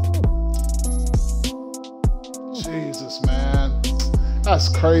 Jesus, man. That's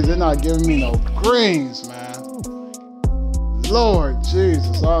crazy. They're not giving me no greens, man. Lord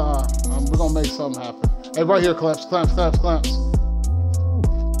Jesus. We're gonna make something happen. Hey, right here, Clamps.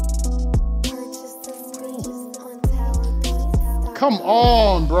 Come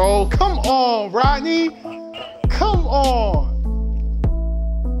on, bro. Come on, Rodney. Come on.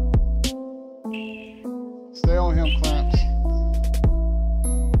 Stay on him, Clamps.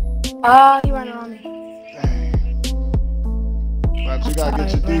 He running on me. You gotta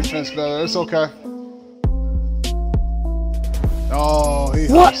get your defense better. It's okay. Oh, he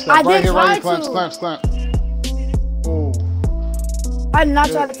hopped up. Right here, Clamps. Ooh. I did not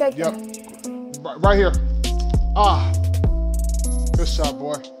try to take that. Right here. Good shot,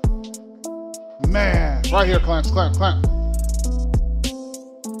 boy. Man. Right here, Clamps.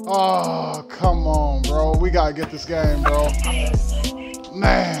 Oh, come on, bro. We gotta get this game, bro.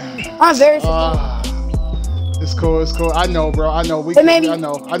 Man. I'm very It's cool, it's cool. I know, bro. I know. I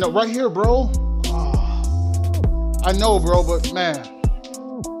know. Right here, bro. I know, bro, but man.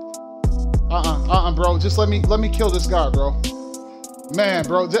 Bro. Just let me kill this guy, bro. Man,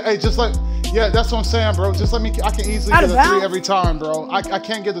 bro. Hey, just like, yeah, that's what I'm saying, bro. Just let me. I can easily get a 3 every time, bro. I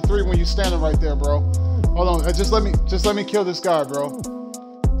can't get the 3 when you're standing right there, bro. Hold on. Just let me kill this guy, bro.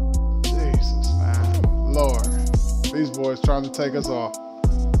 Jesus, man. Lord, these boys trying to take us off.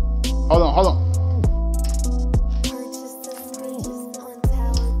 Hold on.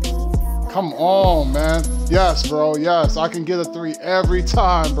 Come on, man. Yes, bro. Yes, I can get a 3 every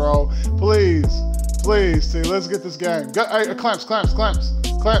time, bro. Please, see. Let's get this game. Hey, clamps.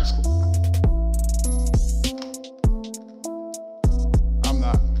 I'm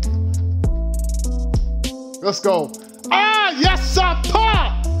not. Let's go. Ah, yes, sir,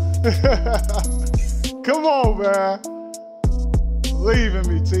 pop. Come on, man. Believe in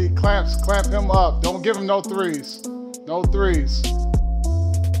me, T. Clamp him up. Don't give him no 3s. No 3s.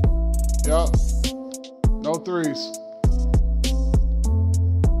 Yup. No 3s.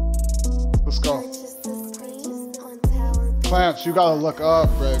 Let's go. Clamps, you gotta look up,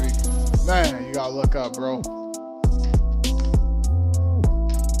 baby. Man, you gotta look up, bro.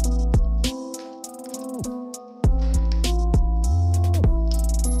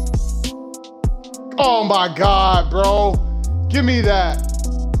 Oh my God, bro. Give me that.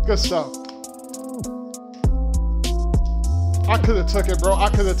 Good stuff. I could have took it, bro. I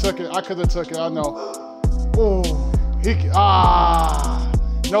could have took it. I know. Oh,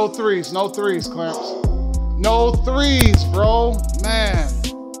 no 3s, Clamps. No 3s, bro. Man.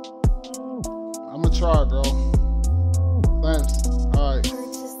 I'm gonna try, bro. Clamps. All right.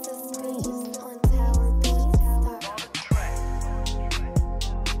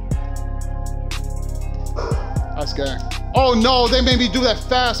 That's game. Oh no, they made me do that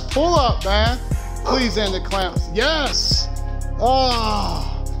fast pull up, man. Please end the Clamps. Yes.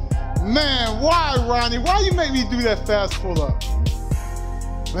 Oh, man, why, Ronnie? Why you make me do that fast pull-up?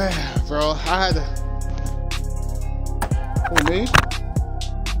 Man, bro, I had to... Who, me?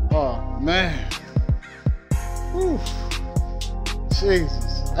 Oh, man. Oof.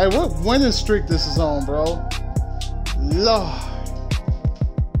 Jesus. Hey, what winning streak this is on, bro? Lord.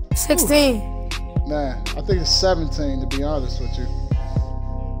 16. Oof. Man, I think it's 17, to be honest with you.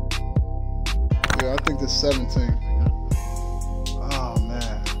 Yeah, I think it's 17.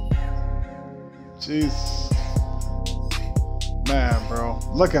 Jesus. Man, bro.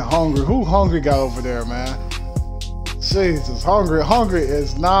 Look at Hungry. Who Hungry got over there, man? Jesus. Hungry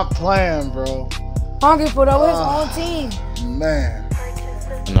is not playing, bro. Hungry put up his own team. Man.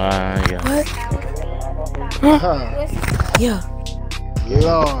 Nah, yeah. What? Yeah.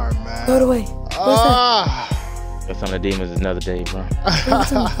 Lord, man. Go away. What's that? That's on the demons another day, bro.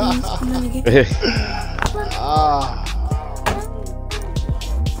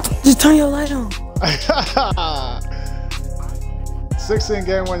 Just turn your light on. 16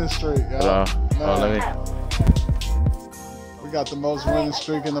 game winning streak. Hello. Oh, let me. We got the most winning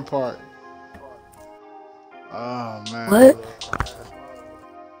streak in the park. Oh man. What?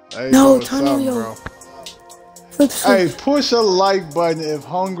 Hey, no, turn on your. Hey, push a like button if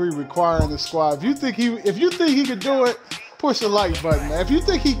Hungry requiring the squad. If you think he can do it, push a like button, man. If you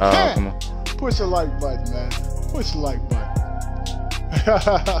think he can, push a like button, man. Push a like button.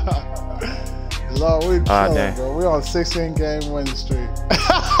 Lord, we chilling, bro. We on 16 game winning streak.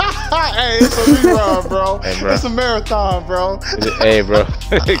 Hey, it's a rerun, bro. Hey, bro. It's a marathon, bro. Hey, bro.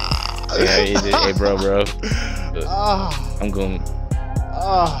 Hey, bro. I'm going.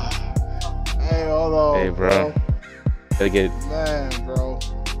 Hey, hold on. Hey, bro. Gotta get. Man, bro.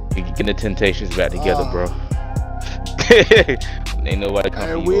 Get the Temptations back together, bro. Ain't nobody coming.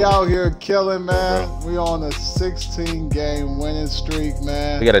 Hey, we out here killing, man. We on a 16 game winning streak,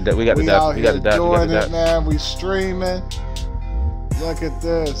 man. We got the dot. We got the dot. Man. We streaming. Look at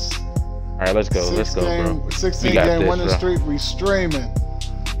this. All right, let's go. Let's go, bro. 16 game winning streak. We streaming.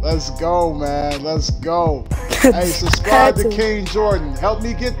 Let's go, man. Let's go. Hey, subscribe to King Jordan. Help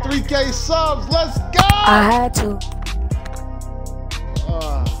me get 3K subs. Let's go. I had to.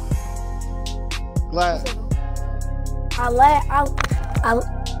 Glad. I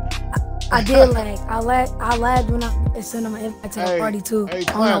did lag. I lagged when I sent him an invite to the party too. Hey,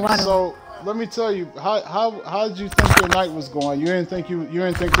 Clamp, so let me tell you, how did you think your night was going? You didn't think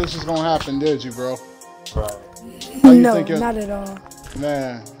this was gonna happen, did you, bro? No, not at all.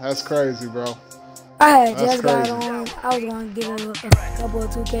 Man, that's crazy, bro. I had just got on. I was gonna get a couple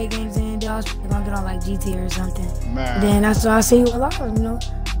of 2K games in. Then I was gonna get on like GT or something. Man. Then I see you a lot, you know.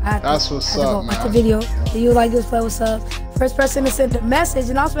 That's what's up, man. Watch the video. Do you like this play? What's up? First person to send a message,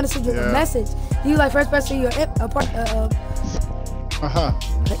 and I was going to send you a message. Do you like first person you're a part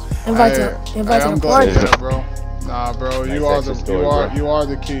invite to the party? Yeah, bro. Nah, bro, you are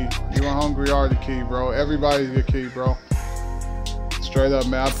the key. You and Hungry are the key, bro. Everybody's the key, bro. Straight up,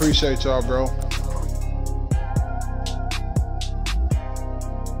 man. I appreciate y'all, bro.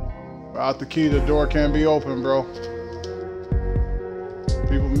 Without the key, the door can't be open, bro.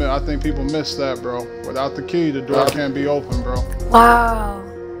 I think people miss that, bro. Without the key, the door can't be open, bro. Wow.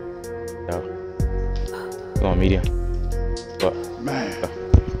 Yo. Go on, medium. What? Man.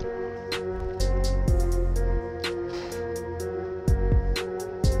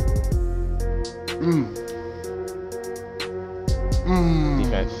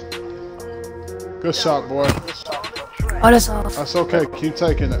 Defense. Good shot, boy. Oh, that's off. That's okay. Keep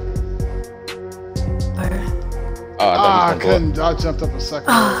taking it. I couldn't. I jumped up a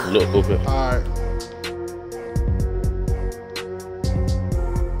second. Look, open. All right.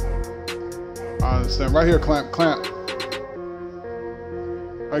 I understand. Right here, clamp. All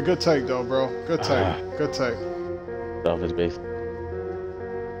right, good take though, bro. Good take. Good take. Off his base.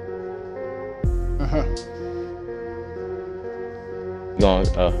 Going.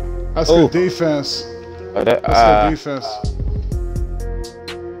 That's good defense. That's good defense.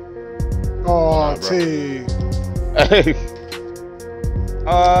 Oh, T. Hey.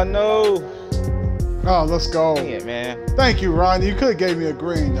 Oh no. Oh, let's go. Dang it, man. Thank you, Ron. You could have gave me a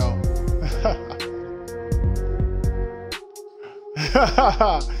green though.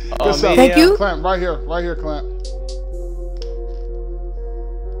 Good stuff. Thank you. Clamp, right here, clamp.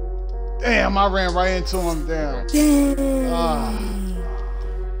 Damn, I ran right into him. Damn.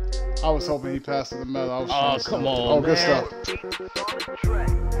 I was hoping he passed to the middle. Come on. Oh, good stuff.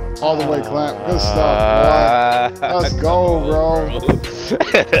 All the way, clamp. Good stuff, boy. Let's go, bro.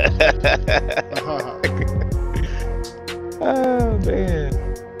 Oh, man.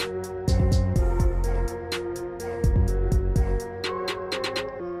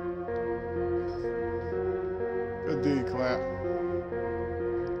 Good D, clamp.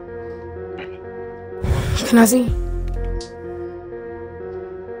 Can I see?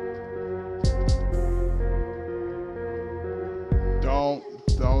 Don't.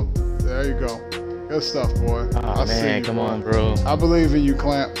 There you go. Good stuff, boy. Oh, man, come on, bro. I believe in you,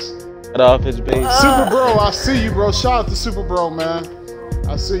 clamps. Get off his base. Super Bro, I see you, bro. Shout out to Super Bro, man.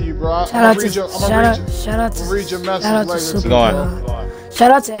 I see you, bro. I'm gonna read your message later, too.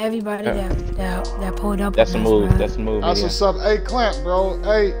 Shout out to everybody that pulled up. That's a move. That's a move. That's what's up. Hey, Clamp, bro.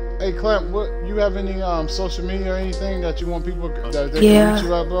 Hey, Clamp. What you have any social media or anything that you want people that they can reach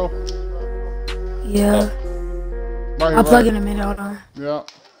you at, bro? Yeah. I'll plug in a minute. Hold on. Yeah.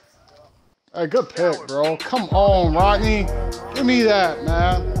 Hey, good pick, bro. Come on, Rodney. Give me that,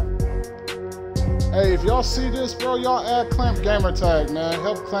 man. Hey, if y'all see this, bro, y'all add Clamp gamer tag, man.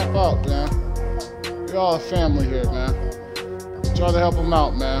 Help Clamp out, man. We all a family here, man. Try to help him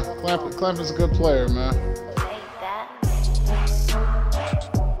out, man. Clamp is a good player, man.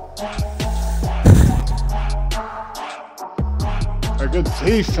 A good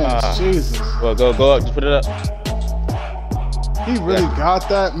defense, Jesus. Well, go up. Just put it up. He really got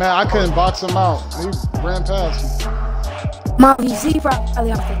that, man. I couldn't box him out. He ran past me. My VC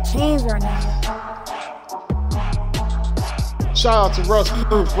probably off the chains right now. Shout out to Russ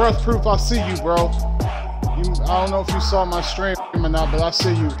Proof. Russ Proof, I see you, bro. I don't know if you saw my stream or not, but I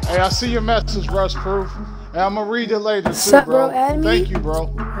see you. Hey, I see your message, Russ Proof. And I'm gonna read it later too, bro. Thank you, bro.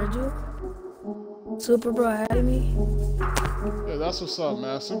 Heard you? Super Bro added me. Yeah, that's what's up,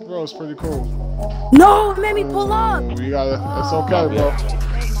 man. Super Bro is pretty cool. No, it made me pull up. We gotta. It's okay, bro.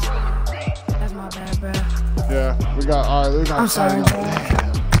 That's my bad, bro. Yeah, we got. All right, we got. I'm sorry, bro.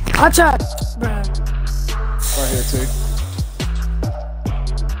 I'll try, bro. Right here, T.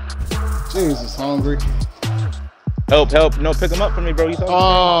 Jesus, hungry. Help. No, pick him up for me, bro.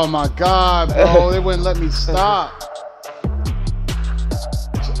 Oh, my God, bro. They wouldn't let me stop.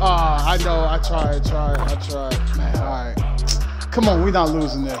 I know. I tried. Man, all right. Come on, we're not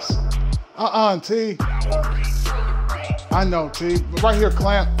losing this. T. I know, T. But right here,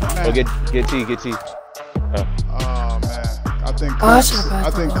 Clamp. Man. Oh, get T. Oh, man. I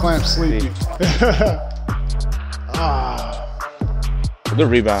think Clamp's sleepy. Good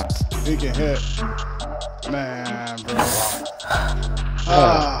rebound. He can hit. Man, bro.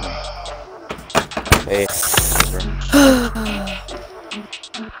 Hey, bro.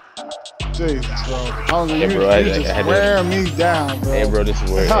 Jesus, bro. You just wear me down, bro. Hey, bro, this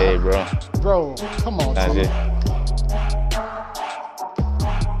is where. Hey, bro. Bro, come on, That's it.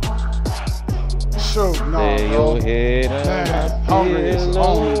 Shoot, no, Lay bro. your head Man, on hungry is my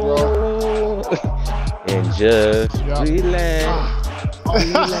only, bro. pillow and just relax.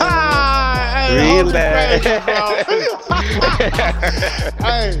 Relax.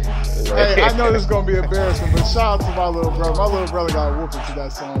 Hey, I know this is gonna be embarrassing, but shout out to my little brother. My little brother got whooped to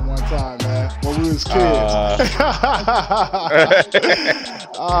that song one time, man, when we was kids.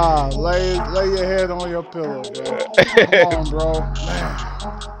 Lay your head on your pillow, bro. Come on, bro.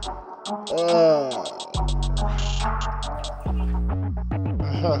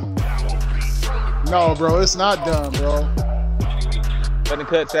 No, bro, it's not done, bro. Let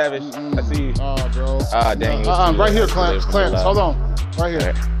cut, Savage. I see you. Oh, bro. Dang. Right here, Clamps. Hold on. Right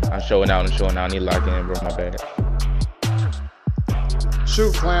here. I'm showing out. I need to lock in, bro. My bad.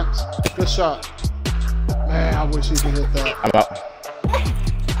 Shoot, Clamps. Good shot. Man, I wish he could hit that. I'm out.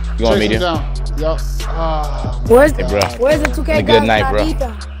 You want me to? Down. Yup. Where's the 2K good night, bro?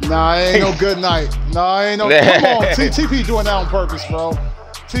 Nah, it ain't no good night. Nah, ain't no. Come on, TP doing that on purpose, bro.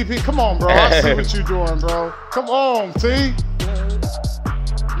 TP, come on, bro. I see what you doing, bro. Come on, T.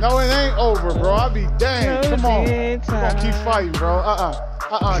 No, it ain't over, bro. I be dang. Come on. Come on, keep fighting, bro.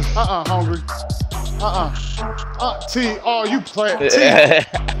 Hungry. T, oh, you play. T.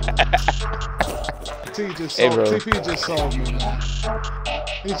 T just sold. TP just sold me, man.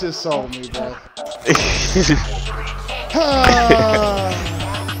 He just sold me, bro.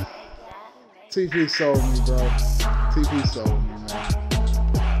 TP sold me, bro. TP sold me,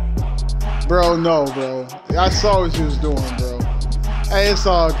 man. Bro, no, bro. I saw what you was doing, bro. Hey, it's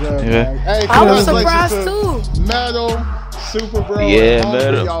all good, man. Hey, I was surprised too. Metal, Super Bro. Yeah,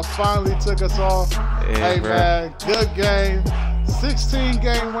 Metal. Y'all finally took us off. Yeah, hey, bro. man, good game.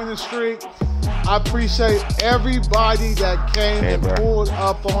 16-game winning streak. I appreciate everybody that came and pulled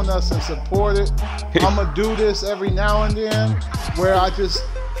up on us and supported. I'm going to do this every now and then where I just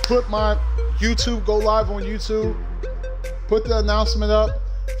put my YouTube, go live on YouTube, put the announcement up.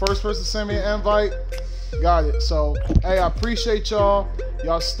 First person send me an invite. Got it. So, hey, I appreciate y'all.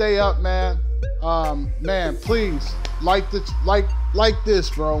 Y'all stay up, man. Man, please like this,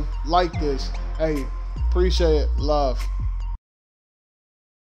 bro. Like this. Hey, appreciate it. Love.